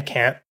poop and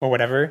can't or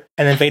whatever,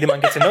 and then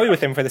Vedamon gets annoyed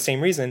with him for the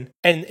same reason.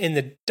 And in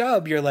the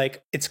dub, you're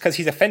like, it's because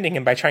he's offending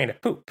him by trying to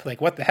poop.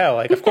 Like, what the hell?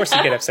 Like, of course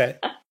he'd get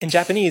upset. In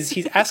Japanese,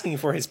 he's asking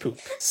for his poop.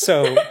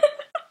 So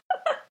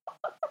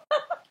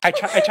I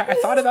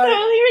thought about it.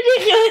 Totally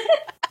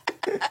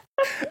ridiculous.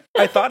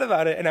 I thought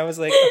about it and I was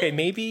like, okay,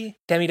 maybe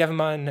Demi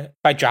Devimon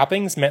by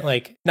droppings meant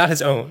like not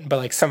his own, but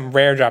like some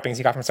rare droppings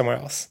he got from somewhere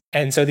else.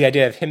 And so the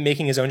idea of him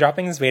making his own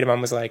droppings,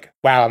 Vedamon was like,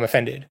 wow, I'm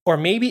offended. Or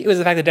maybe it was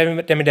the fact that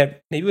Demi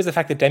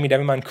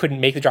Devimon couldn't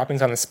make the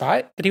droppings on the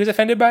spot that he was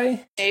offended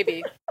by.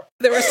 Maybe.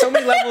 There were so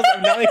many levels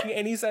of not making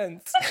any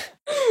sense.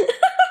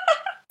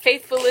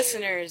 Faithful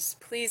listeners,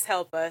 please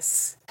help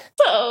us.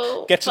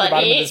 So Get to funny. the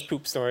bottom of this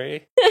poop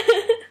story.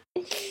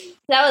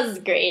 That was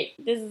great.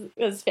 This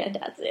was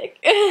fantastic.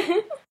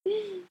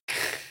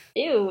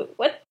 Ew,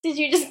 what did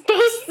you just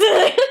post?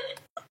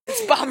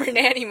 It's Bomber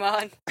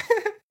Nannymon.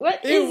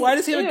 What Ew, is- why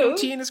does he have a ew.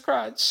 goatee in his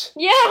crotch?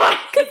 Yeah, why?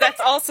 Because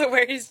that's also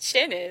where his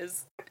chin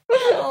is.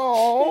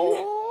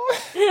 Oh.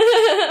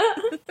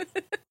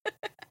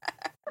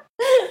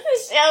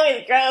 Michelle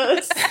is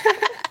gross.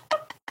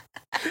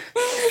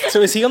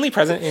 So is he only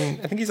present in,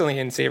 I think he's only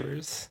in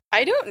Sabers.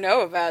 I don't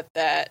know about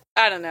that.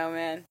 I don't know,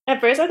 man. At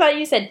first I thought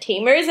you said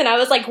Tamers, and I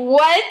was like,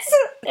 what?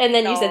 And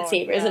then you said No,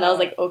 Sabers, and I was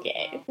like,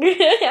 okay.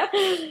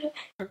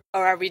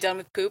 Or are we done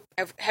with poop?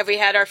 Have we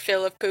had our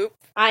fill of poop?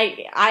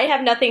 I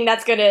have nothing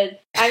that's gonna...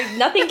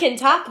 nothing can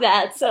top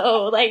that,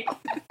 so, like,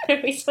 what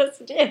are we supposed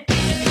to do?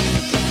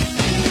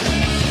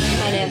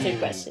 Unanswered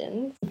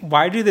questions.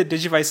 Why do the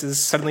Digivices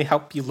suddenly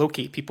help you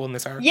locate people in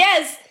this arc?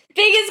 Yes!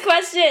 Biggest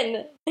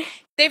question!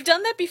 They've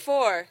done that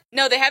before.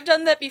 No, they have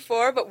done that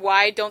before, but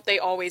why don't they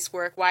always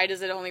work? Why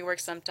does it only work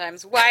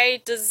sometimes? Why?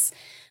 Why does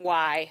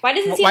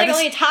it seem Why like does-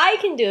 only Ty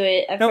can do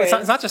it at No, first?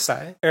 it's not just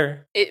Sai.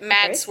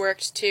 Matt's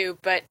worked too,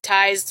 but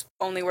Ty's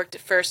only worked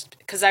at first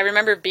because I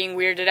remember being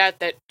weirded out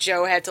that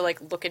Joe had to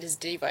like look at his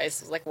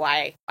device. Like,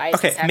 why? Why is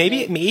Okay, this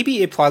happening?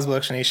 maybe a plausible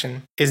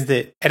explanation is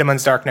that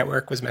Edamon's dark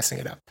network was messing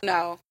it up.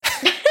 No.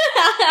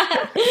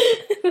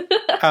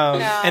 No.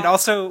 No. And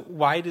also,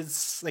 why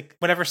does, like,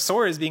 whenever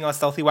Sora is being all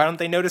stealthy, why don't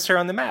they notice her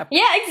on the map?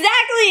 Yeah,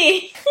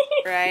 exactly!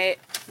 Right?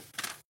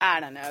 I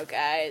don't know,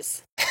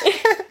 guys.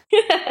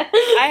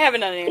 I have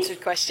an unanswered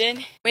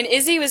question. When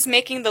Izzy was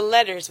making the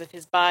letters with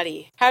his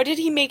body, how did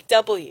he make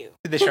W?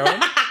 Did they show him?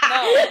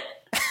 No.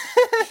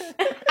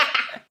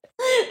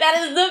 That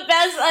is the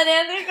best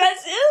unanswered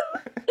question.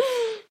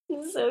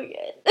 It's so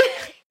good.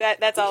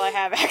 That's all I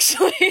have,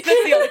 actually. That's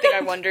the only thing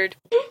I wondered.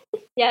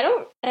 Yeah,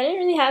 I didn't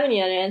really have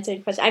any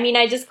unanswered questions. I mean,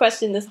 I just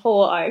questioned this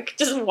whole arc.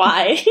 Just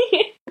why?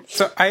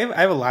 So I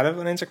have a lot of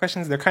unanswered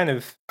questions. They're kind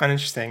of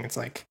uninteresting. It's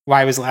like,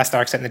 why was the last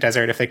arc set in the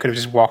desert if they could have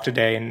just walked a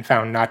day and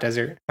found not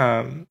desert?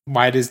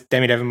 Why does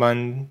Demi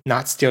Devimon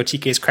not steal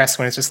TK's crest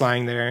when it's just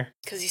lying there?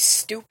 Because he's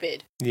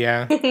stupid.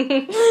 Yeah.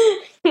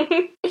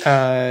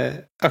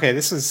 Okay,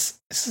 this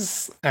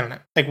is I don't know.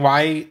 Like,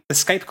 why the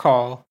Skype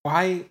call?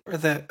 Why are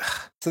the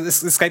the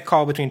Skype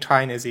call between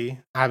Ty and Izzy?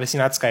 Obviously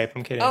not Skype.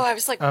 I'm kidding. Oh, I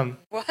was like,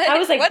 what? I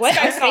was like, what?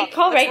 Our Skype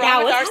call right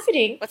now? What's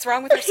happening? What's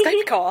wrong with our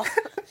Skype call?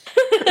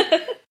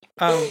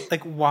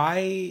 Like,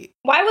 why?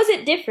 Why was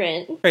it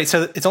different? Right,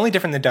 so it's only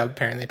different in the dub.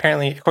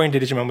 Apparently, according to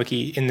Digimon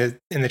Wiki, in the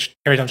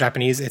original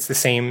Japanese, it's the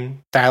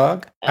same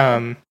dialogue.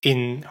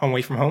 In Home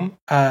Away from Home.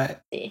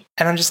 And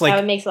I'm just like,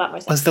 That makes a lot more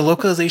sense. was the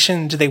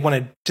localization? Did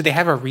they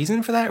have a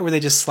reason for that, or were they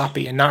just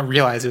sloppy and not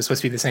realize it was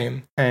supposed to be the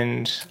same?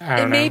 And I don't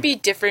It know. may be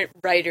different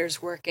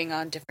writers working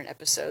on different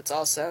episodes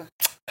also.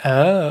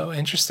 Oh,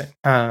 interesting.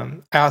 I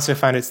also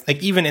found it's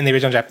like, even in the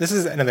original Japanese, this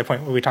is another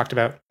point where we talked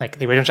about, like,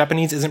 the original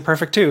Japanese isn't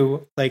perfect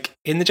too. Like,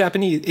 in the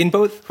Japanese, in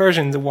both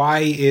versions, why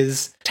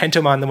is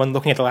Tentomon the one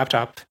looking at the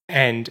laptop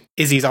and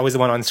Izzy's always the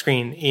one on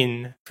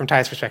screen from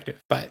Ty's perspective?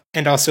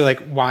 And also, like,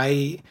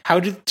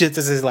 does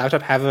his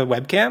laptop have a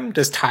webcam?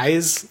 Does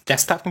Ty's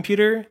desktop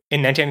computer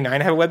in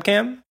 1999 have a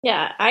webcam?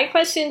 Yeah, I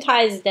question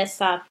Ty's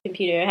desktop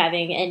computer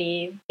having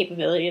any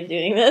capability of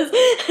doing this.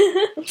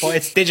 Well,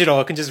 it's digital.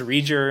 It can just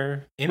read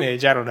your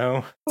image. I don't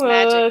know.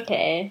 magic.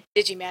 Okay.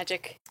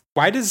 Digimagic.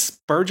 Why does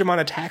Bergemon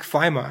attack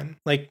Flymon?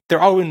 Like, they're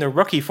all in their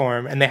rookie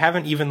form, and they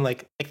haven't even,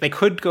 like they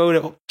could go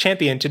to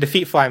champion to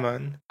defeat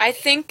Flymon. I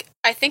think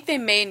I think they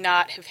may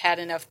not have had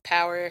enough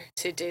power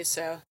to do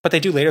so. But they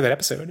do later that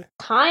episode.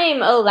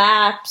 Time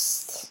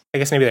elapsed. I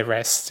guess maybe they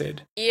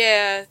rested.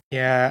 Yeah.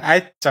 Yeah,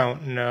 I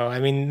don't know. I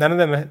mean, not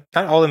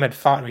all of them had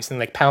fought recently.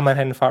 Like, Palmon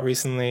hadn't fought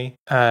recently.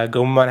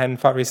 Gomamon hadn't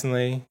fought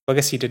recently. Well, I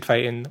guess he did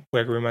fight in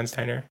Where Garumon's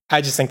Diner.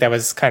 I just think that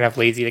was kind of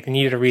lazy. Like, they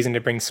needed a reason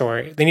to bring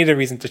Sora. They needed a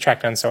reason to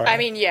track down Sora. I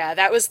mean, yeah,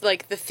 that was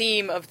like the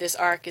theme of this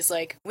arc is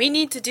like, we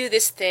need to do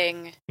this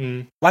thing.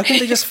 Why couldn't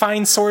they just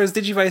find Sora's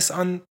Digivice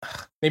on...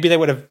 Maybe they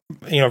would have,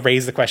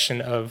 raised the question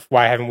of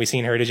why haven't we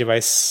seen her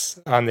Digivice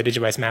on the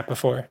Digivice map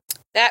before?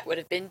 That would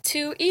have been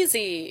too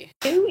easy.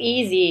 Too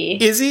easy.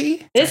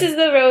 Izzy? This is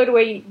the road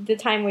the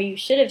time where you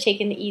should have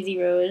taken the easy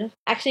road.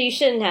 Actually, you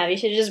shouldn't have. You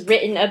should have just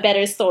written a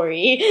better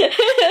story.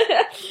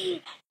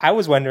 I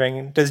was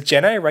wondering, does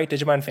Genai write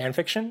Digimon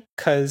fanfiction?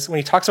 Because when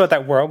he talks about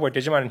that world where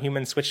Digimon and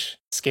humans switch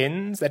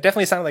skins, that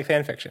definitely sounded like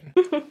fanfiction.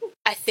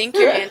 I think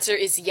your answer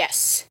is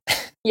yes.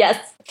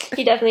 Yes,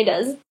 he definitely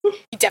does.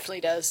 He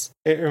definitely does.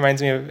 It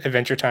reminds me of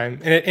Adventure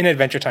Time. In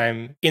Adventure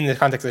Time, in the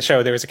context of the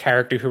show, there was a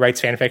character who writes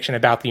fanfiction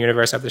about the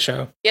universe of the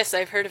show. Yes,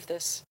 I've heard of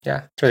this.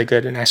 Yeah, it's really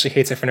good, and Ashley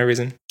hates it for no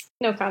reason.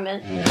 No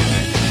comment.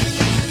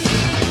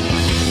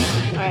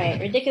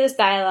 Alright, ridiculous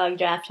dialogue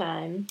draft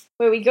time,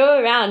 where we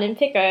go around and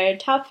pick our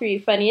top 3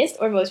 funniest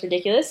or most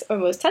ridiculous or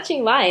most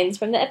touching lines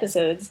from the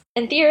episodes,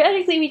 and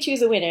theoretically we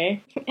choose a winner.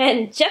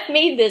 And Jeff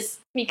made this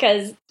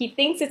because he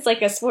thinks it's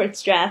like a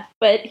sports draft,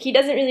 but he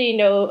doesn't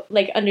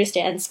really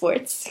understand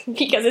sports,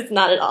 because it's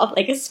not at all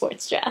like a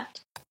sports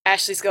draft.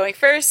 Ashley's going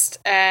first,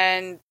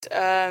 and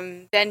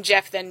then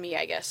Jeff, then me,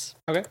 I guess.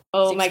 Okay.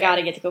 Oh Seems my fair. god,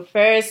 I get to go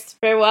first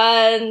for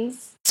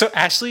once. So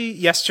Ashley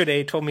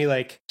yesterday told me,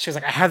 she was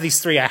like, I have these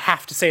 3, I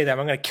have to say them.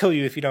 I'm going to kill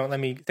you if you don't let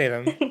me say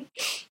them.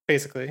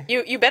 Basically.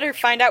 You better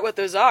find out what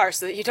those are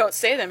so that you don't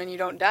say them and you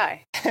don't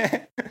die.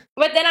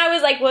 But then I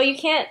was like, well, you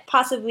can't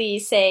possibly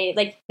say,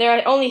 there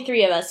are only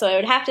 3 of us, so I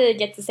would have to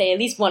get to say at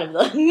least one of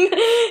them.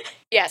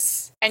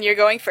 Yes, and you're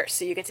going first,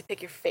 so you get to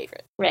pick your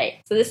favorite. Right.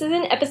 So this is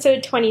in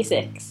episode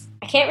 26.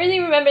 I can't really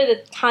remember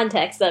the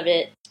context of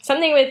it.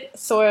 Something with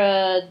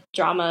Sora,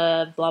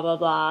 drama, blah, blah,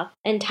 blah.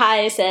 And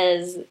Tai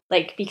says,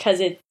 because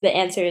the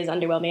answer is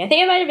underwhelming. I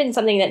think it might have been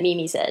something that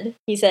Mimi said.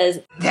 He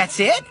says, That's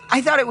it? I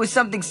thought it was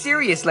something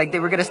serious, like they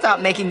were gonna stop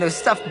making those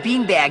stuffed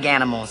beanbag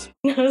animals.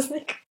 I was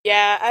like,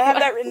 Yeah, I have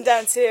that written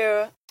down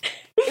too.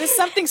 It was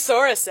something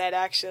Sora said,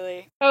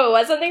 actually. oh,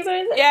 what's something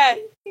Sora said? Yeah,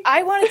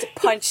 I wanted to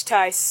punch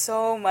Tai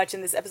so much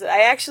in this episode.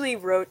 I actually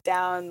wrote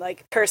down,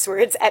 curse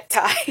words at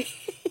Tai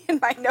in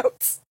my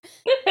notes.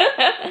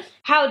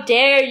 How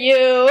dare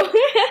you?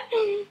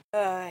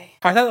 I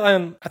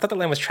thought the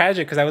line was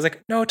tragic because I was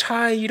like, no,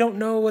 Tai, you don't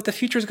know what the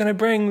future's going to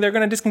bring. They're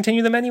going to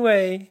discontinue them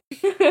anyway.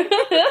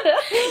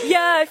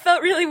 Yeah, I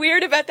felt really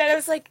weird about that. I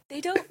was like,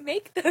 they don't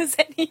make those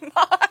anymore.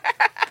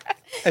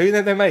 I mean,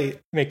 they might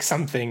make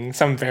some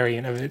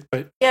variant of it,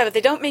 but Yeah, but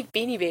they don't make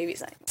Beanie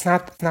Babies anymore. it's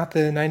not the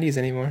 90s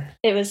anymore.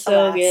 It was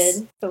so Alas.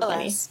 good. So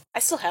funny. Alas. I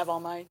still have all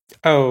mine.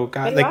 Oh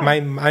god, Wait, wow.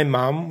 my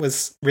mom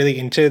was really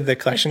into the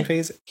collection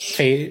phase.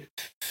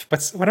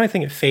 What do I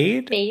think?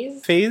 Fade?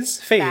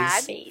 Phase? Phase?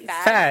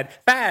 Fad.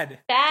 Fad.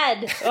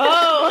 Bad.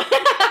 Oh.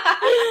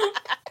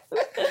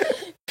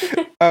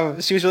 Oh,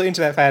 she was really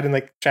into that fad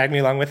and dragged me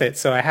along with it.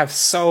 So I have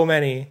so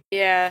many.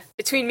 Yeah,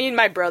 between me and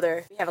my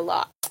brother, we have a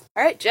lot.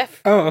 All right,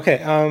 Jeff. Oh,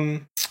 okay.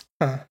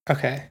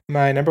 Okay.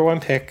 My number 1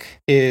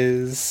 pick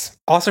is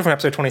also from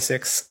episode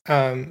 26. I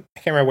can't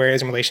remember where it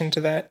is in relation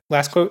to that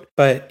last quote,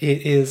 but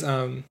it is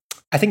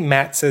I think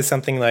Matt says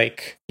something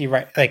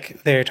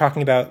they're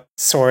talking about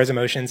Sora's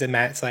emotions, and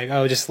Matt's like,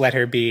 "Oh, just let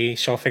her be.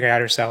 She'll figure it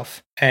out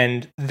herself."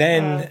 And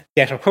then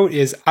the actual quote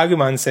is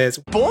Agumon says,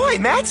 Boy,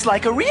 Matt's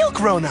like a real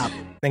grown-up.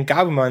 then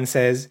Gabumon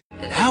says,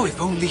 Now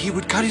if only he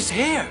would cut his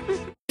hair.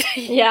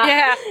 Yeah.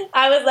 Yeah.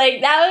 I was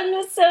like, that one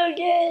was so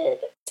good,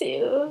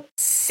 too.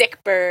 Sick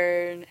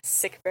burn.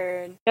 Sick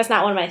burn. That's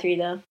not one of my 3,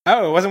 though.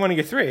 "Oh, it wasn't one of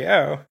your 3.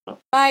 Oh,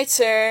 My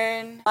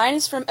turn. Mine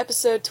is from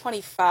episode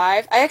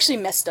 25. I actually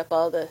messed up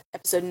all the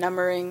episode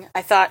numbering.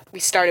 I thought we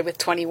started with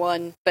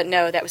 21, but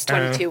no, that was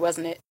 22,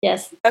 wasn't it?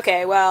 Yes.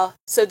 Okay, well,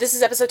 so this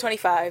is episode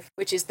 25,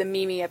 which is the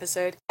Mimi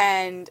episode.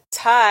 And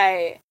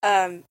Tai,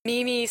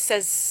 Mimi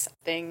says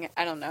something,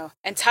 I don't know.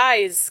 And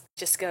Tai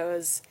just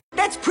goes,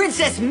 That's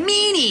Princess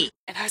Meanie!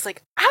 and I was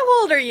like,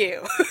 how old are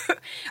you?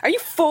 Are you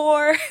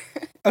 4?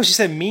 oh, she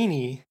said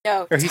meanie."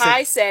 No, Or he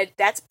Tai said,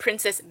 that's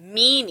Princess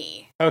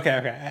Meanie.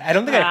 Okay. I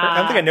don't think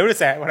I noticed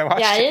that when I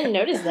watched Yeah, I it. didn't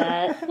notice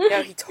that.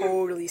 No, he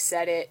totally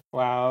said it.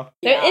 Wow.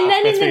 Yeah. And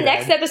then That's in the pretty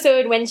next bad.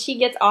 episode, when she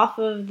gets off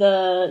of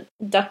the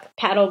duck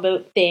paddle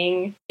boat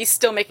thing, He's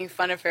still making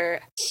fun of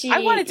her. she... I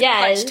wanted to yeah,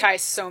 punch Tai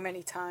so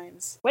many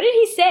times. What did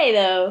he say,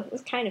 though? It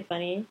was kind of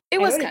funny. It I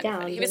was wrote kind of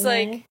down, funny.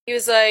 didn't He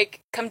was like,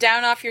 come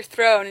down off your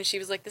throne. And she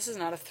was like, this is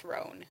not a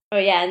throne. Oh,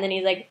 yeah, and then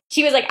he's like...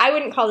 She was like, I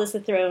wouldn't call this a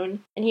throne.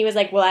 And he was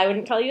like, well, I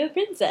wouldn't call you a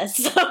princess.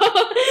 So...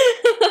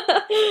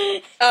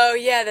 Oh,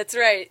 yeah, that's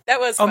right. That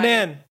was Oh funny.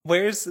 man,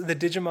 where's the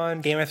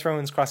Digimon Game of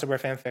Thrones crossover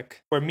fanfic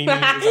where Mimi is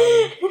on?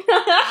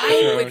 I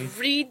Throne. would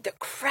read the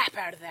crap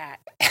out of that.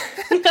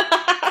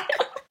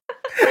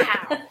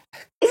 Wow.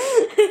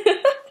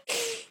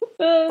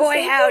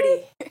 Boy,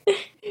 howdy.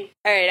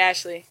 All right,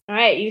 Ashley. All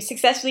right, you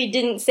successfully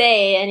didn't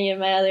say any of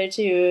my other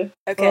two.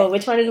 Okay. Well,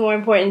 which one is more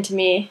important to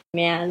me?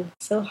 Man,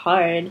 so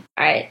hard.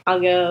 All right,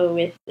 I'll go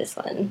with this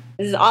one.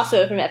 This is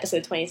also from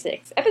episode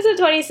 26. Episode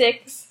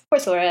 26, poor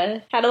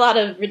Sora, had a lot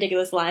of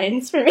ridiculous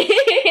lines for me.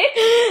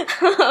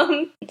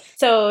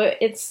 So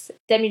it's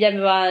Demi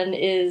Devimon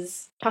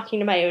is talking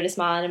to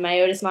Myotismon, and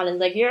Myotismon is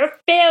like, "You're a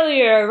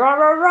failure, rah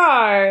rah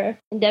rah."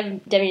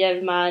 And Demi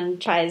Devimon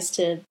tries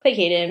to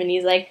placate him, and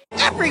he's like,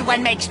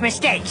 Everyone makes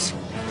mistakes.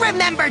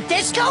 Remember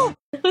Disco?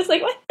 I was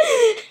like, what?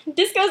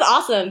 Disco's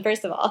awesome,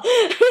 first of all.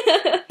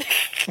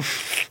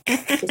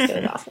 Disco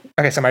is awesome.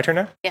 Okay, so my turn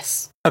now?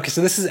 Yes. Okay,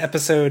 so this is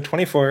episode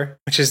 24,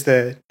 which is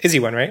the Izzy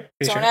one, right?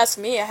 Pretty Don't sure. ask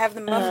me. I have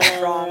the month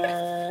wrong.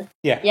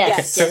 Yeah. Yes,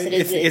 Okay, so yes, it is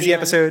it's the the Izzy Izzy one.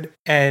 episode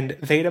and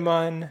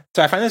Vedamon.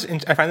 So I find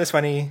this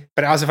funny,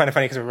 but I also find it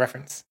funny because of a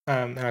reference.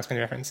 And I'll explain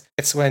the reference.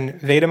 It's when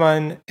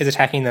Vedamon is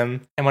attacking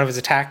them, and one of his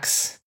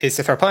attacks is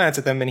to throw planets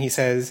at them, and he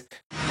says,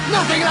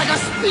 Nothing like a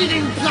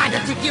speeding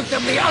planet to give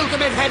them the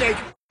ultimate headache.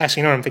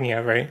 actually, you know what I'm thinking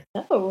of, right?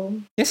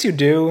 Oh, Yes, you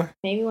do.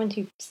 maybe once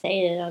you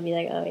say it, I'll be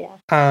like, oh yeah.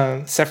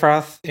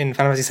 Sephiroth in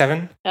Final Fantasy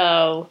VII.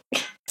 Oh,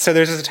 So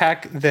there's this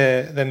attack,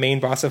 the main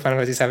boss of Final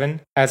Fantasy VII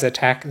has an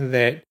attack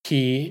that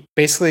he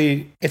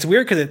basically, it's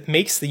weird because it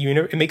makes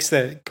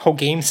the whole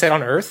game set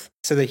on Earth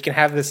so that he can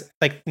have this,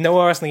 like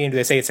nowhere else in the game do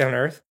they say it's set on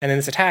Earth. And in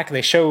this attack,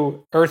 they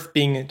show Earth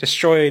being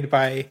destroyed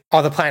by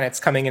all the planets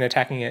coming and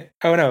attacking it.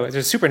 Oh no,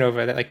 there's a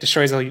supernova that like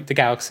destroys the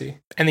galaxy.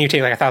 And then you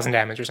take like 1,000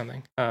 damage or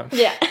something.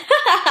 yeah.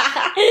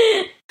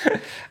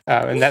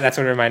 And that's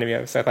what it reminded me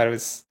of. So I thought it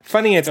was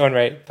funny in its own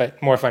right,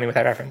 but more funny with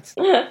that reference.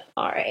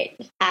 All right,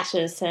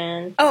 Ash's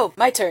turn. Oh,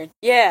 my turn.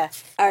 Yeah.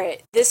 All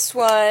right. This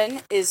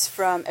one is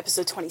from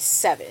episode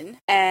 27,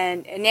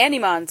 and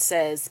Nanimon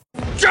says,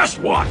 Just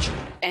watch.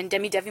 and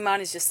Demi Devimon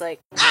is just like,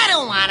 I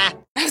don't wanna.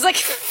 I was like,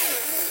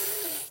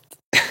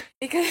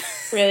 because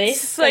Really?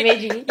 it's That like,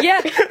 made you-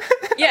 yeah,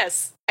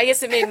 yes. I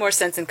guess it made more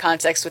sense in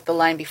context with the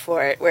line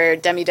before it, where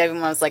Demi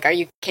Devimon was like,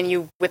 can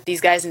you whip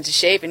these guys into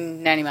shape?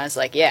 And Nanimon's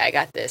like, yeah, I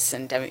got this.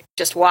 And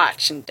just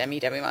watch. And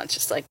Demi Devimon's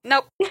just like,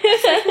 nope.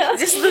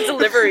 Just the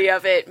delivery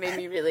of it made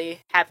me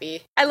really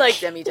happy. I like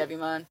Demi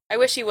Devimon. I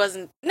wish he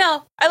wasn't.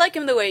 No, I like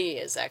him the way he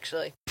is,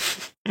 actually.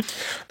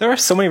 There are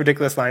so many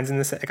ridiculous lines in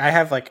this. Like, I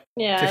have like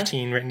Yeah.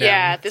 15 written down.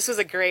 Yeah, this was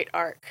a great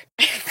arc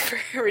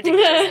for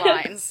ridiculous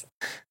lines.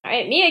 All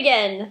right, me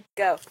again.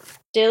 Go.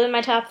 Still in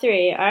my top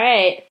three. All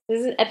right,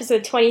 this is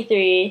episode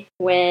 23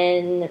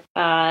 when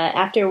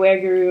after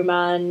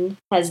Wergurumon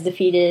has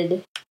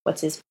defeated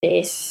what's his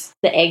face,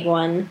 the egg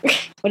one.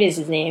 What is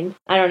his name?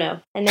 I don't know.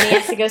 And then he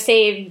has to go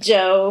save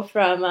Joe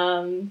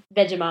from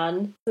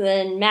Vegemon. So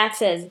then Matt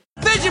says,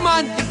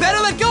 Vegemon, you better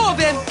let go of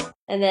him.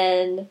 and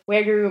then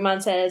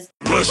Wergurumon says,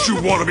 Unless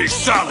you want to be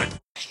solid.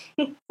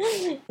 and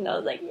I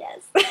was like,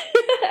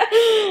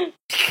 yes.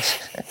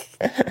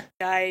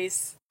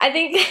 Nice. I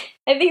think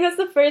that's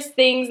the first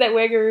things that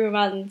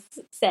Wergurumon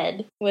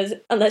said was,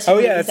 unless you Oh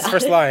want yeah, to be that's the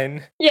first solid."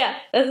 line. Yeah,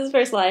 that's his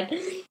first line.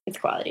 It's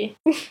quality.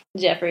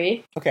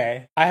 Jeffrey.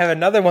 Okay, I have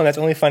another one that's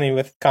only funny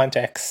with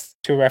context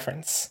to a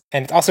reference,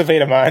 and it's also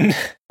Vedamon.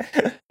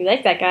 You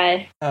like that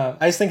guy.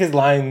 I just think his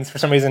lines, for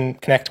some reason,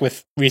 connect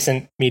with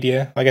recent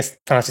media. I guess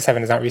Final Fantasy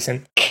VII is not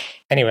recent.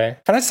 Anyway,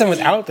 Final Fantasy VII was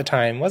out at the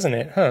time, wasn't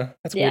it? Huh?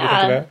 That's weird to Yeah.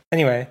 think about.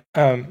 Anyway,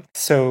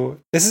 so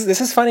this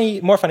is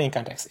funny, more funny in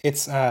context.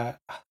 It's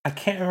I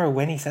can't remember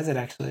when he says it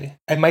actually.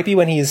 It might be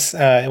when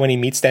when he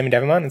meets Demi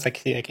Devimon. It's like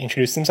he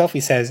introduced himself. He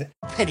says,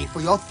 Penny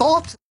for your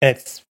thoughts. and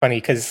it's funny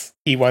because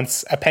he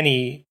wants a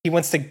penny. He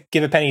wants to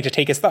give a penny to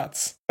take his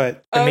thoughts.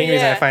 But the Oh, main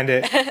reason I yeah. find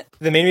it,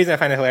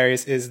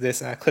 hilarious is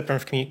this clip from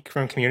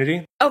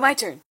Community. Oh, my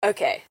turn.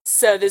 Okay,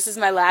 so this is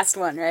my last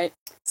one, right?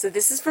 So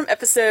this is from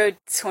episode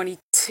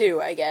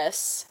 22, I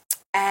guess.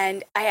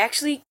 And I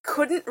actually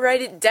couldn't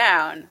write it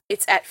down.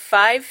 It's at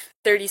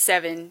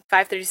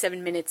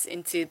 5:37 minutes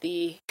into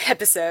the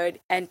episode,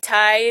 and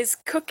Ty is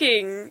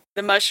cooking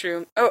the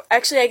mushroom. Oh,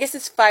 actually, I guess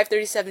it's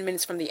 5:37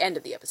 minutes from the end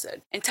of the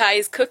episode. And Ty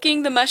is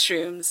cooking the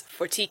mushrooms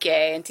for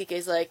TK, and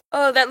TK's like,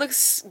 "Oh, that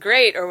looks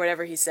great," or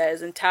whatever he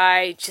says, and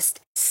Ty just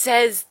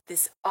says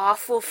this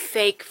awful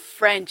fake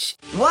French,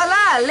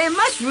 Voila, les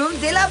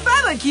mushrooms de la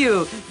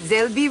barbecue.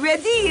 They'll be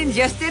ready in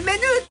just a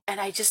minute. and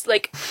I just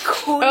like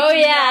could Oh,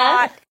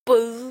 yeah. not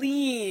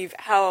believe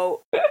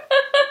how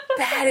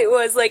bad it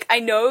was. Like, I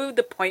know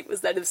the point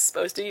was that it was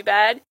supposed to be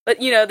bad,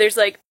 but you know, there's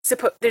like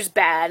there's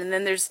bad, and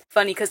then there's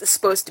funny because it's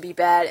supposed to be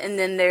bad, and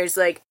then there's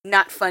like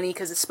not funny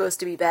because it's supposed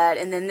to be bad,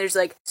 and then there's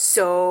like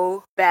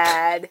so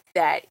bad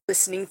that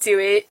listening to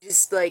it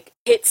just like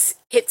hits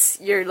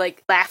your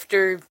like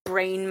laughter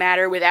brain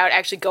matter without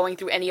actually going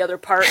through any other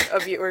part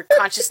of your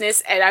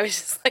consciousness, and I was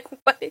just like,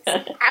 what is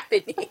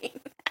happening?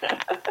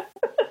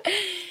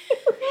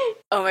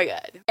 Oh my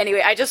god.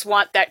 Anyway, I just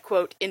want that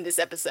quote in this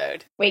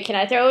episode. Wait, can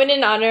I throw in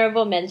an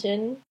honorable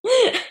mention?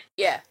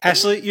 Yeah.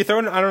 Ashley, you throw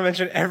an honorable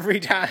mention every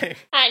time.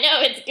 I know,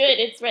 it's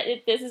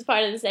good. This is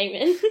part of the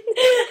segment.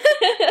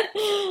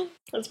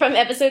 It's from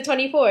episode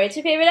 24. It's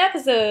your favorite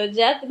episode,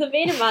 Jeff. The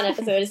Betamon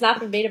episode. It's not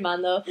from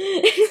Betamon, though.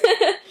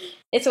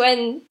 It's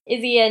when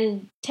Izzy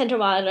and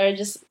Tentomon are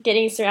just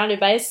getting surrounded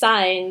by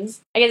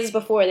signs. I guess it's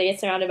before they get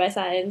surrounded by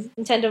signs.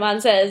 And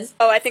Tentomon says,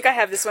 Oh, I think I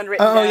have this one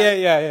written Oh, down.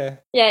 yeah.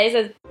 yeah, he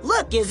says,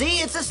 Look, Izzy,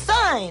 it's a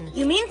sign.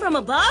 You mean from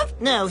above?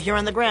 No, here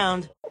on the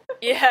ground.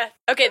 Yeah.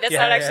 Okay, that's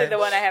Yeah, not actually yeah. the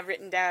one I have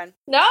written down.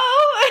 no!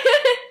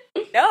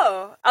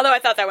 No. Although I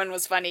thought that one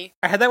was funny.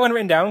 I had that one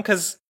written down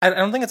because I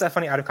don't think it's that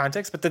funny out of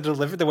context, but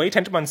the way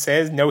Tentomon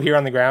says "no here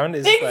on the ground"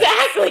 is like,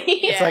 Exactly!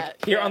 Yeah. it's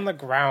like here on the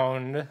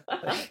ground,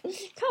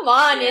 Come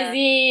on, Yeah.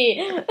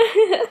 Izzy!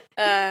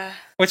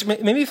 which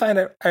made me I found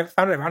it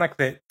ironic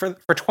that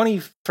for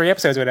 23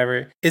 episodes or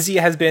whatever, Izzy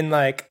has been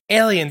like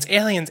aliens.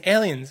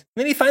 And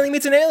then he finally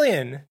meets an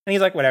alien, and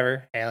he's like,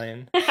 whatever,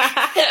 alien.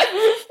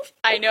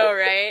 I know,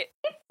 right?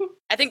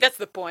 I think that's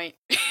the point.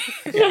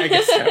 Yeah, I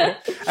guess so.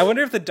 I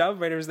wonder if the dub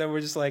writers though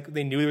were just like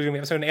they knew there was gonna be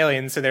an episode on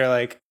aliens, so they're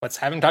like, let's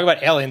have him talk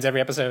about aliens every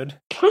episode.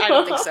 I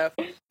don't think so.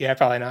 Yeah,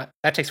 probably not.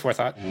 That takes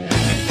forethought.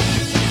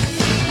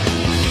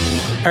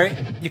 All right,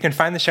 you can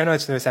find the show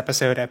notes for this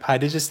episode at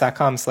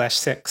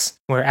poddigits.com/6.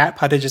 We're at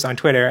poddigits on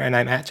Twitter, and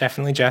I'm at Jeff,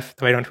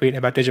 though I don't tweet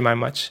about Digimon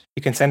much.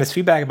 You can send us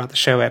feedback about the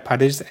show at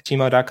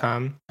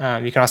poddigits@gmail.com.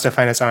 You can also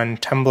find us on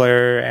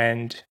Tumblr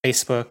and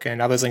Facebook, and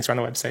all those links are on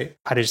the website,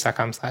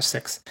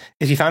 poddigits.com/6.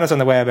 If you found us on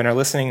the web and are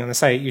listening on the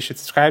site, you should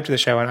subscribe to the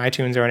show on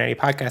iTunes or on any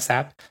podcast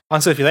app.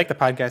 Also, if you like the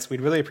podcast, we'd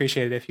really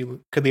appreciate it if you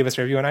could leave us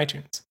a review on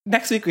iTunes.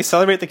 Next week, we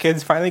celebrate the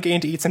kids finally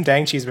getting to eat some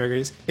dang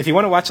cheeseburgers. If you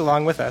want to watch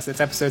along with us,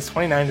 it's episodes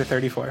 29 to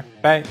 34.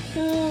 Bye.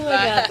 Oh my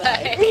god,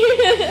 bye.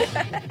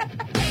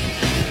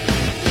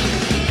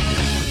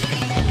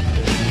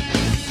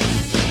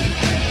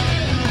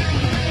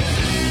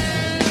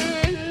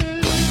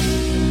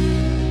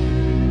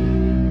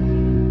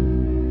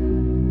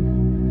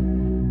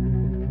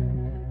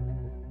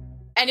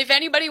 And if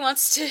anybody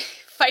wants to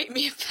fight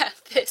me about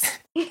this,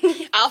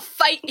 I'll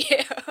fight you.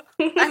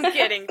 I'm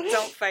kidding.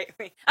 Don't fight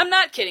me. I'm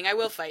not kidding. I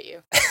will fight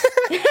you.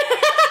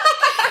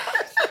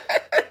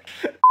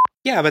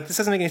 Yeah, but this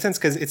doesn't make any sense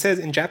because it says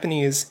in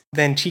Japanese,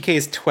 then TK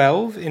is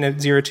 12 in a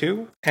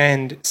 02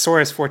 and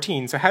Sora is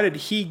 14. So how did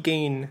he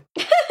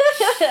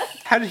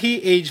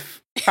age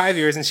 5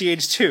 years and she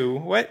aged 2?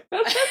 What?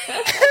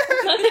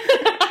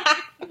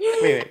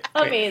 Wait.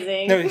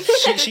 Amazing. No,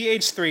 she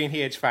aged 3 and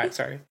he aged 5,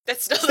 sorry.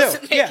 That still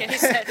doesn't make yeah. any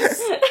sense.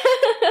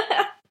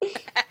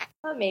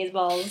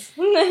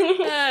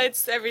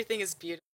 Amazeballs. Everything is beautiful.